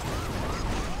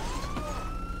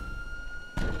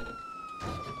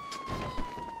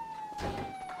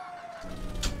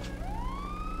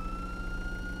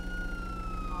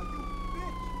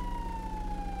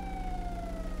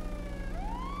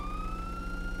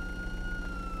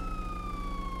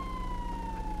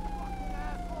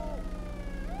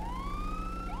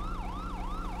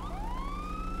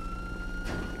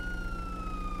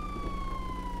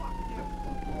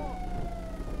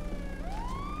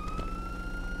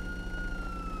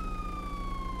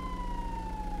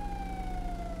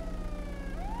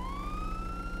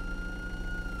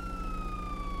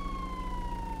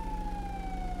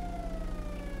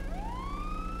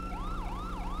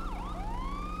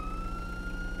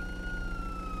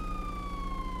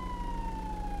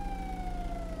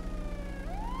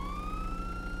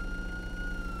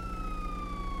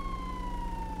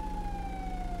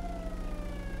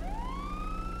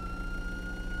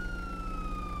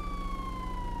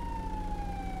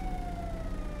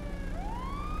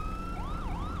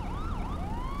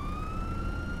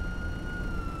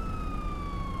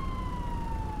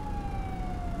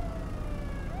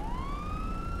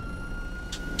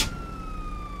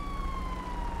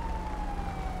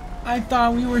 I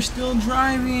thought we were still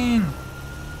driving.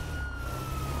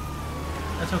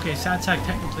 That's okay. Sad Sack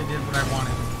technically did what I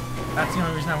wanted. That's the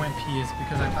only reason I went P is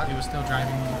because I thought he was still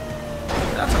driving me.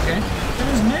 That's okay. And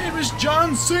his name is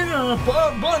John Cena.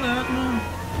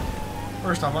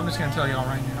 First off, I'm just gonna tell y'all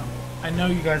right now. I know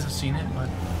you guys have seen it, but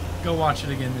go watch it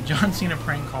again. The John Cena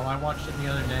prank call. I watched it the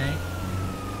other day.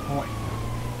 Boy.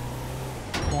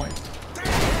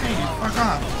 Hey, dude, fuck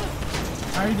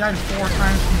off. I already died 4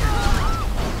 times from here.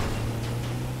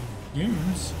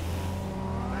 Games.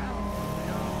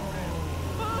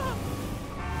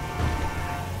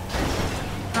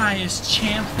 Hi, is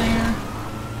Champ there?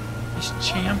 Is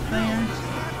Champ there?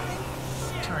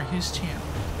 Sorry, his Champ.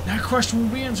 That question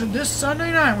will be answered this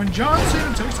Sunday night when John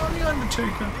Cena takes on The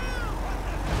Undertaker.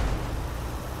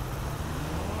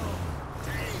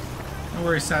 No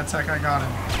worries, Sad Sack, I got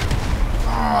him.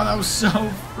 Oh, that was so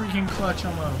freaking clutch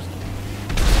almost.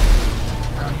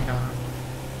 Oh, you got him.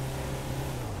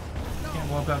 Can't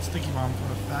blow up that sticky bomb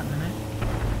for a fat minute.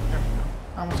 There we go.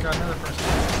 I almost got another person.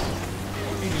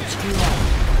 Hey, dude, screw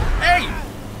off. Hey!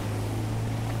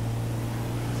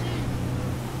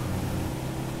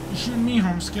 You shooting me,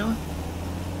 home skillet?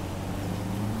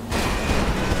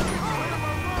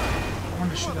 I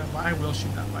want to shoot that. I will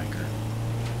shoot that biker.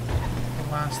 The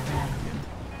last thing I'm gonna get.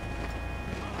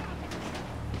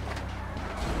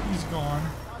 He's gone.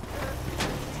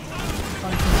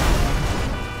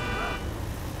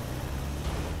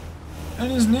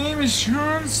 And his name is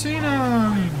John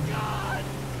Cena.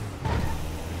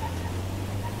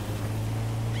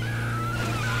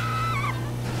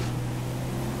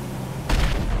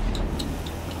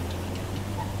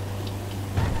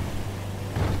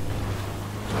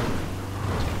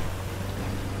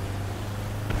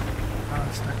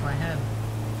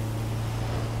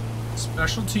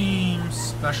 Special teams,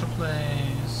 special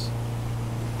plays,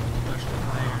 special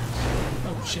players.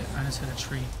 Oh shit, I just hit a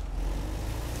tree.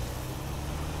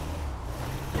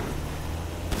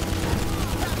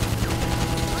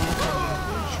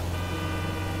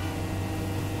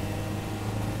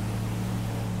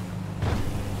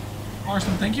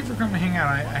 Arson, thank you for coming to hang out.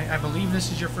 I believe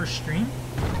this is your first stream,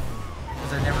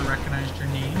 because I never recognized your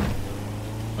name.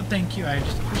 But thank you, I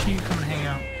just appreciate you coming to hang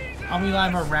out. I'll be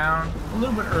live around a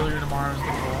little bit earlier tomorrow is the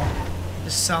goal.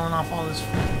 Just selling off all this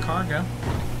freaking cargo.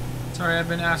 Sorry, I've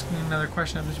been asking another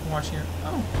question. I've just been watching it.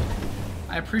 Oh,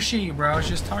 I appreciate you, bro. I was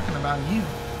just talking about you.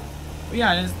 But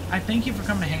yeah, I thank you for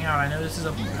coming to hang out. I know this is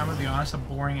I'm gonna be honest, a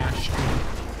boring ass stream.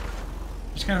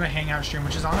 Just kind of a hangout stream,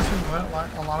 which is honestly what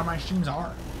a lot of my streams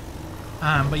are.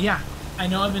 But yeah, I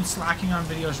know I've been slacking on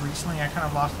videos recently. I kind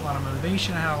of lost a lot of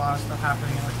motivation. I had a lot of stuff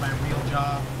happening in like my real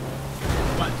job.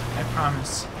 But I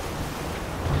promise,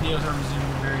 videos are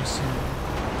resuming very soon.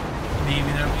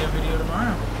 Maybe there'll be a video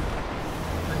tomorrow.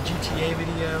 A GTA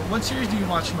video. What series do you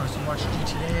watch most? Do you watch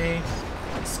GTA,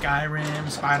 Skyrim,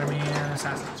 Spider-Man,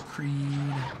 Assassin's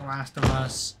Creed, The Last of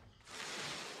Us?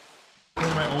 One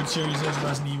of my old series is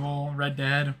Resident Evil, Red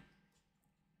Dead.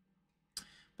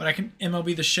 But I can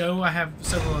MLB The Show. I have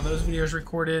several of those videos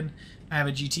recorded. I have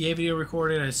a GTA video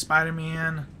recorded, a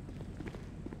Spider-Man,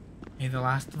 a The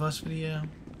Last of Us video.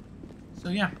 So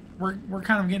yeah, we're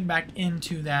kind of getting back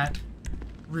into that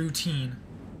routine.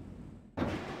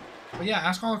 But yeah,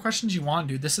 ask all the questions you want,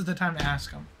 dude. This is the time to ask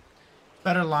them.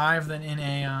 Better live than in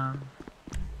a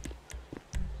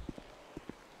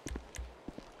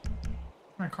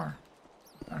my car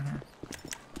down here.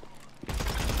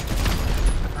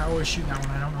 I always shoot that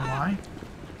one. I don't know why.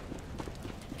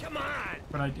 Come on.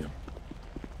 But I do.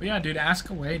 But yeah, dude, ask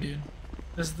away, dude.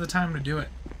 This is the time to do it.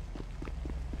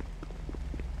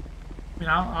 I mean,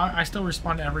 I still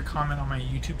respond to every comment on my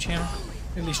YouTube channel,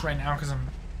 at least right now, because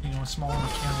I'm, you know, small on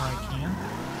the channel where I can.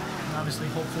 And obviously,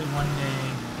 hopefully one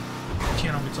day, the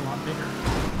channel gets a lot bigger.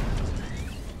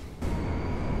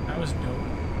 That was dope.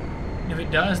 And if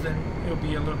it does, then it'll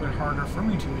be a little bit harder for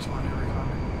me to respond to every comment.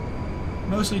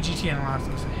 Mostly GTA and The Last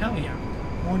of Us. Hell yeah.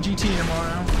 More GTA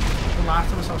tomorrow. The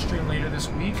Last of Us I'll stream later this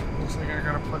week. Looks like I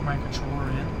gotta plug my controller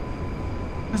in.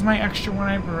 This is my extra one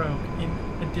I broke in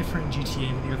a different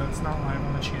GTA video that's not live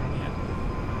on the channel yet.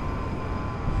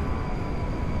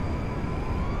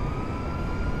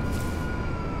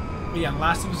 But yeah,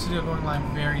 Last of Us video going live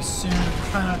very soon.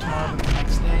 Probably not tomorrow, but the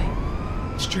next day.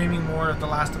 Streaming more of The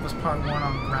Last of Us Part 1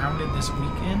 on Grounded this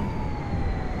weekend.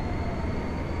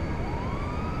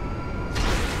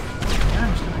 Yeah,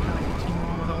 I'm just gonna kind of continue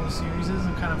on with all the series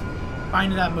and kind of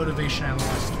find that motivation I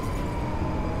lost.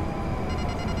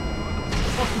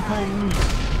 Fuck the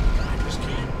police. Just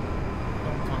kidding.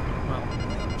 Don't fucking, well,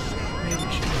 maybe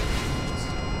we should.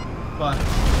 But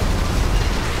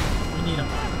we need them.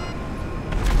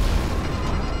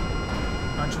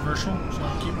 Controversial, so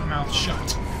I'll keep my mouth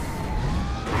shut.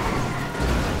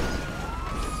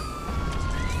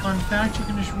 Fun fact, you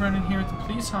can just run in here with the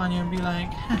police on you and be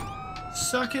like,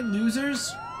 suck it,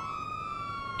 losers.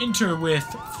 Enter with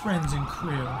friends and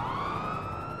crew.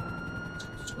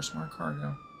 Source more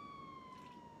cargo.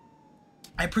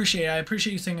 I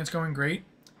appreciate you saying it's going great.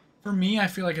 For me, I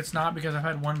feel like it's not, because I've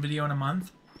had one video in a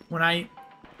month. When I,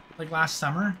 like last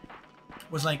summer,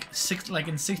 was like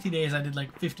in 60 days I did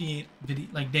like 58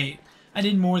 I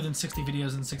did more than 60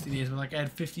 videos in 60 days, but like I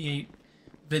had 58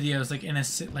 videos like in a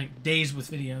days with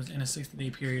videos in a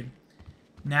 60-day period.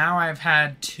 Now I've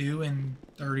had 2 in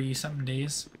 30 something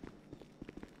days.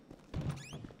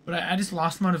 But I just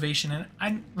lost motivation, and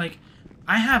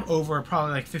I have over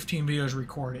probably like 15 videos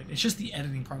recorded. It's just the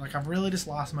editing part. Like, I've really just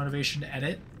lost motivation to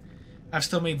edit. I've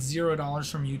still made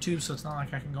 $0 from YouTube, so it's not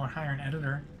like I can go and hire an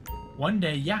editor. One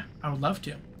day, yeah, I would love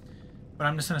to. But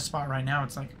I'm just in a spot right now.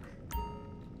 It's like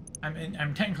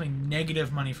I'm technically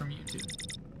negative money from YouTube.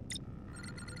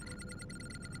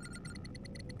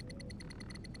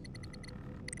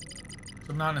 So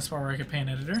I'm not in a spot where I could pay an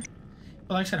editor.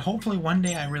 But like I said, hopefully one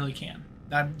day I really can.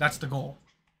 That's the goal.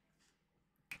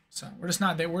 So we're just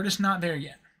not there. We're just not there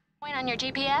yet. Point on your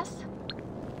GPS?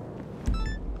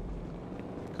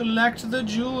 Collect the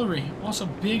jewelry. Also,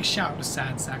 big shout to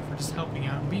Sad Sack for just helping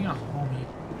out and being a homie.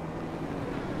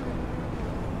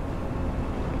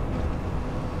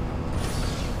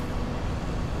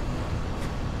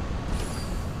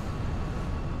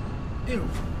 Ew.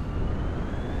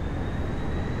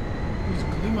 There's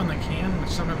glue on the can, which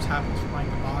sometimes happens from like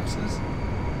the boxes.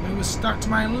 It was stuck to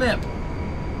my lip.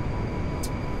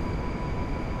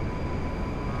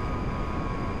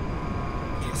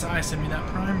 KSI sent me that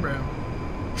Prime, bro.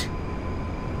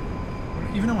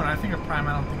 Even when I think of Prime,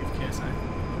 I don't think of KSI.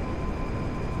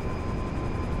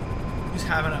 He's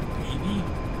having a baby.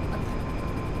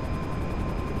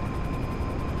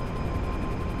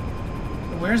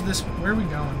 Where's this? Where are we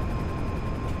going?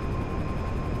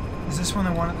 Is this one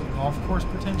the one at the golf course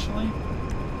potentially?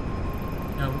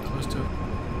 No, we're close to it.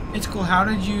 It's cool. How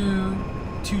did you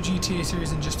 2 GTA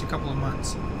series in just a couple of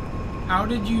months? How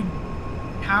did 2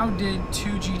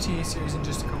 GTA series in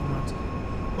just a couple of months?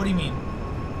 What do you mean?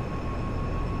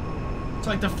 So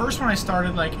like the first one I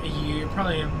started like a year,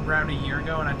 probably around a year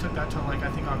ago, and I took that till like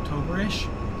I think October-ish.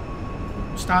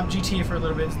 Stopped GTA for a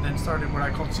little bit, and then started what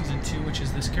I called Season 2, which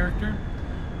is this character.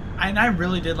 And I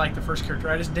really did like the first character.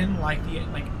 I just didn't like the,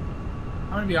 like,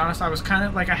 I'm gonna be honest, I was kind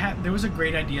of like, there was a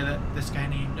great idea that this guy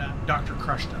named Dr.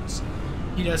 Crush does.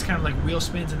 He does kind of like wheel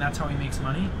spins, and that's how he makes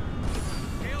money.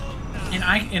 And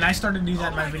I started to do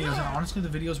that in my videos, and honestly the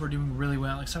videos were doing really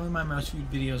well. Like some of my most viewed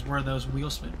videos were those wheel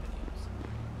spin videos.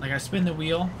 Like I spin the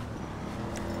wheel.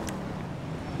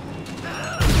 Dude's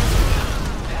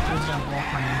gonna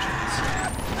block my entrance.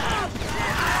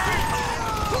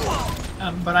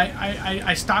 But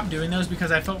I stopped doing those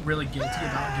because I felt really guilty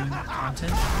about doing that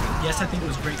content. Yes, I think it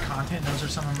was great content. Those are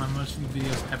some of my most viewed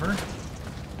videos ever.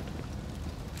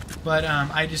 But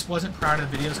I just wasn't proud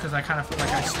of the videos because I kind of felt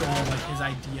like I stole like his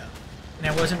idea, and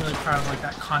I wasn't really proud of like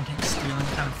that content stealing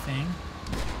kind of thing.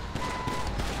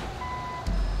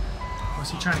 Was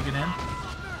he trying to get in?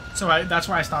 So that's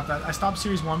why I stopped that. I stopped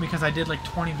Series 1 because I did like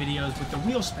 20 videos with the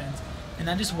wheel spins, and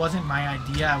that just wasn't my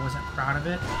idea. I wasn't proud of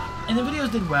it. And the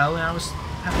videos did well, and I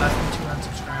had less than 200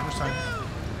 subscribers, so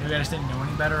maybe I just didn't know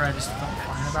any better. I just felt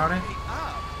fine about it.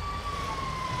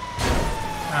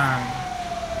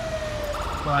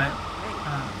 But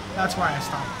that's why I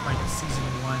stopped like Season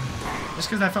 1, just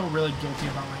because I felt really guilty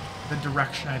about like the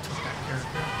direction I took that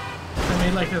character. I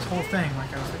made like this whole thing,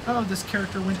 like I was like, oh, this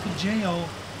character went to jail,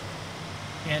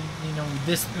 and you know,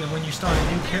 this when you start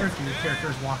a new character, the character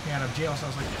is walking out of jail. So I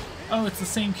was like, oh, it's the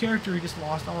same character. He just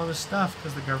lost all of his stuff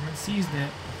because the government seized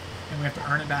it, and we have to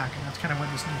earn it back. And that's kind of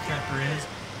what this new character is.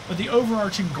 But the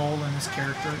overarching goal in this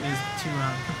character is to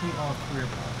complete all of Career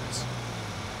Progress.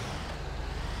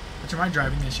 Which am I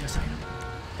driving this? Yes, I am.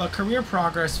 But Career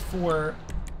Progress for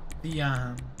the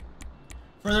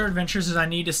further adventures is I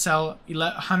need to sell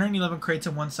 111 crates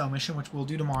in one sell mission, which we'll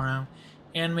do tomorrow,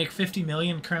 and make 50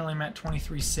 million. Currently I'm at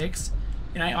 23.6,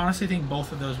 and I honestly think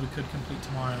both of those we could complete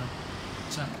tomorrow.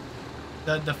 So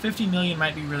the 50 million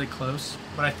might be really close,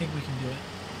 but I think we can do it.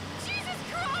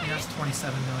 And that's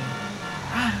 27 million.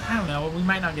 I don't know, we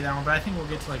might not get that one, but I think we'll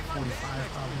get to like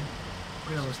 45 probably,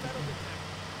 realistically,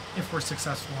 if we're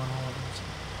successful on all of them.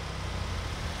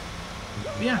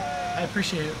 But yeah, I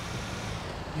appreciate it.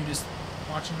 You just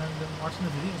watching the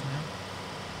videos, man.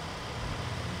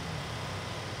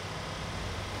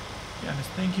 Yeah, just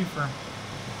thank you for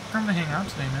coming to hang out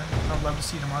today, man. I'd love to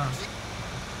see you tomorrow.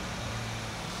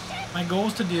 My goal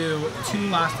is to do 2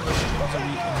 Last of Us streams a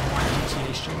week and 1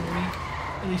 GTA stream a week,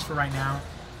 at least for right now.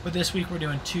 But this week we're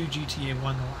doing 2 GTA,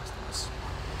 1 The Last of Us.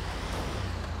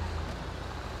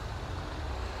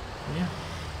 But yeah.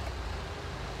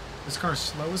 This car's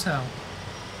slow as hell.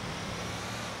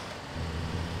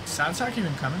 Is Sadsack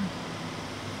even coming?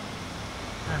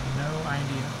 I have no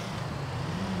idea.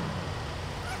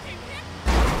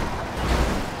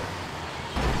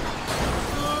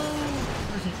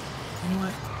 You know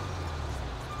what?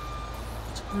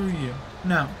 Screw you.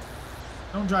 No.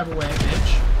 Don't drive away,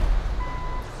 bitch.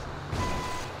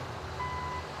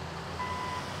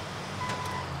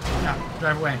 Yeah,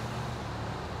 drive away.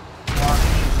 Walk me,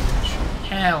 bitch.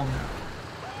 Hell no.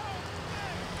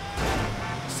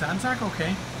 Sadsack,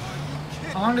 okay.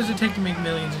 How long does it take to make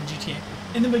millions in GTA?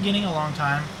 In the beginning, a long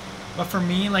time. But for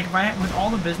me, like if I, with all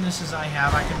the businesses I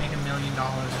have, I can make $1 million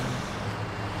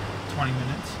in 20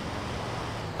 minutes.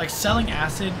 Like selling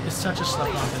acid is such a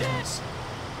slept-on business.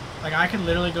 Like I could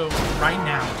literally go right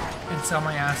now and sell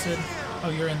my acid. Oh,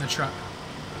 you're in the truck.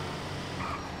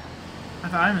 I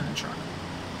thought I'm in the truck.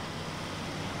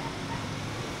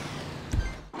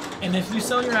 And if you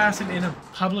sell your acid in a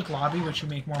public lobby, which you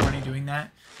make more money doing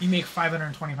that, you make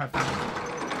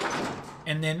 $525,000.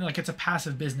 And then like it's a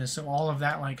passive business, so all of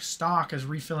that like stock is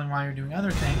refilling while you're doing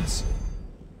other things.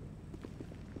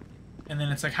 And then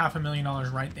it's like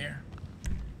 $500,000 right there.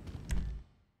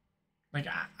 Like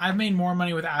I've made more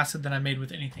money with acid than I made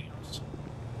with anything else.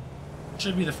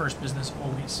 Should be the first business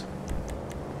always.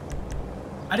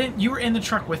 I didn't. You were in the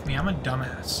truck with me. I'm a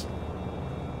dumbass.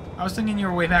 I was thinking you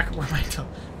were way back where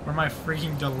my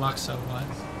freaking Deluxo was.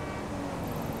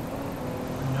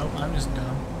 Nope, I'm just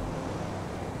dumb.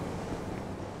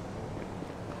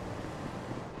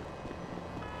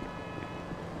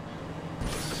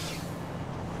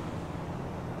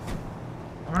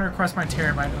 I'm gonna request my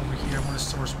terabyte over here. I want to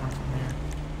source one from there.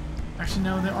 Actually,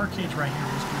 no, the arcade's right here.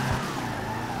 Let's do that.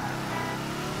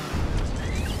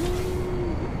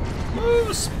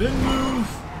 Move, spin move.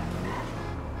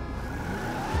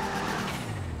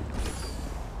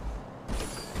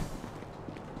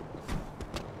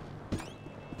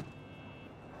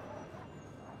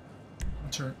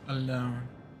 Enter alone.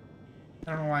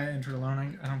 I don't know why I entered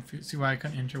alone. I don't see why I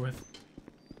couldn't enter with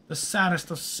the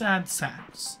saddest of sad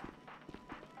sacks.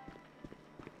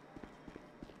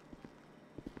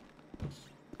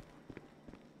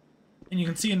 And you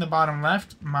can see in the bottom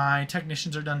left, my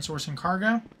technicians are done sourcing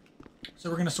cargo. So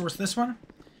we're going to source this one.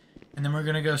 And then we're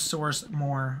going to go source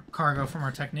more cargo from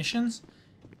our technicians.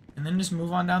 And then just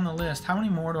move on down the list. How many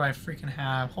more do I freaking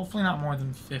have? Hopefully not more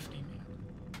than 50.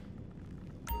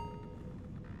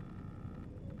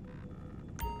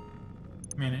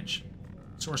 Manage.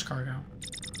 Source cargo.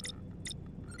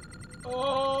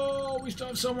 Oh, we still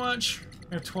have so much.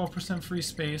 We have 12% free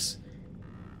space.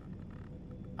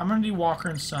 I'm gonna do Walker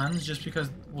and Sons just because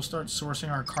we'll start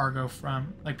sourcing our cargo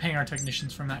from, like, paying our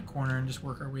technicians from that corner and just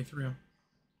work our way through.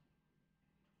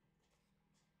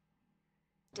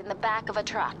 In the back of a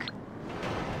truck.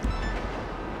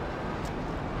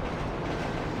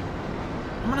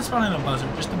 I'm gonna spawn in a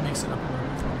buzzard just to mix it up a little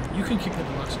bit for me. You can keep the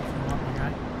deluxe if you want, my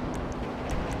guy.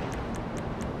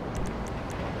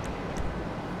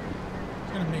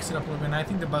 Just gonna mix it up a little bit, and I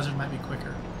think the buzzard might be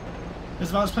quicker. Because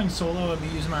if I was playing solo, I'd be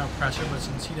using my oppressor, but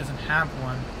since he doesn't have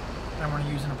one, I want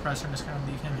to use an oppressor and just kind of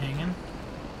leave him hanging.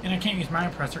 And I can't use my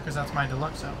oppressor because that's my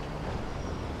deluxo.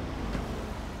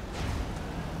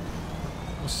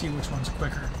 We'll see which one's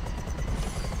quicker.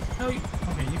 No, okay,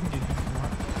 you can do that if you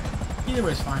want. Either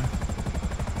way's fine.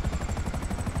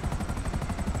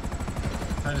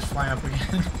 I just fly up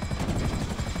again.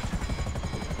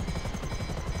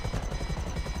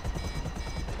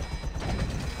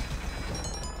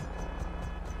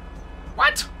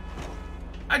 What?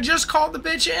 I just called the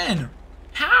bitch in.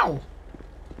 How?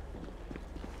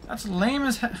 That's lame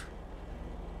as hell.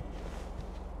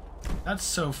 That's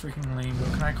so freaking lame,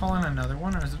 though. Can I call in another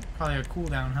one, or is it probably a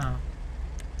cooldown, huh?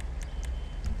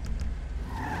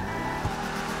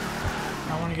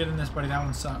 I want to get in this, buddy. That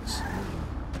one sucks.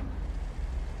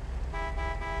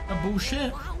 A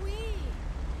bullshit.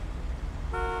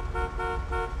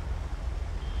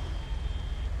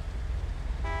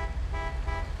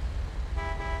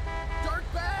 Dark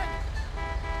bag.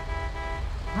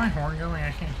 Is my horn going?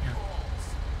 I can't hear.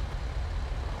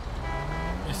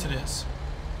 Yes, it is.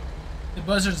 The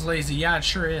buzzard's lazy. Yeah, it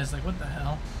sure is. Like, what the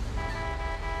hell?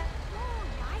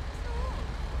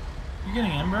 You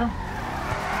getting in, bro?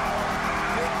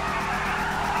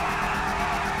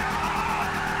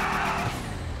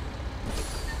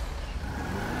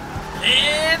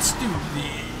 Let's do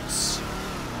this.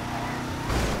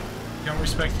 Don't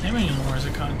respect him anymore as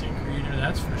a content creator,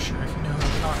 that's for sure, if you know who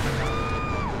I'm talking about.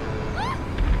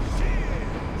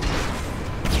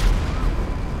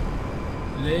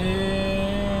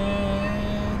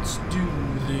 Let's do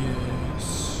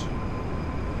this.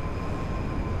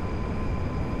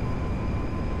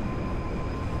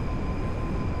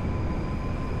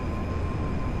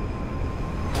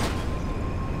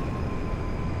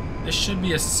 This should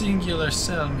be a singular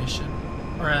cell mission,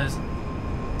 or a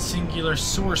singular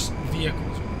source vehicle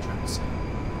is what I'm trying to say.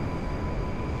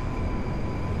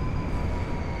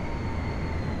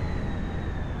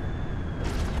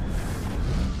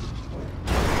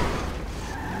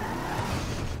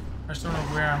 I just don't know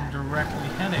where I'm directly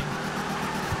heading.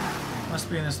 Must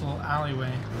be in this little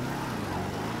alleyway.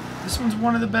 This one's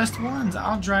one of the best ones.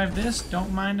 I'll drive this.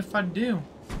 Don't mind if I do.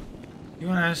 You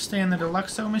want to stay in the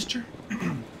Deluxo, mister?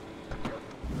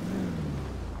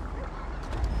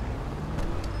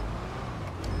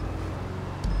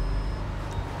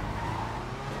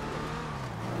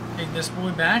 Take this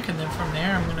boy back, and then from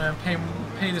there I'm gonna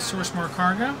pay to source more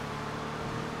cargo, and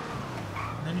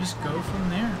then just go from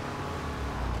there.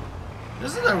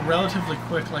 This is a relatively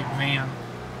quick, like, van,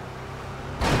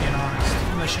 to be honest,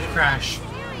 unless you crash.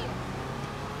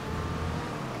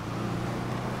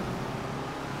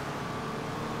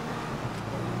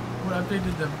 What update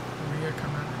did the rear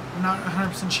come out? I'm not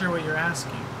 100% sure what you're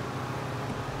asking.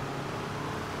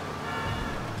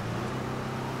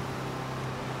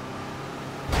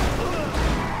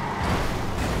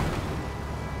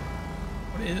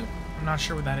 I'm not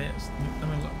sure what that is. Let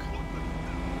me look.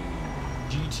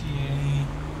 GTA.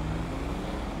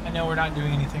 I know we're not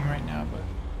doing anything right now, but...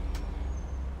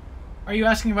 Are you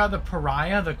asking about the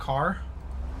Pariah, the car?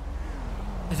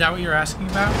 Is that what you're asking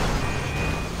about?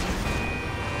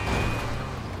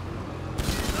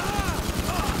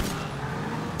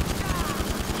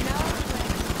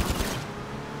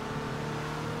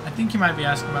 I think you might be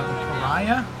asking about the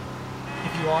Pariah.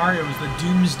 If you are, it was the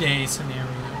Doomsday scenario,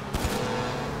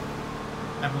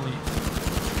 I believe.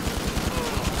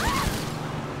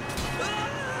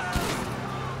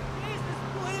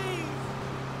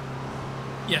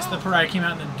 Yes, the Pariah came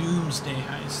out in the Doomsday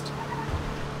Heist.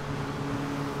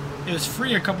 It was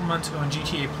free a couple months ago on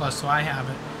GTA Plus, so I have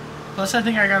it. Plus, I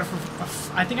think I got it for...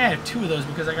 I think I have 2 of those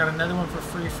because I got another one for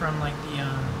free from like the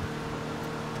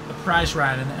prize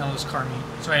ride in the Ellis car meet.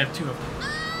 So I have 2 of them.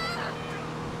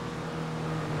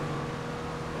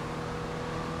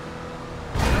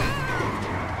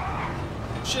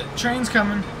 Shit, train's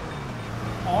coming.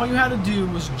 All you had to do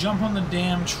was jump on the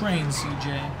damn train,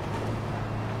 CJ.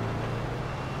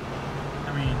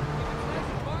 I mean,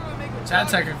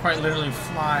 Sadsack could quite literally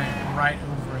fly right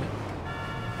over it.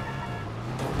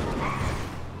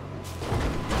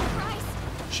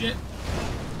 Shit.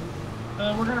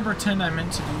 We're gonna pretend I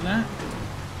meant to do that.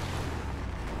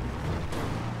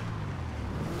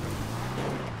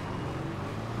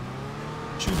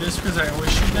 Shoot this because I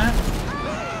always shoot that.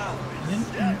 And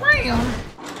then, wham!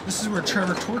 This is where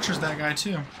Trevor tortures that guy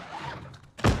too.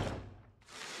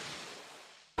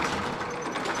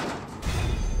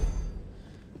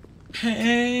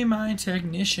 Hey, my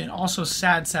technician. Also,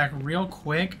 Sadsack, real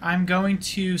quick, I'm going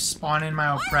to spawn in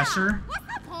my oppressor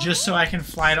just so I can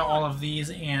fly to all of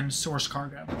these and source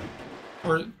cargo.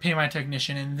 Or pay my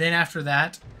technician. And then after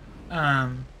that, I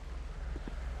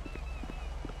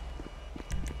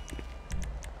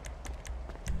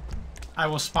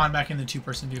will spawn back in the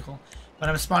 2-person vehicle. But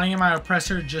I'm spawning in my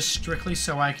oppressor just strictly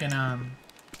so I can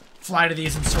fly to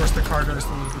these and source the cargo just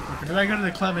a little bit quicker. Do I go to the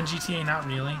club in GTA? Not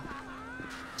really.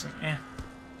 It's like, eh.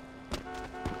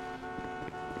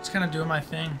 Just kind of doing my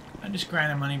thing. I'm just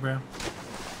grinding money, bro.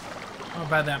 How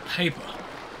about that paper?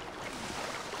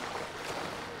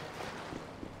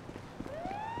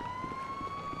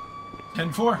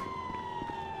 $10-4.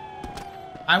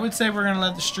 I would say we're going to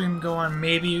let the stream go on.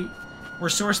 Maybe we're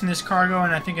sourcing this cargo,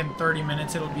 and I think in 30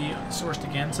 minutes it'll be sourced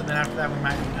again. So then after that, we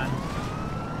might be done.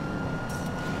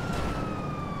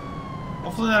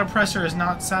 Hopefully that oppressor is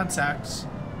not Sadsack's.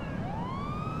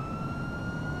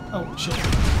 Oh, shit.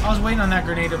 I was waiting on that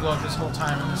grenade to blow up this whole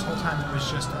time, and this whole time it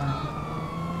was just,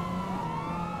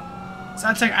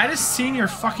 Sadsack, I just seen your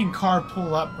fucking car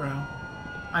pull up, bro.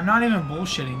 I'm not even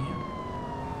bullshitting you.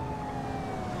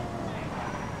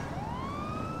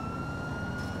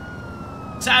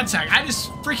 Sadsack, I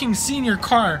just freaking seen your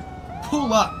car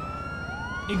pull up.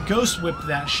 It ghost whipped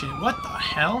that shit. What the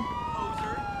hell?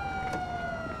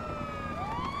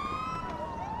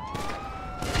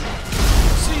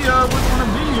 See ya, wouldn't wanna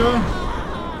be ya.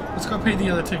 Let's go pay the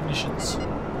other technicians.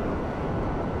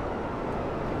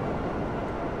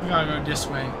 We gotta go this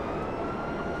way.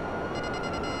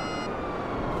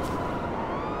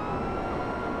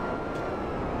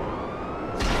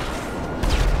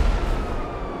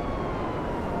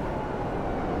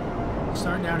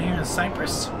 Start down here in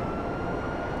Cyprus.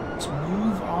 Let's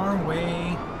move our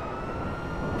way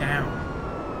down.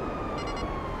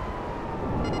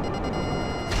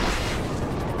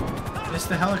 It's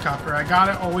the helicopter. I got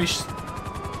it always.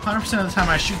 100% of the time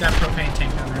I shoot that propane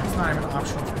tank down there. It's not even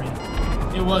optional for me.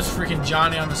 It was freaking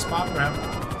Johnny on the spot, bro.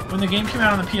 When the game came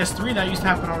out on the PS3, that used to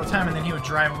happen all the time, and then he would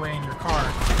drive away in your car.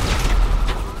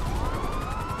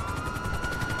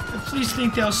 The police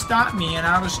think they'll stop me, and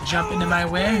I'll just jump into my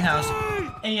warehouse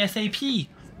ASAP.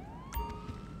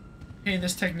 Hey,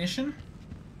 this technician?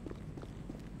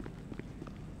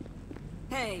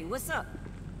 Hey, what's up?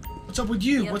 What's up with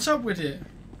you? Yep. What's up with it?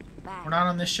 Bye. We're not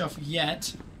on this shelf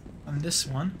yet. On this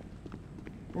one.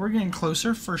 We're getting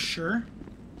closer for sure.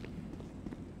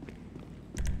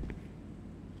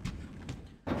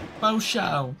 Bow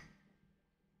show.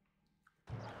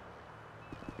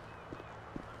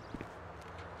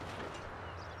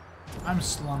 I'm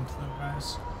slumped though,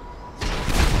 guys.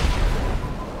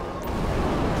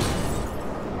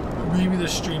 Maybe the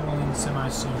stream will end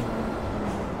semi-soon.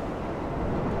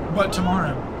 But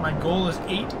tomorrow, my goal is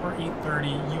 8 or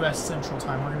 8:30 US Central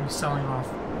Time. We're going to be selling off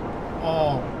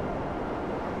all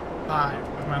 5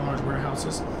 of my large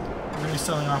warehouses. We're going to be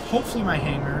selling off, hopefully, my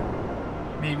hangar.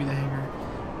 Maybe the hangar.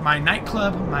 My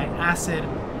nightclub, my acid,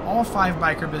 all 5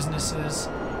 biker businesses,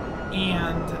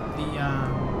 and the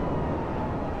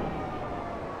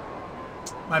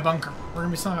my bunker. We're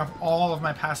gonna be selling off all of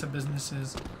my passive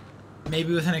businesses.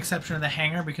 Maybe with an exception of the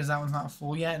hangar because that one's not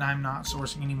full yet and I'm not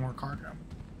sourcing any more cargo.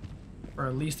 For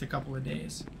at least a couple of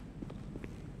days.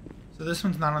 So this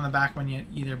one's not on the back one yet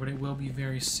either, but it will be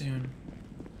very soon.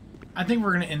 I think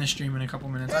we're gonna end the stream in a couple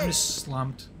minutes. I'm just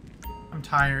slumped. I'm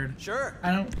tired. Sure.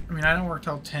 I don't work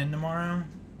till 10 tomorrow,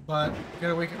 but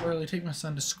gotta wake up early, take my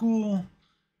son to school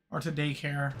or to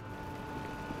daycare.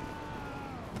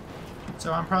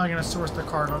 So I'm probably gonna source the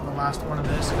cargo at the last one of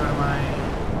this, go to my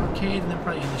arcade, and then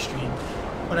probably end the stream.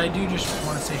 But I do just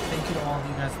want to say thank you to all of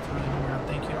you guys that really hung around.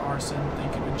 Thank you to Arson.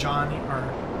 Thank you to Johnny.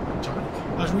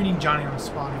 I was reading Johnny on the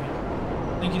spot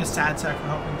again. Thank you to SadSack for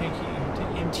helping. Thank you to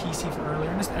MTC for earlier.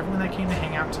 And just everyone that came to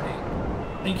hang out today.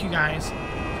 Thank you guys.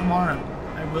 Tomorrow,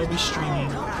 I will be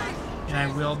streaming. And I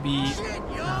will be...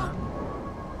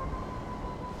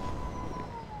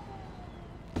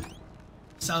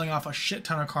 selling off a shit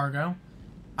ton of cargo.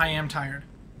 I am tired.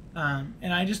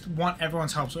 And I just want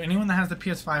everyone's help. So anyone that has the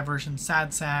PS5 version,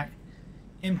 SadSack,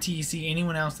 MTC,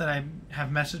 anyone else that I have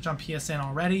messaged on PSN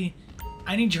already,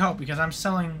 I need your help because I'm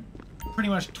selling pretty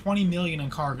much 20 million in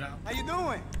cargo. How you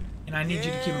doing? And I need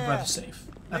you to keep a brother safe.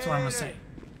 That's what I'm gonna say.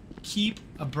 Keep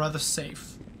a brother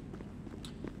safe.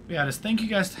 But yeah, just thank you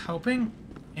guys for helping,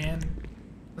 and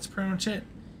that's pretty much it.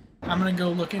 I'm gonna go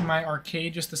look in my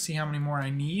arcade just to see how many more I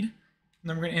need. And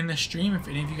then we're going to end the stream. If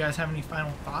any of you guys have any final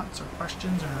thoughts or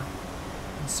questions or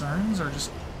concerns or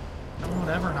just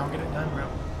whatever, and I'll get it done, bro.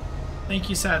 Thank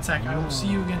you, SadSack. I will see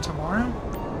you again tomorrow.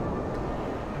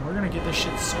 And we're going to get this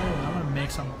shit sold. I'm going to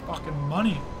make some fucking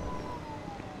money.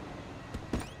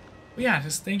 But yeah,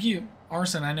 just thank you,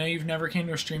 Arson. I know you've never came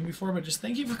to a stream before, but just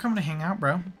thank you for coming to hang out,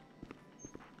 bro.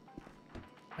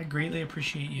 I greatly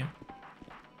appreciate you.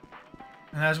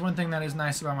 And that's one thing that is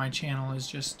nice about my channel is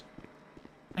just...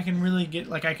 I can really get,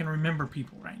 like, I can remember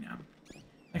people right now. Like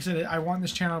I said, I want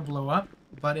this channel to blow up,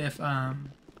 but if,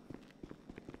 I'm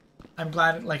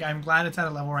glad it's at a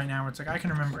level right now where it's like, I can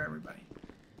remember everybody.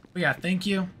 But yeah, thank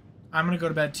you. I'm gonna go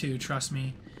to bed too, trust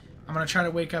me. I'm gonna try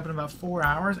to wake up in about 4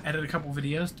 hours, edit a couple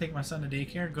videos, take my son to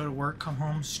daycare, go to work, come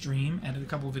home, stream, edit a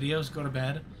couple videos, go to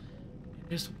bed.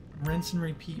 Just rinse and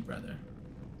repeat, brother.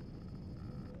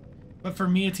 But for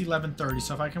me, it's 11:30,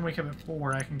 so if I can wake up at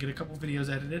 4, I can get a couple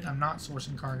videos edited. I'm not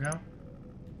sourcing cargo.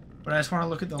 But I just want to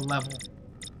look at the level.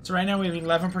 So right now we have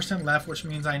 11% left, which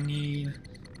means I need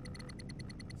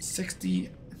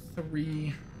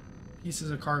 63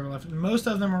 pieces of cargo left. And most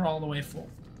of them are all the way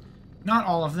full. Not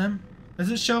all of them.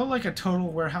 Does it show like a total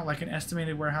warehouse, like an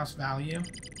estimated warehouse value?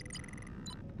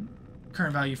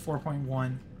 Current value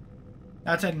 4.1.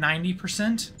 That's at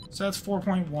 90%, so that's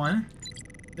 4.1.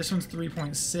 This one's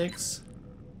 3.6.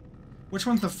 Which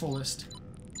one's the fullest?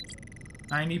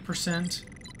 90%,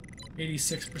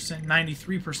 86%,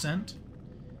 93%.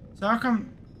 So how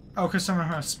come... Oh, because some of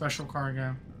them have special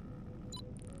cargo.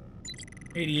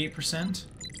 88%.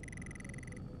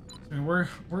 I mean, we're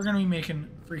going to be making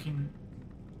freaking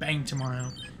bang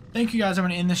tomorrow. Thank you guys. I'm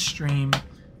going to end this stream.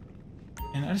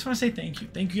 And I just want to say thank you.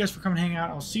 Thank you guys for coming to hang out.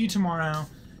 I'll see you tomorrow.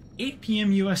 8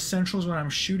 p.m. U.S. Central is what I'm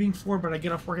shooting for, but I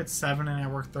get off work at 7 and I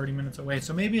work 30 minutes away,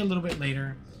 so maybe a little bit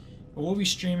later. But we'll be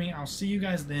streaming. I'll see you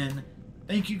guys then.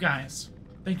 Thank you guys.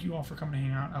 Thank you all for coming to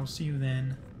hang out. I'll see you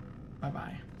then.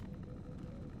 Bye-bye.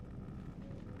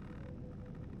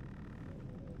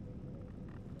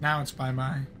 Now it's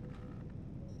bye-bye.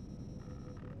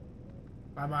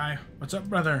 Bye-bye. What's up,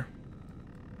 brother?